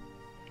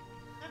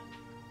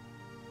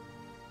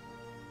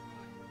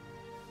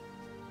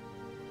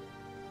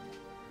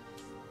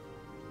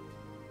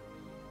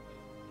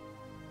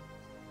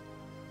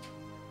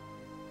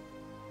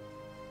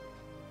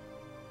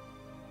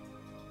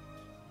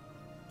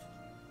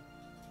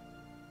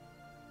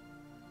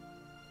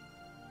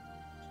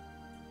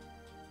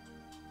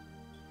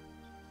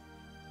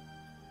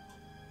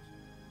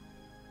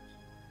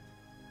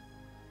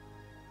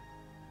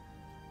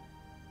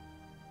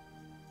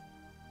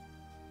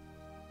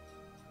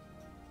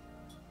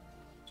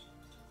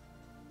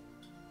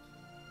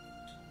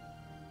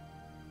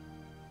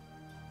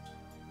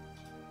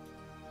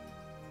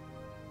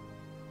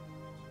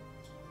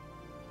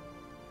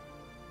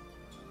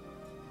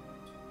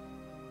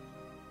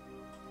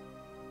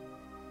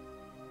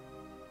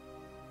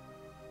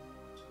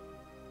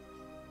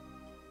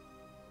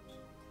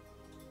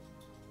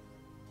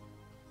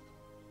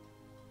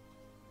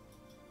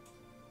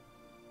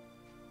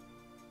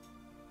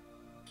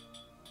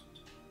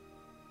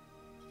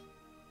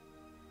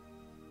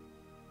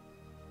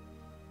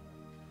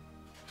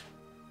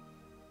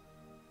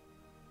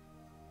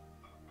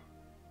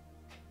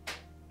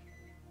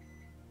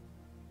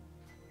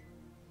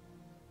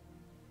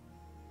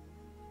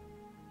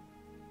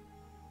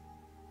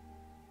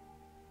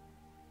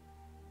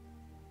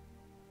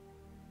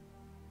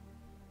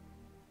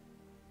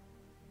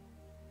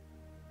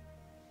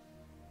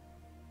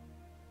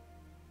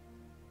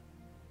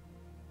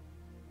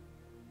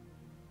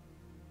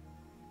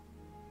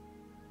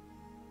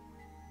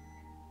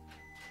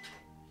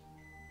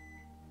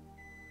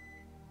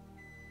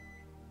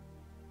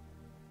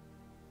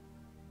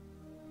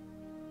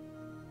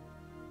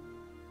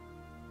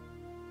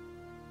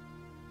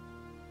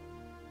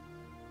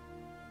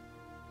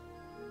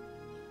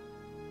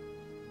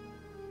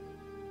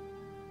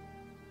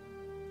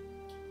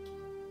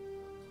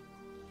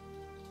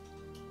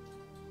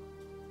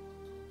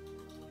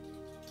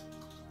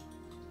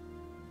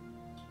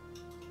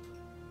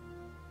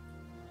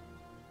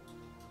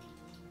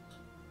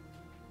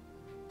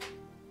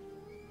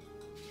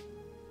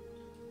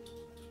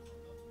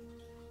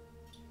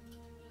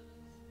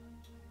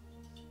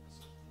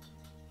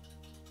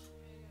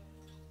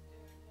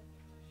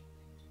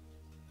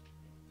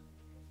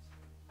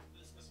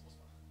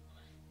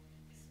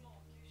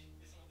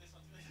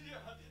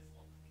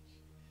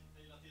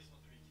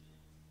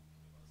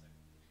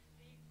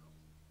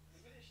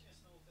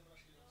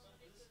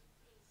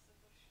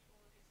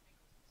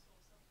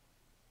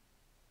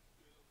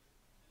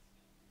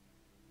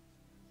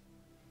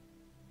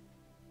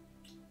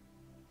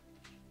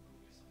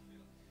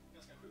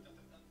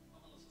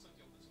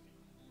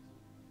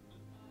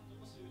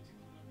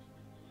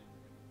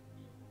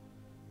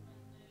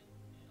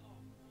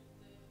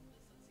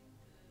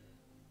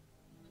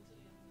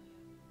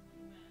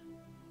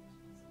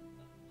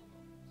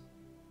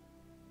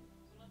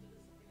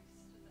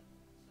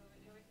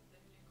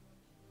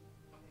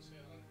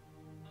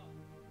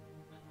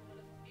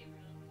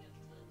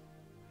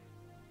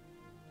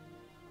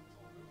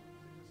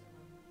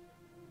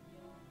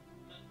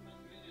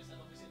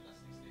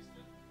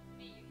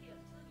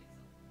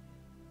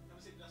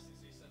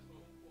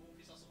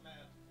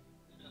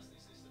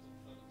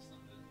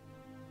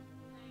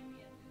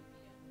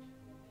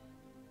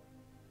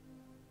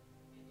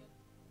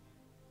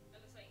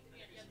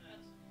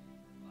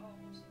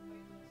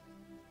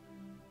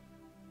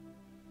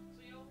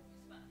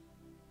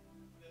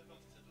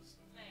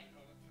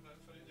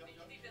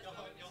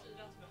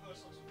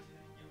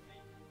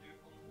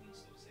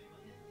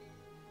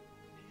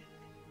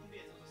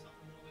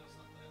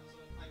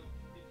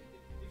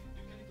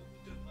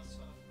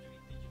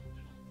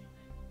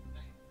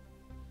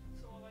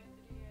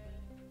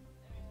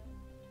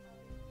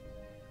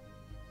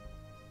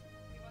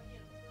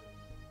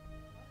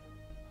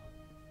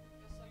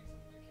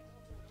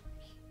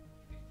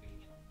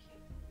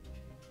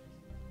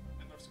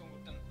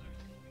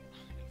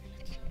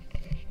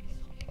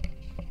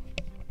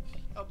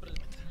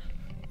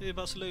 Det är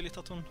bara så löjligt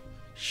att hon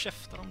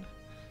käftar om det.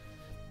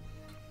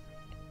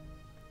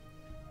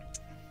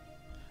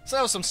 So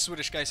that was some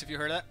Swedish, guys, if you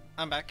heard that.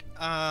 I'm back.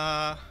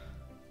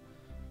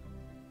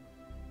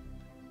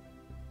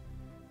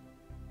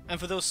 And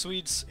for those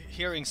Swedes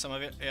hearing some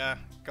of it, yeah,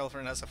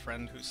 girlfriend has a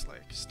friend who's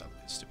like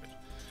stupid.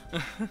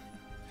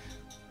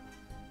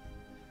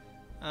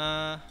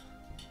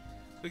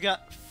 We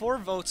got 4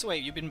 votes.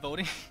 Wait, you've been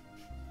voting?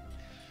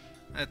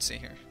 Let's see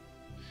here.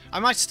 I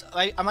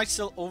might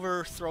still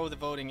overthrow the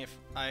voting if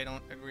I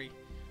don't agree.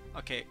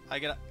 Okay, I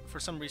got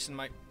for some reason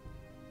my.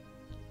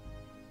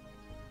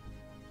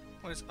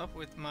 What is up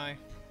with my?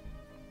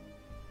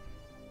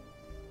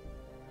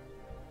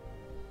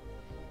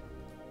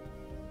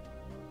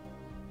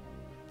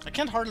 I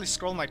can't hardly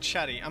scroll my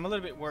chatty. I'm a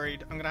little bit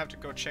worried. I'm gonna have to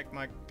go check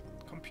my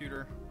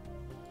computer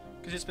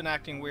because it's been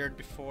acting weird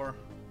before.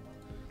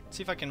 Let's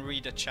see if I can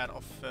read the chat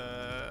off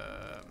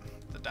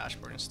the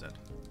dashboard instead.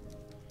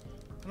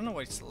 I don't know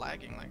why it's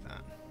lagging like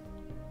that.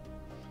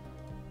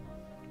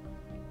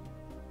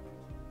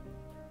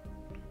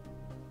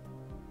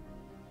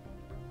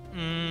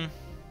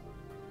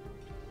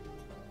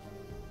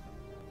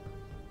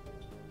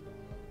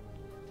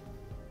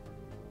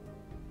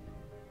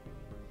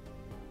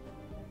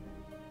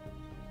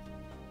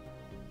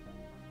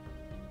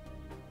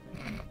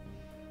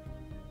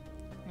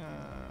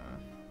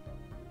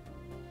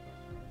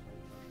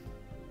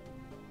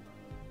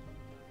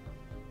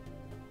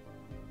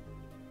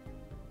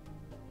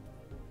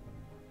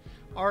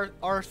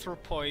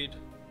 Arthropoid.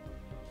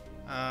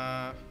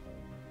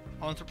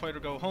 Arthropoid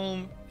will go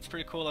home. It's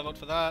pretty cool. I vote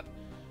for that.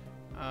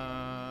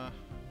 I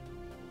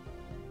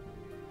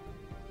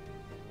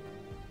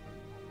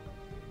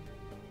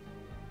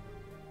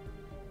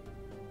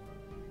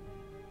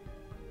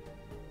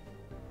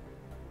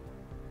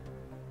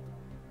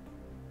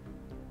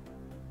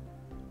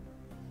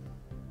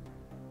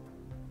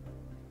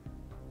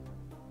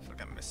feel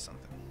like I missed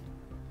something.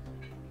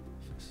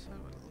 This is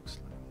what it looks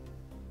like.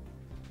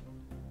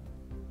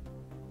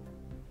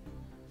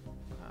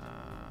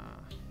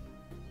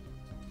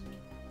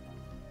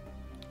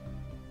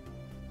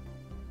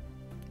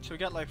 So we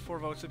got like 4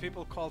 votes. If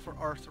people call for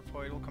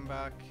Arthropoid, we'll come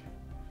back.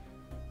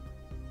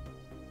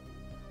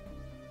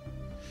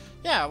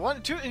 Yeah,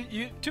 too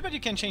bad you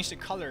can't change the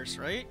colors,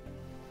 right?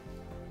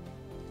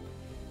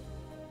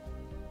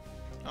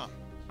 Oh,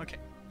 okay.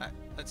 Alright,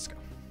 let's go.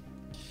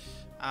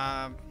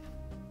 Yeah,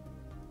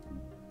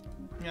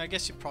 I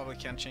guess you probably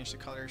can't change the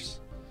colors.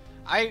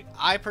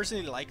 I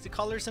personally like the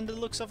colors and the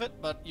looks of it,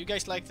 but you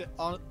guys like the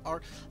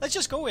or let's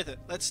just go with it.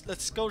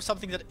 Let's go with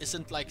something that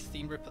isn't like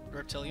themed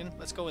reptilian.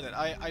 Let's go with it.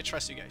 I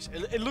trust you guys.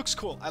 It looks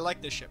cool. I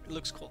like this ship. It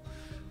looks cool.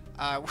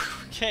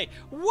 Okay.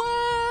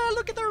 Whoa!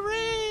 Look at the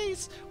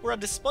race. We're a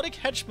despotic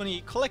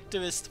hegemony,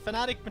 collectivist,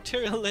 fanatic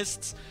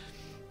materialists.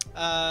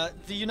 The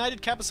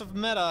United Kappas of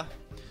Meta,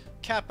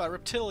 Kappa,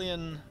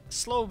 reptilian,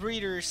 slow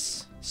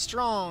breeders,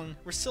 strong,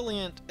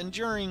 resilient,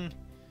 enduring.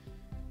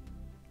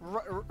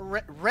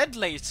 Red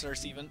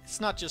lasers even. It's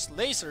not just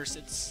lasers,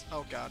 it's...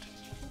 Oh god.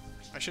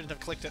 I shouldn't have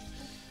clicked it.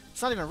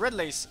 It's not even red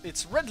laser,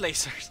 it's red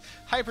lasers.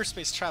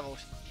 Hyperspace travel.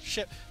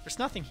 Shit. There's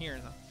nothing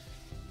here though.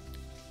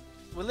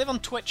 We live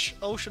on Twitch,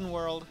 Ocean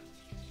World.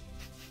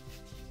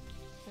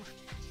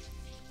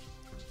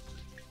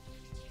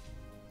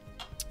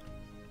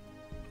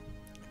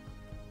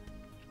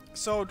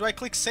 So, do I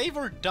click save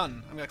or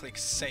done? I'm gonna click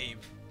save.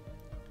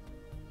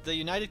 The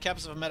United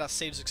Kappas of Meta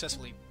saved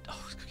successfully.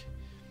 Oh, okay.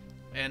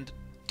 And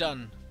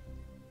done.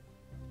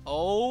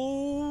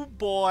 Oh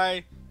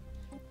boy.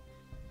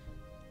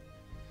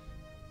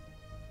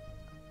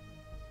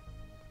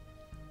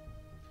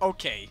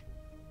 Okay.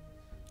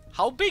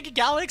 How big a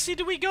galaxy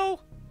do we go?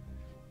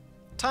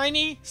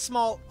 Tiny,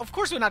 small. Of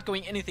course we're not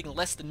going anything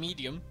less than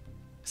medium.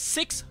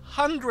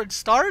 600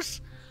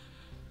 stars?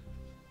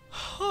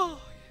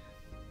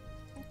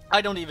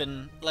 I don't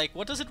even... Like,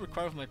 what does it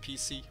require of my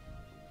PC?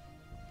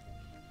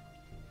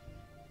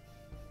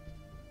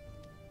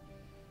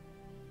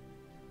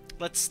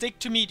 Let's stick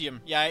to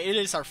medium. Yeah, it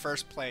is our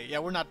first play. Yeah,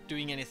 we're not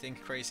doing anything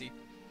crazy.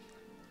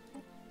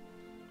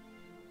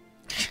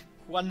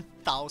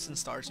 1,000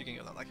 stars you can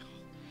go that like,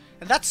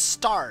 and that's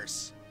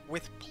stars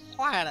with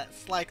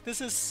planets. Like this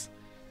is.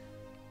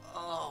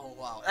 Oh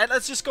wow! And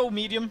let's just go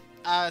medium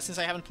since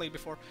I haven't played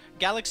before.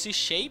 Galaxy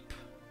shape.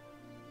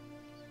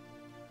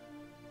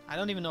 I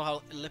don't even know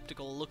how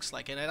elliptical looks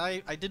like, and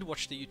I did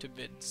watch the YouTube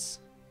vids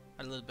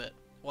a little bit.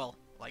 Well,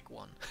 like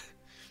one.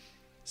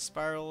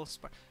 Spiral.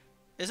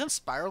 Isn't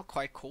spiral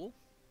quite cool?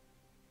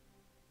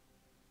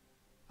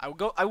 I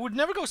would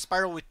never go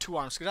spiral with 2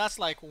 arms, because that's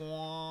like...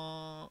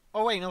 Oh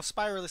wait, no,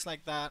 spiral is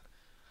like that.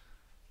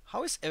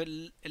 How is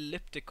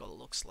elliptical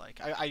looks like?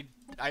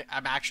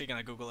 I'm actually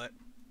gonna Google it.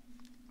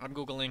 I'm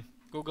Googling.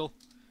 Google.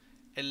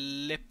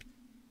 Elliptical.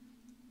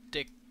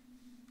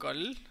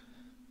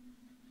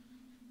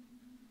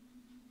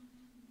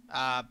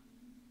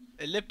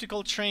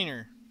 Elliptical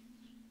trainer.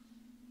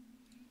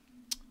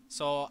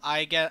 So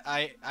I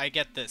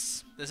get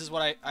this. This is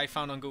what I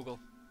found on Google.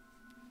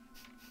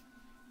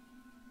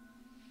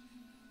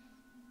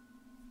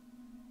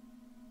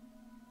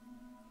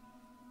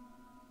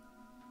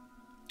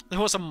 There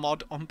was a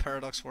mod on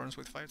Paradox Forums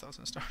with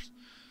 5,000 stars.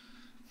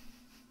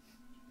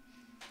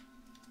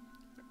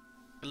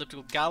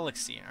 Elliptical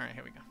galaxy. Alright,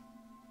 here we go.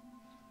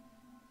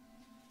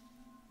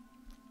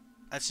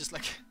 That's just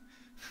like...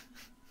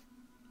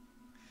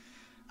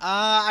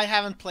 I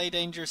haven't played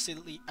Dangerous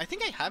Elite. I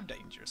think I have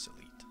Dangerous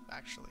Elite,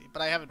 actually.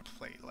 But I haven't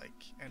played, like,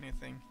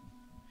 anything.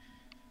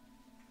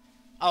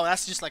 Oh,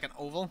 that's just like an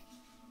oval?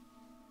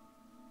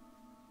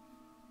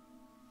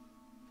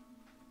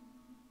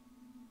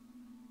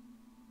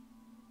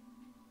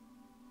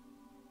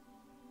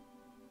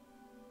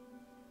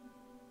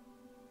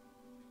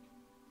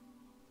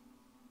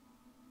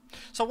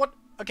 So what...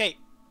 Okay,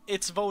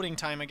 it's voting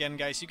time again,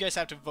 guys. You guys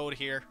have to vote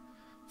here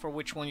for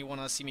which one you want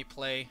to see me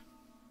play.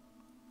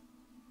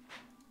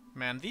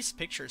 Man, these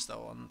pictures,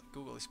 though, on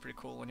Google is pretty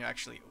cool when you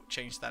actually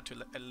change that to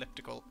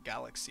elliptical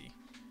galaxy.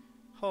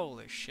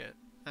 Holy shit.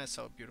 That's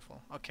so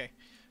beautiful. Okay.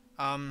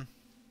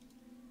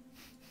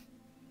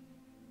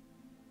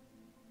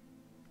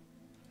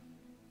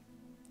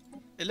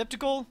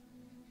 Elliptical.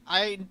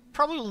 I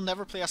probably will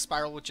never play a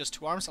spiral with just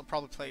 2 arms. I'll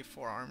probably play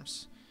 4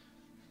 arms.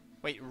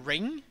 Wait,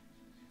 ring?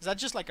 Is that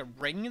just like a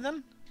ring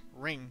then?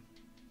 Ring.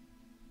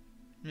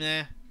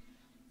 Nah.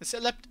 It's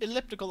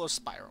elliptical or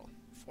spiral.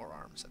 4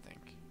 arms, I think.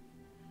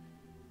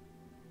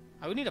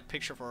 I would need a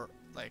picture for,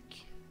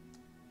 like...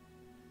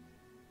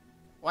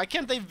 Why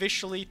can't they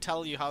visually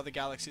tell you how the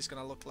galaxy is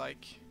gonna look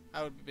like?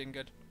 That would have been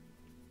good.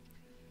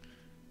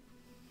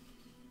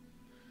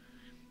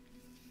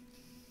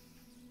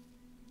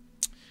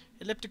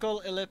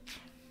 Elliptical,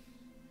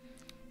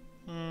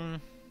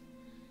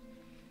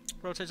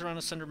 rotates around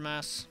the center of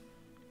mass.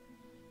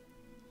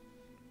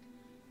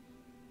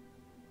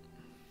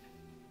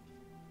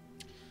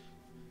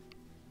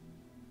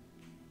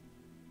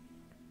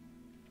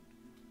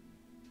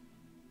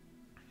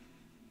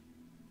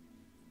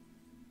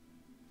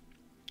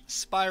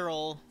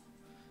 Spiral.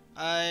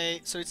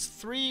 So it's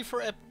 3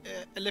 for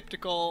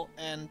elliptical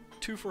and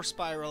 2 for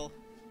spiral.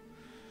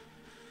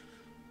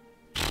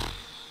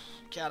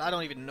 God, I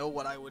don't even know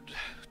what I would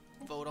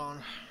vote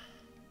on.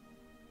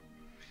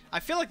 I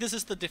feel like this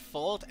is the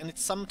default, and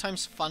it's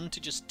sometimes fun to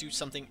just do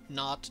something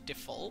not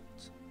default.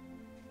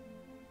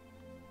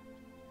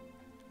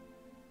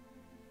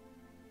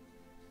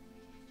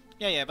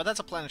 Yeah, but that's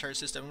a planetary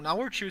system. Now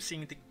we're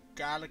choosing the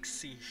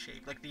galaxy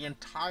shape, like the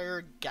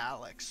entire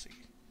galaxy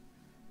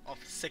of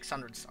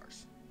 600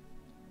 stars.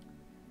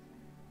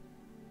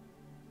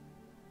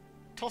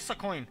 Toss a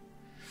coin.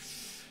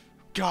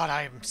 God,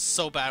 I am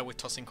so bad with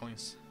tossing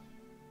coins.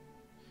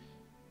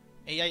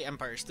 AI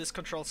empires. This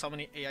controls how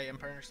many AI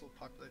empires will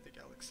populate the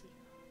galaxy.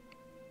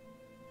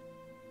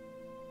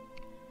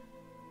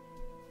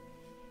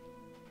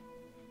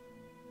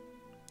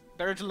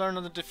 Better to learn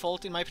on the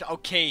default in my opinion.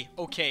 Okay,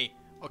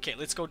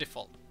 let's go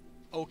default.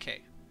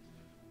 Okay.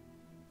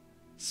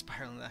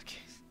 Spiral in that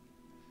case.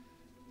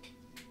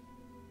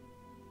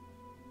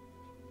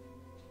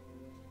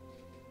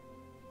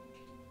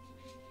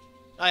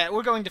 Alright,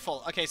 we're going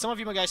default. Okay, some of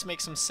you guys make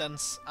some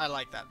sense. I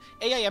like that.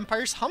 AI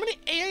empires. How many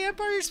AI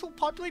empires will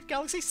populate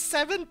galaxy?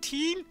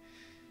 17?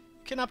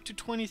 Can up to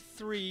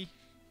 23.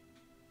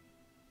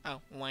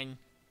 Oh, 1.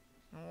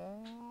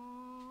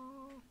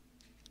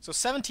 So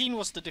 17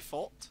 was the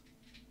default.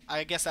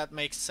 I guess that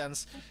makes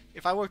sense.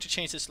 If I were to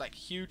change this like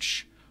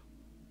huge...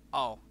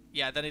 Oh,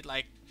 yeah, then it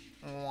like...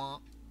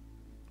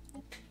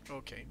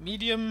 Okay,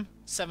 medium,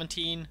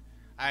 17.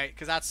 Alright,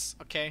 because that's...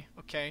 Okay.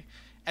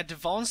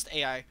 Advanced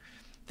AI.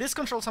 This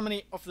controls how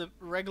many of the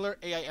regular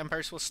AI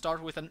empires will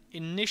start with an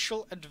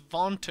initial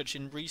advantage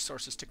in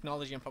resources,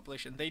 technology, and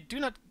population. They do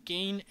not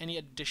gain any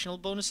additional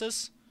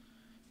bonuses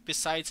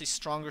besides a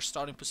stronger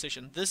starting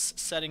position. This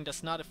setting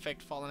does not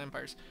affect fallen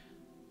empires.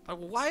 But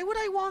why would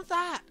I want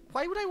that?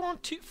 Why would I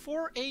want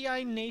 4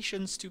 AI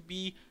nations to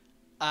be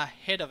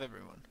ahead of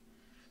everyone?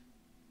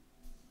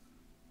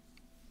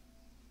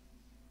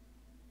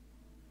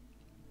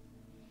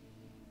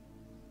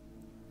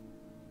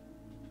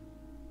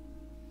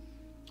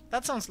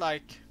 That sounds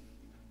like...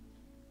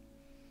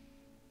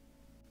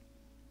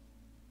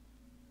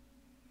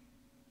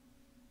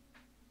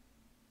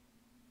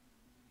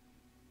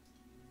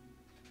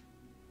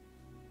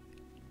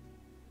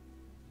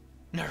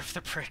 Nerf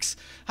the pricks.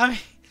 I mean,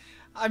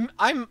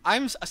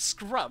 I'm a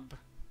scrub.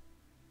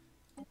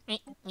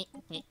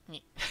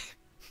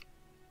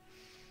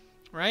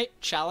 Right?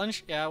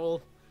 Challenge? Yeah,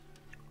 well...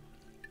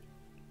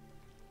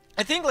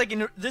 I think, like,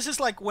 this is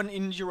like when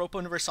in Europa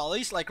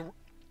Universalis, like...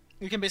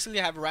 You can basically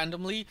have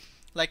randomly,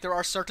 like there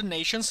are certain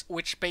nations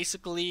which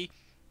basically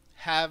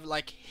have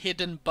like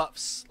hidden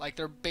buffs, like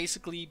they're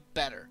basically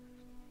better.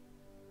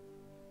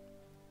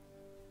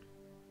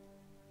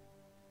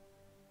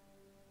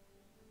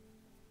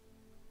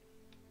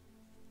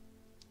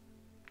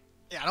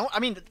 Yeah,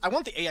 I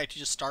want the AI to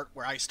just start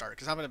where I start,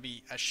 because I'm gonna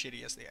be as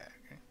shitty as the AI.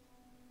 Okay?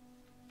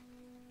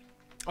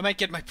 I might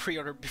get my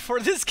pre-order before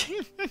this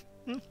game.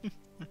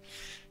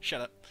 Shut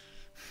up.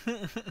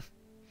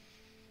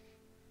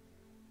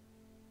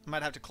 I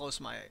might have to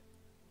close my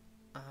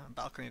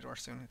balcony door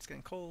soon. It's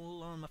getting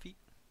cold on my feet.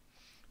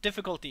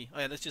 Difficulty. Oh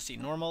yeah, let's just see.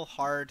 Normal,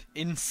 hard,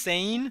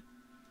 insane.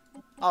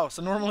 Oh,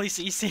 so normal is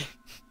easy.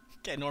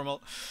 Okay,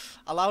 normal.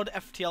 Allowed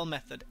FTL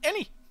method.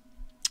 Any.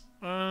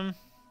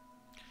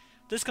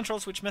 This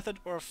controls which method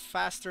or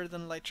faster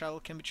than light travel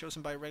can be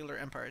chosen by regular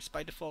empires.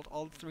 By default,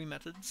 all three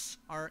methods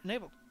are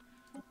enabled.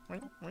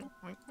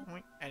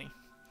 Any.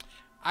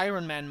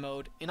 Iron Man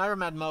mode. In Iron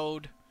Man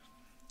mode,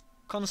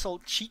 console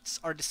cheats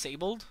are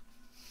disabled.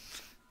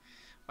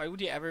 Why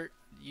would you ever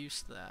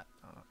use that?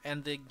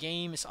 And the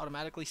game is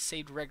automatically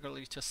saved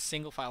regularly to a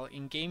single file.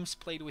 In games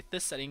played with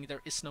this setting,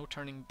 there is no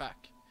turning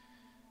back.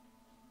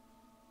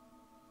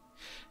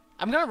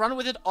 I'm gonna run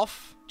with it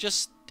off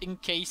just in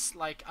case.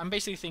 Like, I'm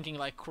basically thinking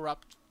like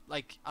corrupt,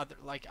 like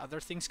other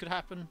things could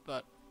happen.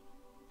 But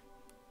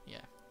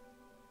yeah,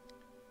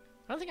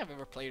 I don't think I've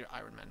ever played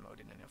Iron Man mode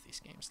in any of these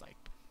games. Like,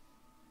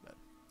 but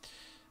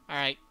all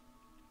right,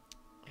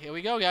 here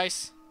we go,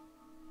 guys.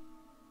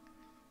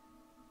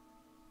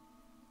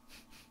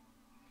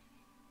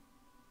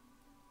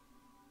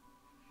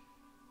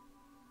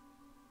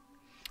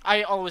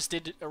 I always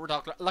did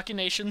Lucky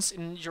Nations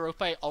in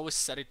Europa. I always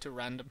set it to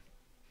random.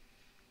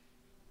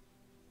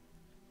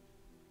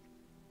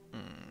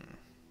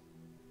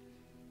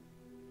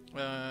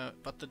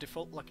 But the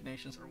default Lucky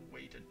Nations are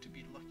weighted to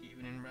be lucky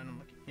even in random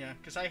lucky. Yeah,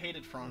 because I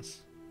hated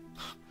France.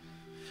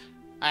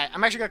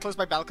 I'm actually gonna close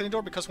my balcony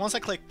door because once I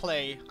click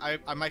play,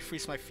 I might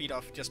freeze my feet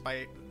off just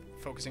by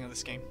focusing on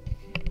this game.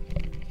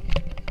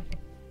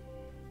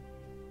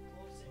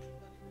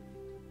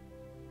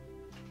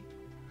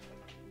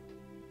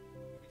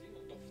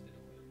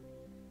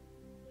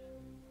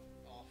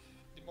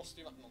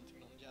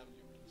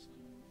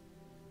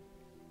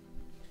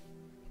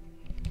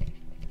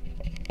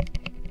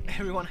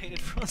 Everyone hated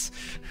France.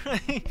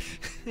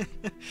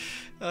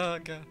 Oh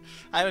god.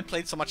 I haven't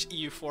played so much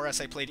EU4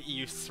 as I played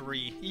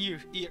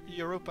EU3.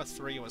 Europa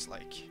 3 was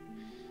like,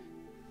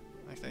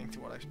 I think,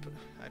 what I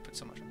put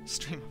so much on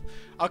stream.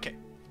 Okay.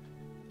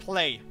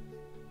 Play.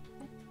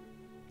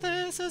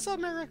 This is a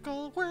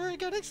miracle. We're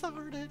getting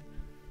started.